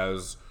who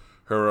has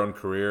her own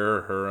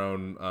career, her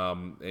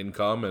own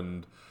income,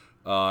 and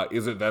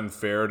is it then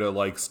fair to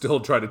like still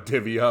try to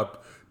divvy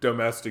up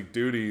domestic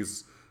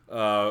duties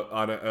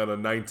on a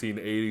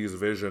 1980s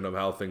vision of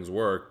how things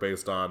work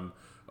based on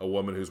a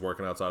woman who's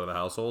working outside of the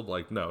household?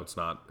 Like, no, it's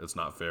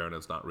not fair, and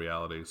it's not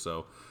reality.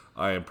 So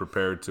I am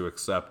prepared to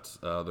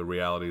accept the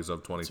realities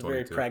of 2022. It's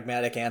a very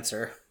pragmatic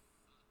answer.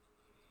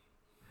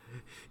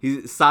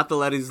 Saat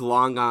Alety's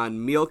long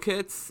on meal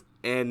kits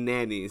and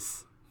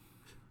nannies,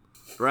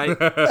 right?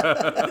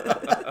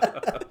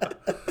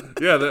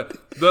 Yeah,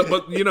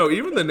 but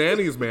even the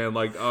nannies, man.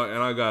 Like,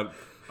 and I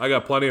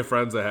got plenty of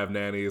friends that have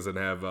nannies and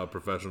have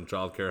professional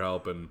childcare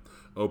help and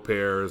au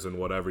pairs and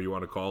whatever you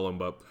want to call them,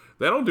 but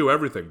they don't do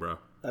everything, bro.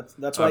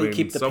 That's why you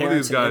keep the some parents of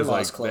these guys, and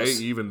in-laws like close.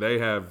 They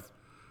have.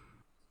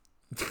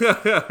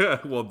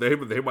 Well,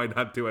 they might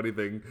not do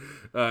everything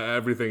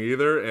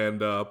either,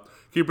 and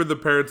keeping the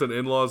parents and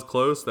in-laws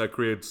close, that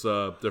creates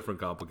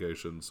different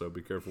complications. So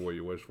be careful what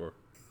you wish for.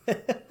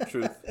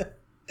 Truth.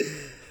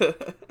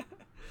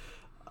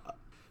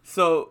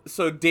 So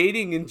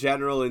dating in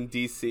general in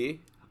DC,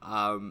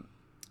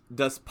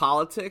 does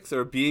politics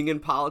or being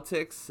in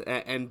politics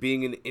and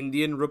being an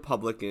Indian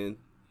Republican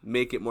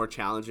make it more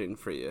challenging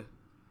for you?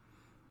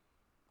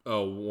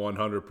 Oh,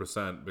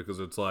 100%,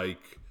 because it's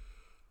like,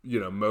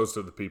 most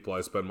of the people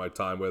I spend my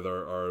time with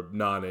are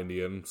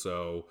non-Indian.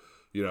 So,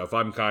 if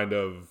I'm kind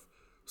of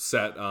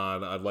set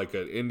on I'd like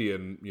an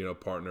Indian,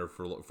 partner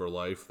for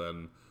life,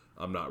 then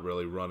I'm not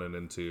really running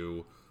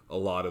into a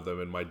lot of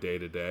them in my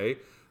day-to-day.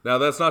 Now,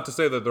 that's not to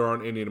say that there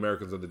aren't Indian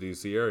Americans in the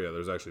D.C. area.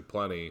 There's actually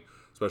plenty,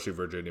 especially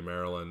Virginia,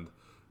 Maryland.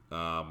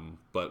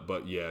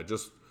 But yeah,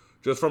 just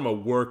from a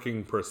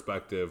working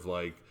perspective,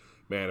 like,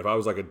 man, if I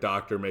was like a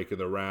doctor making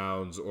the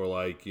rounds or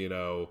like,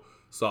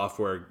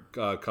 software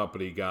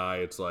company guy,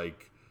 it's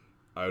like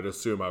I would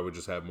assume I would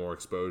just have more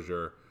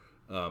exposure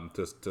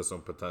to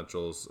some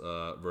potentials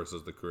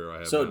versus the career I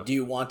have. So now. Do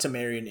you want to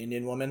marry an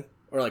Indian woman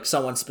or like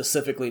someone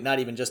specifically, not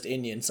even just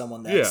Indian,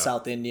 someone that's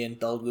South Indian,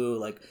 Telugu,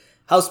 like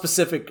how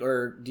specific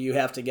or do you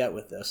have to get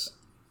with this?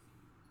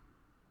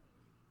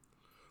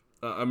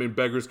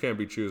 Beggars can't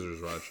be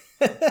choosers, Raj.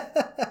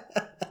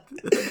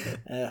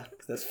 Yeah,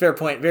 that's a fair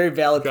point. Very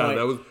valid point.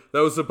 That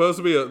was supposed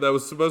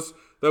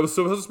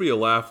to be a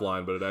laugh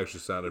line, but it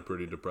actually sounded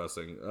pretty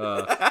depressing.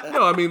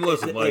 No,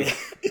 listen,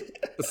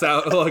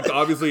 like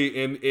obviously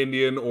in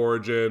Indian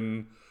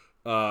origin,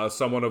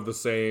 someone of the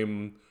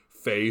same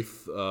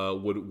faith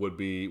would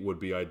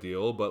be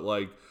ideal, but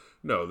like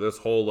no, this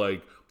whole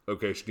like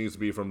okay, she needs to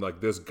be from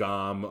like this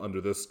GOM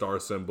under this star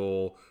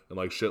symbol and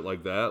like shit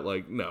like that.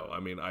 Like no,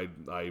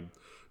 I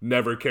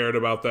never cared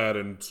about that,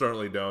 and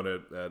certainly don't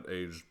at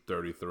age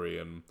 33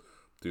 in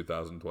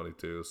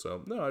 2022.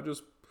 So no, I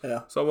just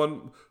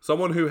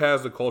someone who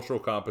has the cultural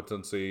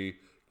competency,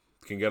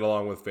 can get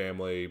along with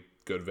family,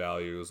 good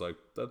values. Like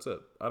that's it.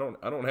 I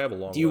don't have a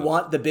long. Do you list.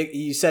 want the big?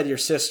 You said your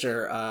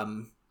sister,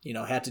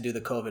 had to do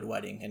the COVID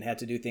wedding and had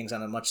to do things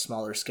on a much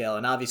smaller scale.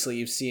 And obviously,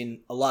 you've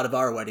seen a lot of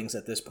our weddings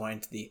at this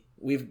point.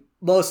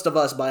 Most of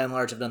us, by and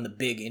large, have done the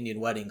big Indian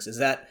weddings. Is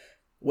that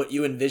what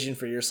you envision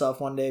for yourself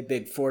one day?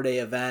 Big 4-day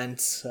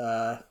event,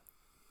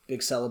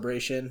 big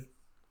celebration.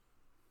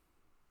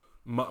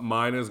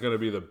 Mine is going to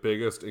be the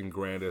biggest and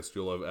grandest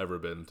you'll have ever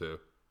been to.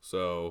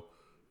 So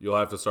you'll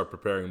have to start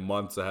preparing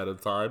months ahead of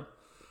time.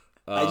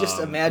 I just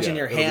imagine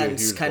your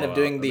hands kind of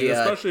doing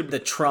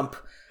the Trump,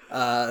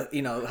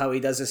 how he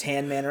does his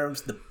hand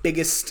mannerisms, the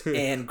biggest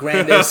and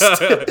grandest.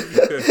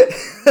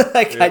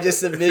 I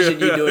just envision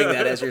you doing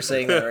that as you're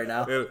saying that right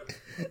now.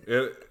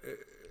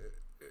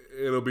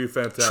 It'll be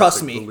fantastic.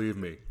 Trust me. Believe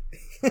me.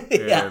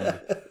 Yeah.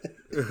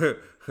 And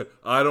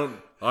I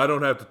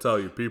don't have to tell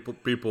you.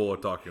 People are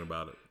talking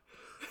about it.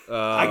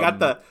 I got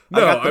the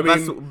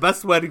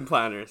best wedding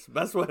planners.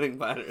 Best wedding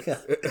planners. Yeah.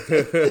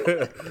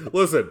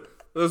 Listen,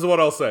 this is what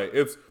I'll say.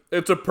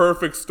 It's a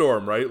perfect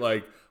storm, right?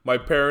 Like my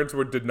parents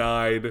were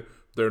denied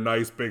their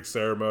nice big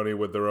ceremony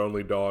with their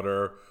only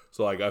daughter,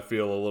 so like I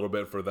feel a little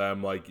bit for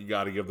them. Like you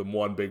got to give them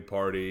one big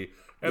party,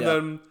 and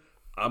then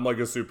I'm like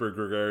a super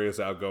gregarious,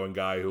 outgoing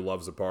guy who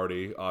loves a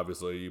party.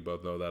 Obviously, you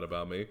both know that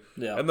about me.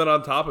 Yeah. And then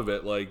on top of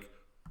it, like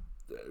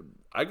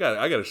I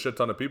got a shit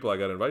ton of people I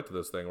got to invite to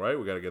this thing, right?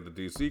 We got to get the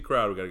DC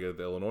crowd, we got to get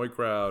the Illinois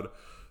crowd.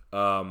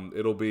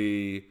 It'll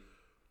be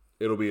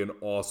an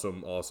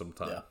awesome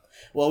time. Yeah.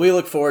 Well, we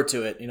look forward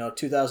to it.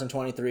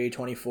 2023,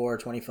 24,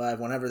 25,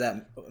 whenever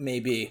that may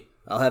be.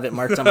 I'll have it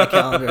marked on my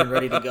calendar and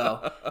ready to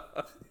go.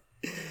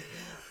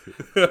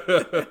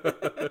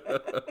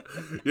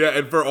 Yeah,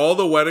 and for all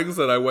the weddings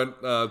that I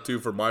went to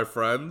for my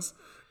friends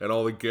and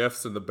all the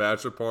gifts and the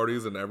bachelor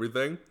parties and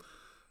everything,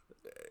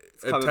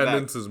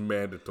 attendance is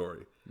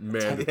mandatory.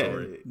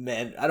 Mandatory.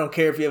 Man, I don't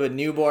care if you have a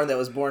newborn that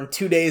was born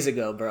 2 days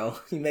ago, bro.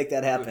 You make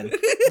that happen.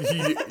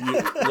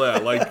 Yeah,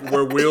 like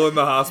we're wheeling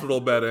the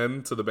hospital bed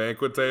in to the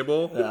banquet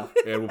table,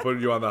 and we'll put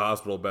you on the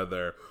hospital bed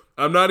there.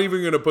 I'm not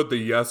even going to put the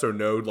yes or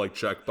no like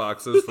check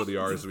boxes for the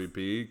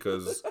RSVP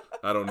because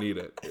I don't need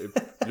it.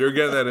 If you're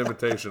getting that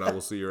invitation, I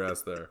will see your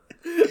ass there.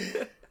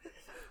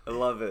 I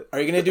love it. Are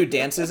you going to do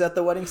dances at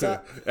the wedding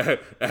set?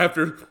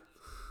 After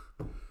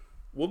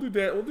we'll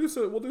do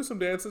some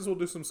dances, we'll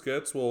do some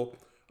skits.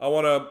 I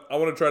want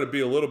to try to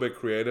be a little bit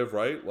creative,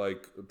 right?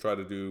 Like try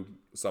to do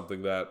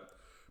something that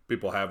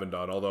people haven't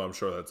done, although I'm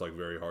sure that's like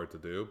very hard to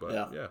do, but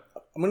yeah.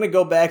 I'm going to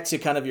go back to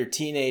kind of your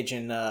teenage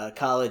and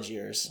college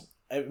years.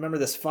 I remember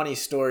this funny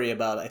story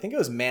about, I think it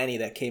was Manny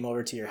that came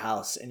over to your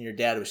house and your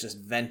dad was just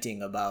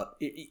venting about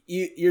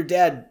your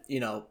dad,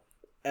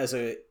 as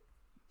a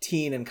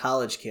teen and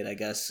college kid, I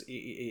guess,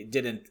 he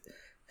didn't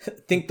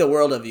think the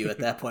world of you at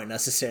that point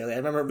necessarily. I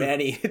remember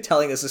Manny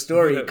telling us a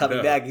story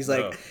coming back. He's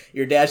like,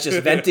 your dad's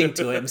just venting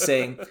to him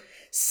saying,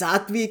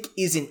 Satvik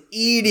is an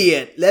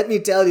idiot. Let me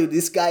tell you,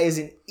 this guy is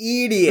an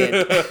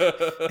idiot.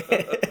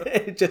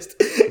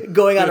 Just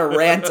going on a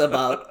rant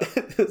about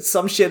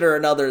some shit or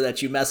another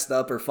that you messed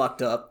up or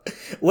fucked up.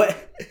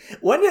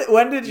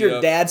 When did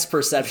your dad's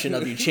perception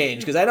of you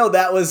change? Because I know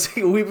that was,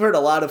 we've heard a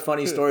lot of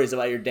funny stories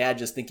about your dad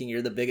just thinking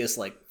you're the biggest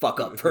like fuck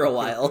up for a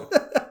while.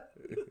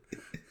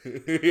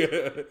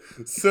 Yeah.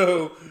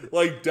 So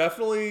like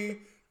definitely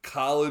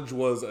college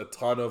was a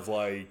ton of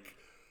like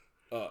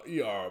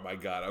oh my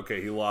god,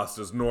 okay, he lost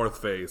his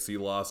North Face, he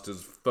lost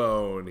his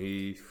phone,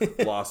 he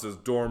lost his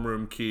dorm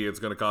room key, it's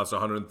gonna cost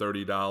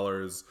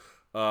 $130.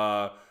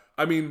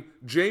 I mean,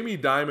 Jamie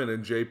Dimon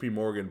and JP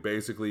Morgan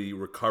basically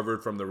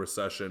recovered from the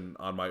recession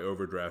on my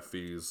overdraft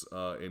fees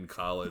in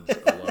college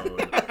alone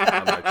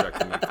on my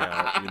checking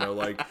account.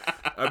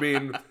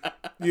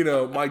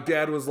 My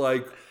dad was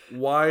like,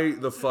 why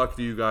the fuck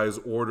do you guys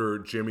order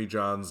Jimmy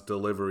John's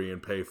delivery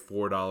and pay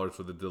 $4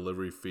 for the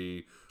delivery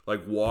fee?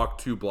 Like, walk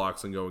 2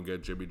 blocks and go and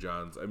get Jimmy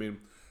John's. I mean,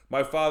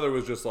 my father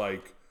was just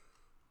like,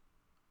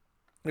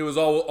 he was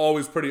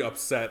always pretty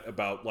upset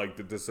about like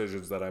the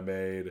decisions that I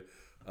made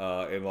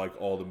and like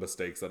all the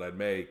mistakes that I'd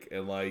make.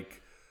 And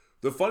like,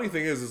 the funny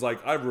thing is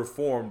like, I've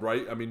reformed,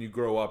 right? I mean, you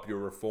grow up, you're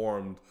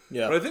reformed.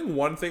 Yeah. But I think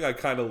one thing I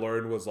kind of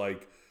learned was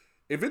like,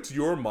 if it's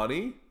your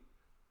money,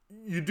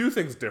 you do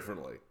things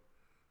differently.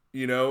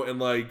 And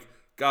like,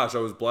 gosh, I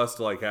was blessed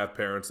to like have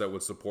parents that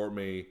would support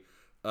me.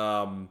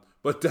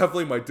 But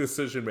definitely my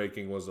decision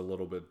making was a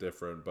little bit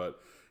different. But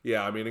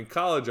yeah, I mean, in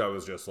college, I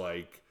was just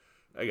like,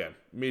 again,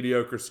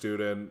 mediocre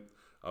student.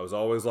 I was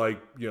always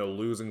like,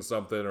 losing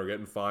something or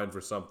getting fined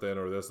for something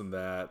or this and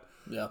that.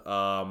 Yeah.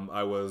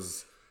 I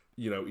was,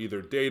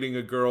 either dating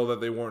a girl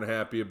that they weren't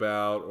happy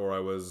about, or I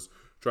was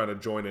trying to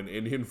join an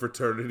Indian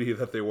fraternity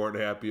that they weren't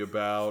happy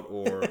about,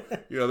 or,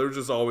 there was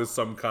just always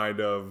some kind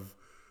of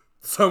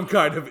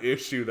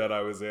issue that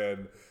I was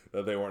in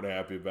that they weren't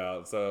happy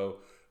about. So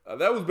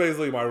that was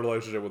basically my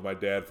relationship with my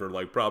dad for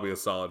like probably a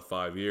solid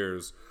 5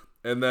 years.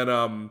 And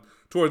then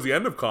towards the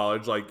end of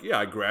college, like, yeah,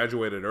 I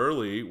graduated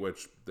early,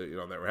 which they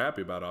were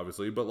happy about,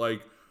 obviously. But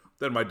like,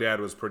 then my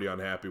dad was pretty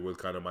unhappy with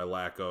kind of my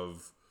lack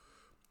of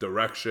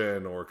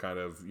direction or kind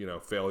of,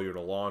 failure to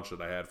launch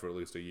that I had for at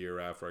least a year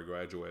after I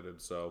graduated.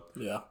 So,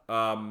 Yeah.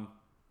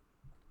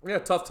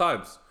 Tough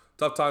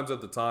times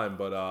at the time.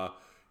 But,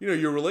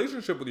 your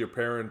relationship with your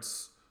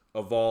parents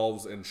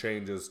evolves and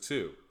changes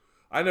too.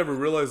 I never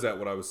realized that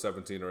when I was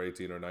 17 or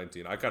 18 or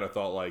 19. I kind of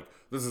thought like,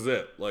 this is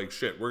it. Like,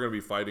 shit, we're going to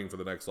be fighting for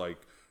the next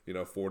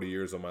 40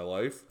 years of my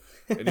life.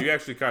 And you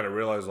actually kind of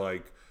realize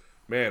like,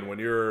 man, when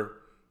you're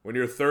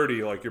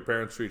 30, like your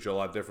parents treat you a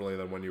lot differently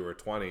than when you were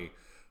 20.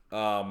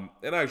 And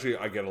actually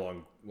I get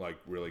along like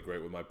really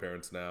great with my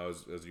parents now,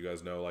 as you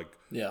guys know. Like,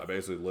 I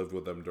basically lived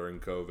with them during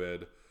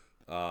COVID.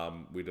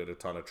 We did a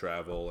ton of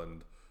travel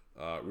and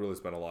really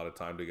spent a lot of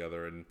time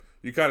together. And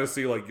you kind of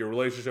see like your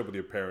relationship with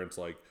your parents,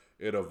 like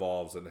it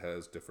evolves and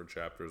has different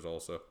chapters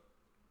also.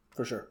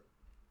 For sure.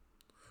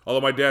 Although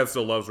my dad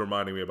still loves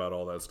reminding me about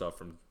all that stuff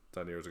from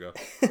 10 years ago.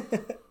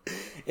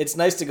 It's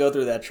nice to go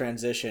through that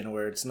transition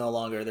where it's no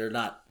longer, they're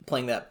not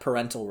playing that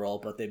parental role,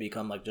 but they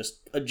become like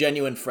just a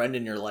genuine friend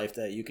in your life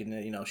that you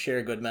can,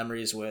 share good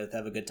memories with,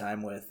 have a good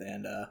time with.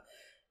 And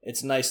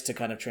it's nice to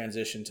kind of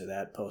transition to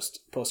that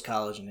post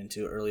college and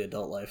into early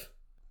adult life.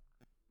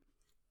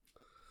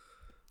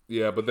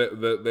 Yeah, but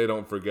they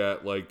don't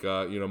forget, like,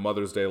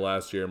 Mother's Day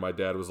last year, my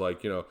dad was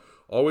like,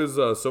 always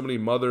so many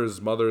mothers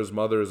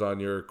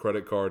on your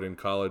credit card in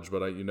college,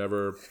 but you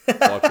never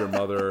bought your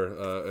mother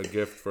a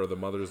gift for the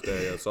Mother's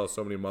Day. I saw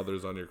so many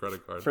mothers on your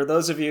credit card. For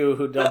those of you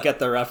who don't get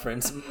the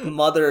reference,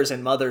 Mothers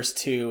and Mothers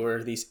 2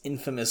 were these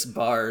infamous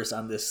bars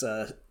on this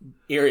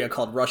area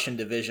called Russian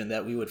Division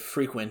that we would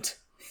frequent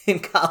in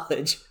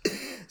college.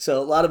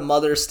 So a lot of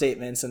mother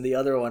statements, and the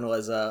other one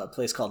was a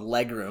place called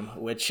Legroom,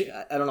 which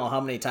I don't know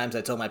how many times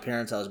I told my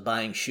parents I was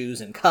buying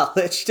shoes in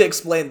college to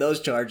explain those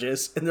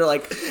charges. And they're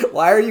like,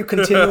 why are you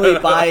continually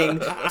buying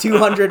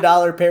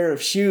 $200 pair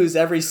of shoes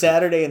every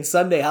Saturday and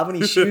Sunday? How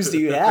many shoes do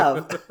you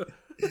have?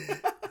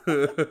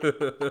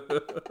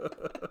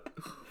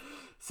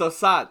 So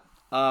Sat,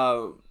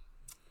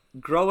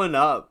 growing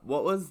up,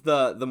 what was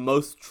the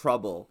most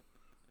trouble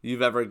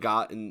you've ever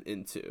gotten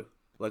into?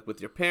 Like with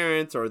your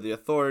parents or the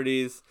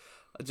authorities?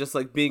 Just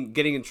like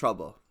getting in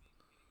trouble.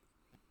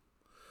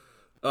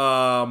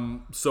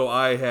 So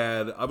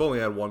I've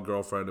only had one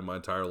girlfriend in my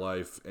entire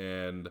life,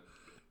 and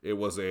it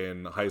was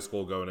in high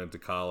school going into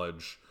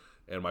college,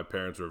 and my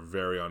parents were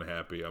very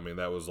unhappy. I mean,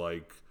 that was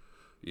like,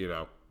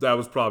 that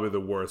was probably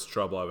the worst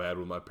trouble I've had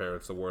with my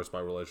parents, the worst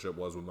my relationship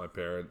was with my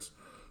parents.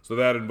 So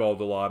that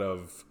involved a lot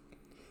of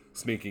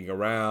sneaking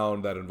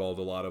around. That involved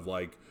a lot of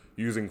like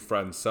using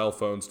friends' cell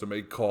phones to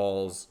make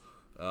calls.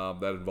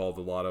 That involved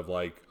a lot of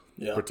like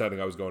pretending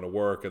I was going to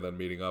work and then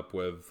meeting up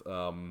with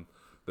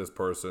this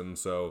person.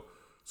 So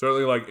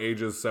certainly like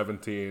ages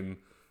 17,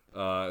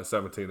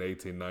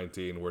 18,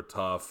 19 were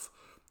tough.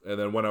 And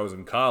then when I was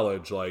in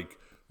college, like,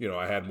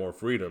 I had more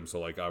freedom. So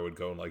like I would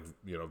go and like,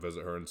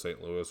 visit her in St.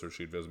 Louis, or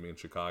she'd visit me in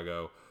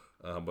Chicago.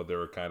 But there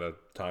were kind of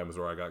times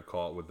where I got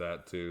caught with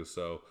that too.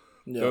 So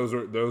those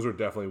are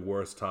definitely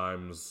worst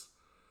times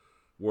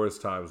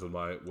with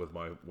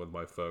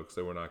my folks.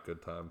 They were not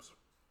good times.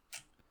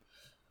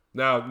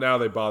 Now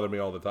they bother me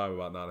all the time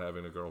about not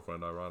having a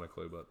girlfriend,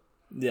 ironically, but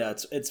yeah,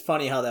 it's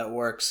funny how that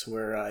works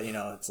where,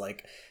 it's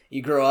like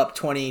you grow up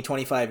 20,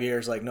 25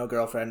 years, like no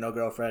girlfriend,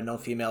 no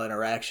female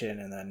interaction.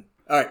 And then,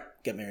 all right,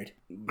 get married.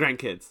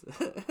 Grandkids.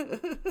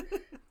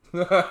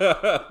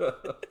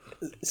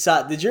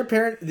 Sat, did your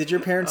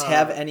parents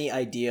have any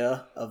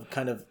idea of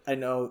kind of, I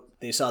know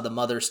they saw the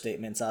mother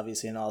statements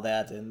obviously and all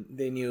that, and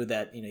they knew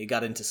that, you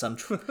got into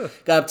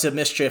got up to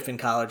mischief in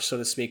college, so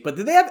to speak, but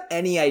did they have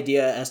any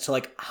idea as to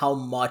like how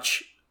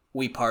much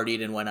we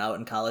partied and went out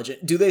in college?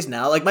 Do they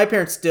now? Like my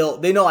parents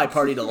they know I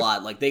partied a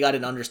lot. Like they got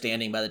an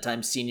understanding by the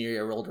time senior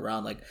year rolled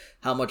around, like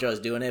how much I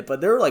was doing it,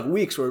 but there were like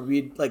weeks where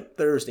we'd like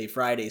Thursday,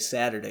 Friday,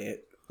 Saturday.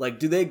 Like,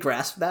 do they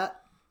grasp that?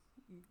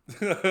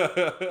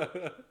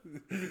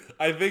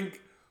 I think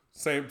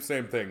same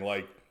thing.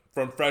 Like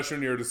from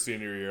freshman year to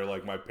senior year,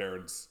 like my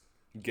parents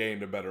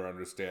gained a better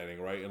understanding,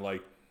 right? And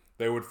like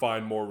they would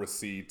find more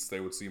receipts,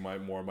 they would see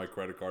more of my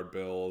credit card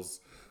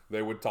bills,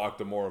 they would talk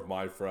to more of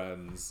my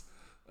friends.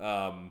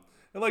 And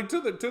like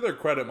to their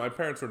credit, my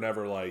parents were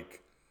never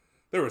like,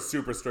 they were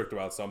super strict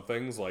about some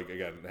things. Like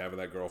again, having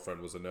that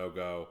girlfriend was a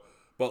no-go,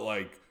 but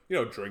like,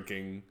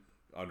 drinking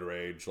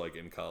underage, like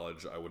in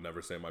college, I would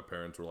never say my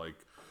parents were like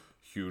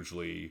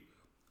hugely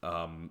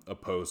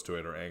opposed to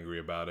it or angry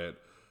about it.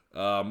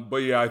 But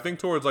yeah, I think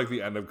towards like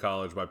the end of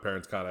college, my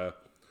parents kind of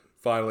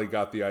finally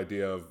got the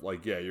idea of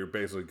like, yeah, you're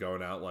basically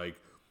going out like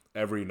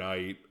every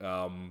night.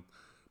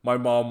 My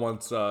mom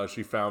once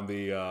she found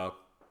the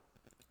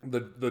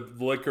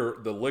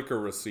liquor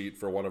receipt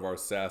for one of our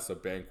SASA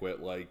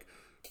banquet like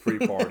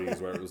pre-parties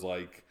where it was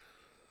like,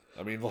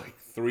 I mean like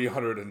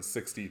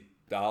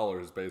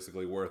 $360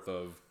 basically worth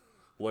of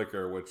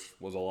liquor, which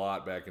was a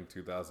lot back in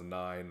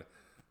 2009.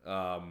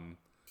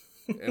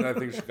 And I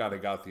think she kind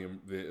of got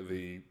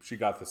she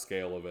got the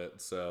scale of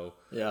it. So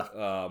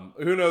yeah.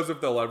 Who knows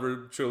if they'll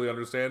ever truly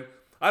understand.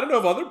 I don't know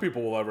if other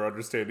people will ever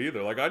understand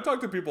either. Like I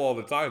talk to people all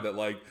the time that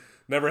like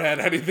never had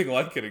anything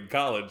like it in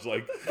college.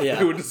 Like, Yeah.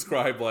 they would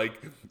describe, like,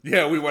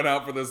 yeah, we went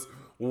out for this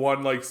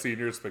one, like,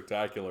 senior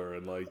spectacular,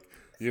 and, like,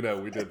 you know,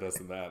 we did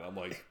this and that. I'm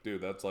like,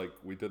 dude, that's like,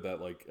 we did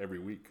that, like, every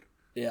week.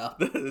 Yeah.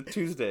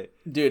 Tuesday.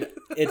 Dude,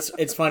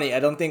 it's funny. I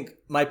don't think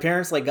my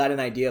parents like got an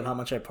idea of how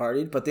much I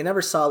partied, but they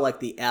never saw like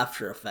the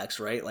after effects,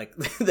 right? Like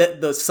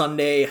the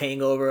Sunday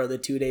hangover or the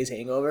 2 days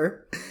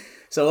hangover.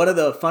 So one of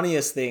the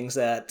funniest things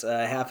that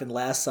happened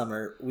last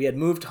summer, we had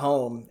moved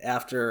home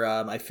after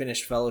I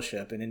finished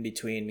fellowship and in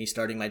between me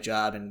starting my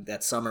job and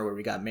that summer where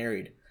we got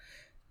married.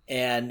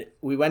 And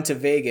we went to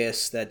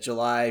Vegas that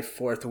July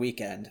 4th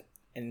weekend,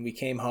 and we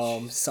came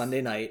home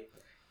Sunday night.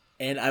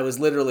 And I was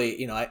literally,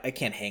 you know, I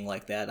can't hang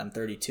like that. I'm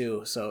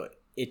 32. So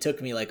it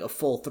took me like a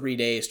full 3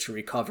 days to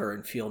recover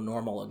and feel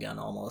normal again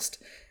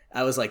almost.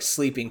 I was like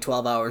sleeping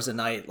 12 hours a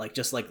night, like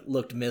just like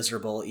looked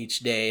miserable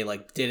each day,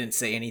 like didn't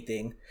say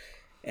anything.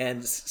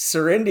 And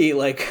Serindy,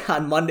 like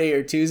on Monday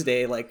or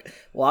Tuesday, like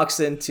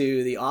walks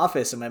into the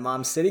office and my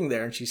mom's sitting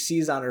there and she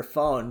sees on her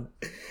phone,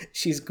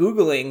 she's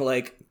Googling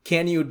like,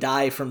 can you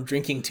die from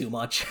drinking too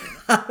much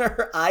on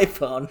her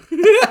iPhone?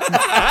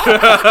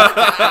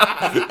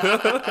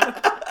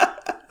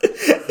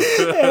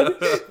 And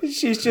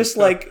she's just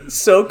like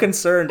so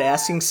concerned,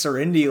 asking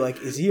Serindy,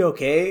 like, is he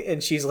okay?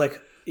 And she's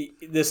like,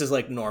 this is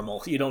like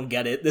normal. You don't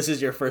get it. This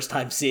is your first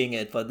time seeing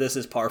it, but this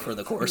is par for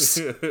the course.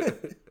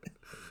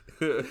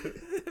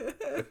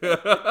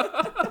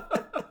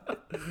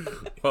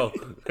 Well,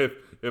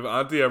 if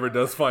Auntie ever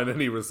does find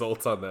any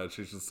results on that,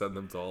 she should send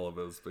them to all of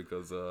us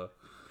because,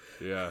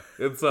 yeah,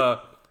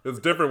 it's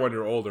different when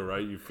you're older,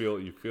 right? You feel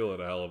it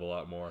a hell of a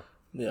lot more.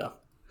 Yeah.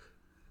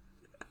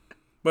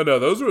 But no,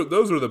 those were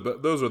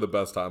the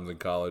best times in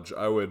college.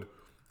 I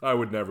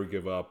would never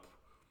give up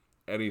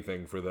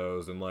anything for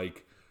those. And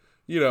like,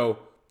 you know,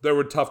 there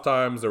were tough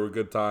times, there were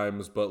good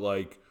times, but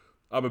like,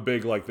 I'm a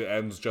big like the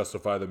ends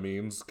justify the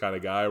means kind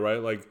of guy, right?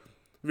 Like,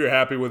 if you're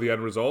happy with the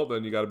end result,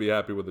 then you got to be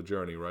happy with the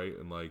journey, right?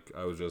 And like,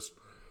 I was just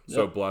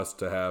so blessed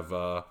to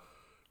have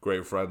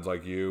great friends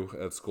like you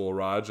at school,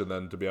 Raj, and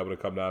then to be able to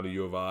come down to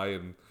U of I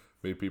and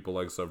meet people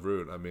like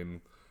Savrut. I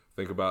mean,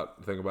 think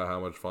about how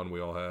much fun we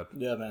all had.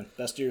 Yeah, man.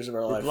 Best years of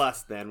our life. We're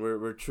blessed, man.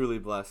 We're truly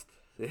blessed.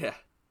 Yeah.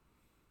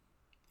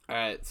 All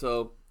right.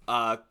 So,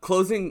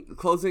 closing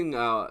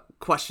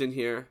question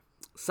here,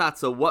 Saat.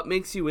 So, what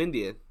makes you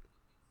Indian?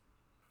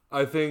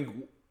 I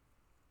think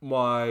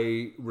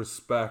my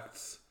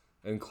respect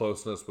and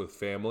closeness with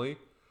family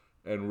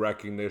and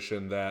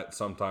recognition that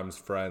sometimes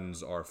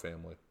friends are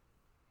family.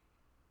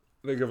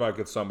 I think if I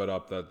could sum it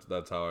up,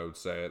 that's how I would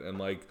say it. And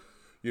like,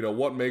 you know,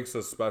 what makes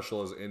us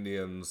special as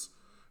Indians,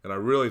 and I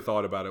really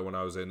thought about it when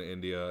I was in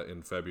India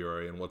in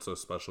February, and what's so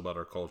special about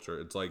our culture.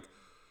 It's like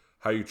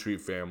how you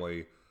treat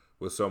family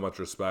with so much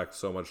respect,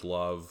 so much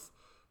love,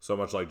 so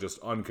much like just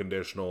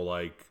unconditional,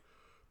 like,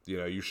 you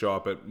know, you show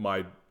up at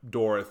my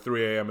door at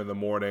 3 a.m. in the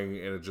morning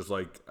and it's just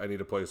like, I need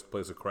a place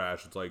to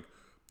crash. It's like,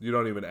 you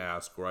don't even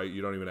ask, right?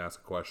 You don't even ask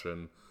a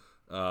question.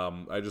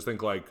 I just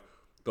think like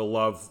the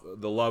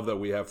love that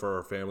we have for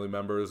our family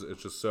members,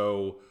 it's just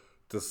so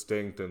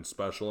distinct and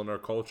special in our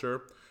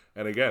culture.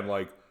 And again,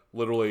 like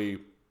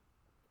literally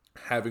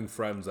having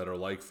friends that are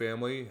like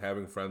family,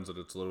 having friends that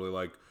it's literally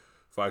like,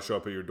 if I show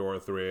up at your door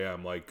at 3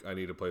 a.m., like I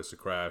need a place to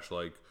crash,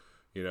 like,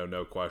 you know,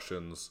 no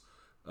questions.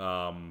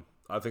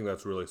 I think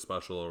that's really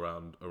special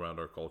around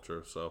our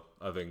culture. So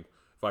I think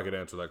if I could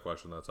answer that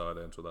question, that's how I'd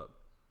answer that.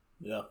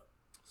 Yeah.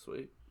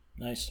 Sweet.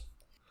 Nice.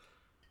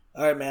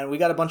 All right, man. We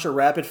got a bunch of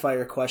rapid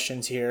fire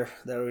questions here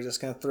that we're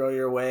just going to throw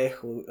your way.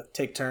 We'll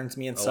take turns,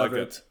 me and Savrut. Like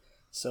it.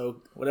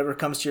 So whatever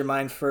comes to your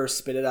mind first,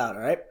 spit it out,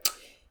 all right?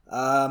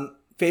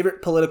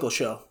 Favorite political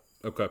show?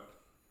 Okay.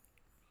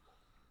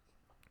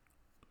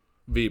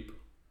 Veep.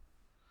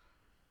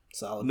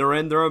 Solid.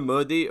 Narendra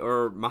Modi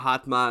or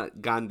Mahatma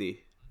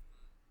Gandhi?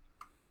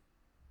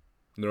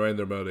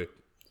 Narendra Modi.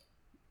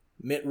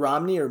 Mitt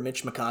Romney or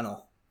Mitch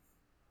McConnell?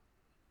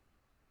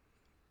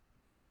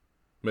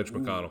 Mitch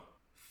McConnell.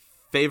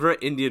 Favorite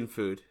Indian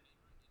food?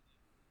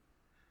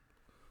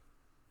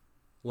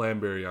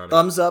 Lamb biryani.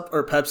 Thumbs up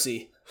or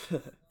Pepsi?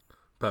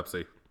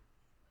 Pepsi.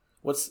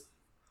 What's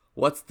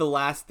the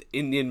last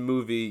Indian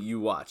movie you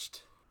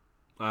watched?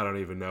 I don't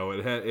even know.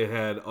 It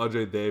had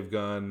Ajay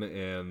Devgan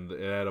and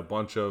it had a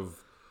bunch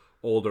of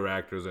older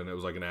actors in it. It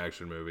was like an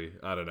action movie.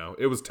 I don't know.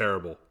 It was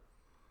terrible.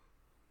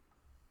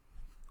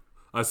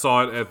 I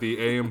saw it at the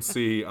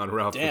AMC on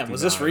Route 59. Damn,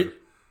 was this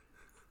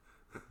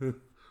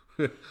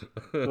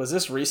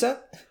recent?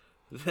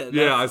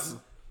 Yeah,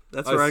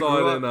 That's I where I saw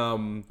grew it up.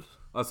 in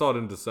I saw it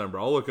in December.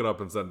 I'll look it up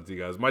and send it to you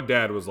guys. My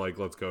dad was like,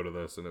 "Let's go to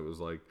this," and it was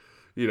like,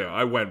 you know,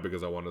 I went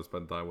because I wanted to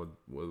spend time with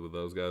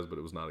those guys, but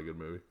it was not a good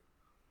movie.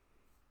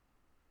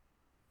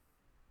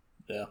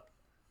 Yeah.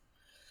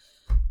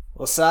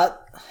 Well, Sat,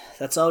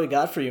 that's all we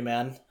got for you,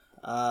 man.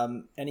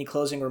 Any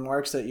closing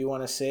remarks that you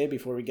want to say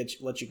before we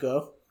let you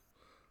go?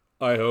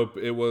 I hope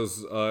it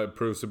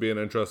proves to be an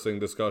interesting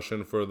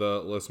discussion for the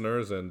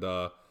listeners, and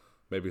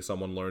maybe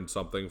someone learned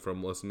something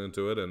from listening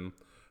to it. And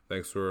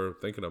thanks for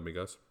thinking of me,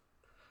 guys.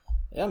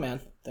 Yeah, man.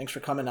 Thanks for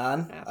coming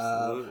on.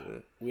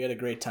 Absolutely. We had a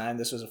great time.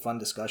 This was a fun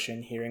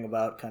discussion, hearing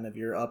about kind of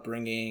your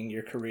upbringing,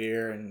 your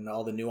career, and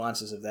all the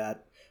nuances of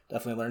that.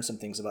 Definitely learned some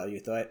things about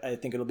you. So I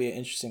think it'll be an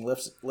interesting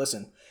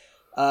listen.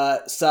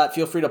 Sat,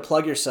 feel free to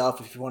plug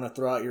yourself if you want to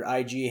throw out your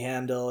IG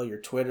handle, your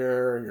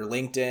Twitter, your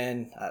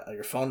LinkedIn,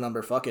 your phone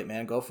number. Fuck it,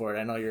 man. Go for it.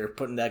 I know you're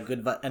putting that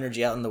good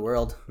energy out in the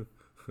world.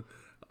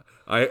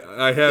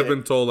 I have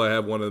been told I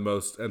have one of the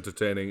most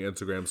entertaining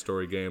Instagram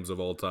story games of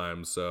all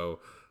time, so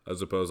I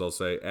suppose I'll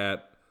say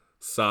at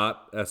Saat,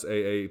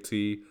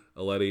 S-A-A-T,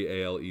 Alety,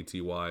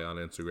 A-L-E-T-Y on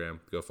Instagram.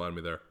 Go find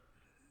me there.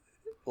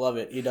 Love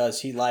it. He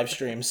does. He live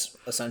streams,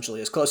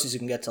 essentially, as close as you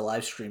can get to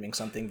live streaming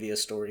something via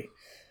story,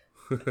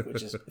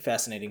 which is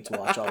fascinating to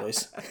watch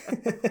always.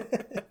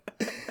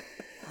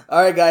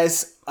 All right,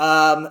 guys.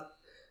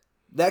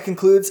 That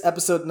concludes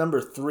episode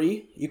number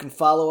 3. You can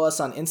follow us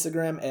on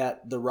Instagram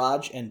at the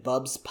Raj and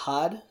Bubs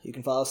Pod. You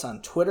can follow us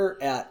on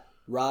Twitter at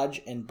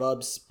Raj and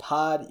Bubs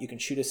Pod. You can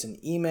shoot us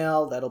an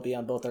email. That'll be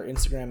on both our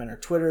Instagram and our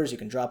Twitters. You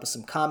can drop us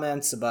some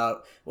comments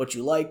about what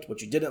you liked,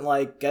 what you didn't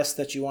like, guests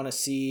that you want to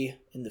see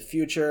in the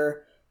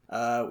future.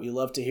 We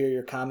love to hear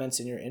your comments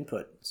and your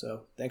input.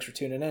 So thanks for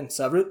tuning in.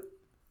 Savrut?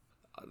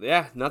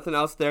 Yeah, nothing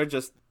else there.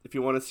 Just if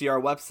you want to see our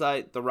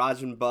website,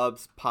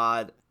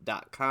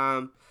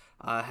 therajandbubspod.com.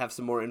 Have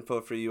some more info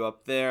for you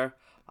up there.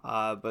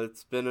 But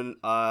it's been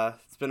a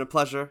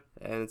pleasure,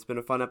 and it's been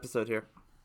a fun episode here.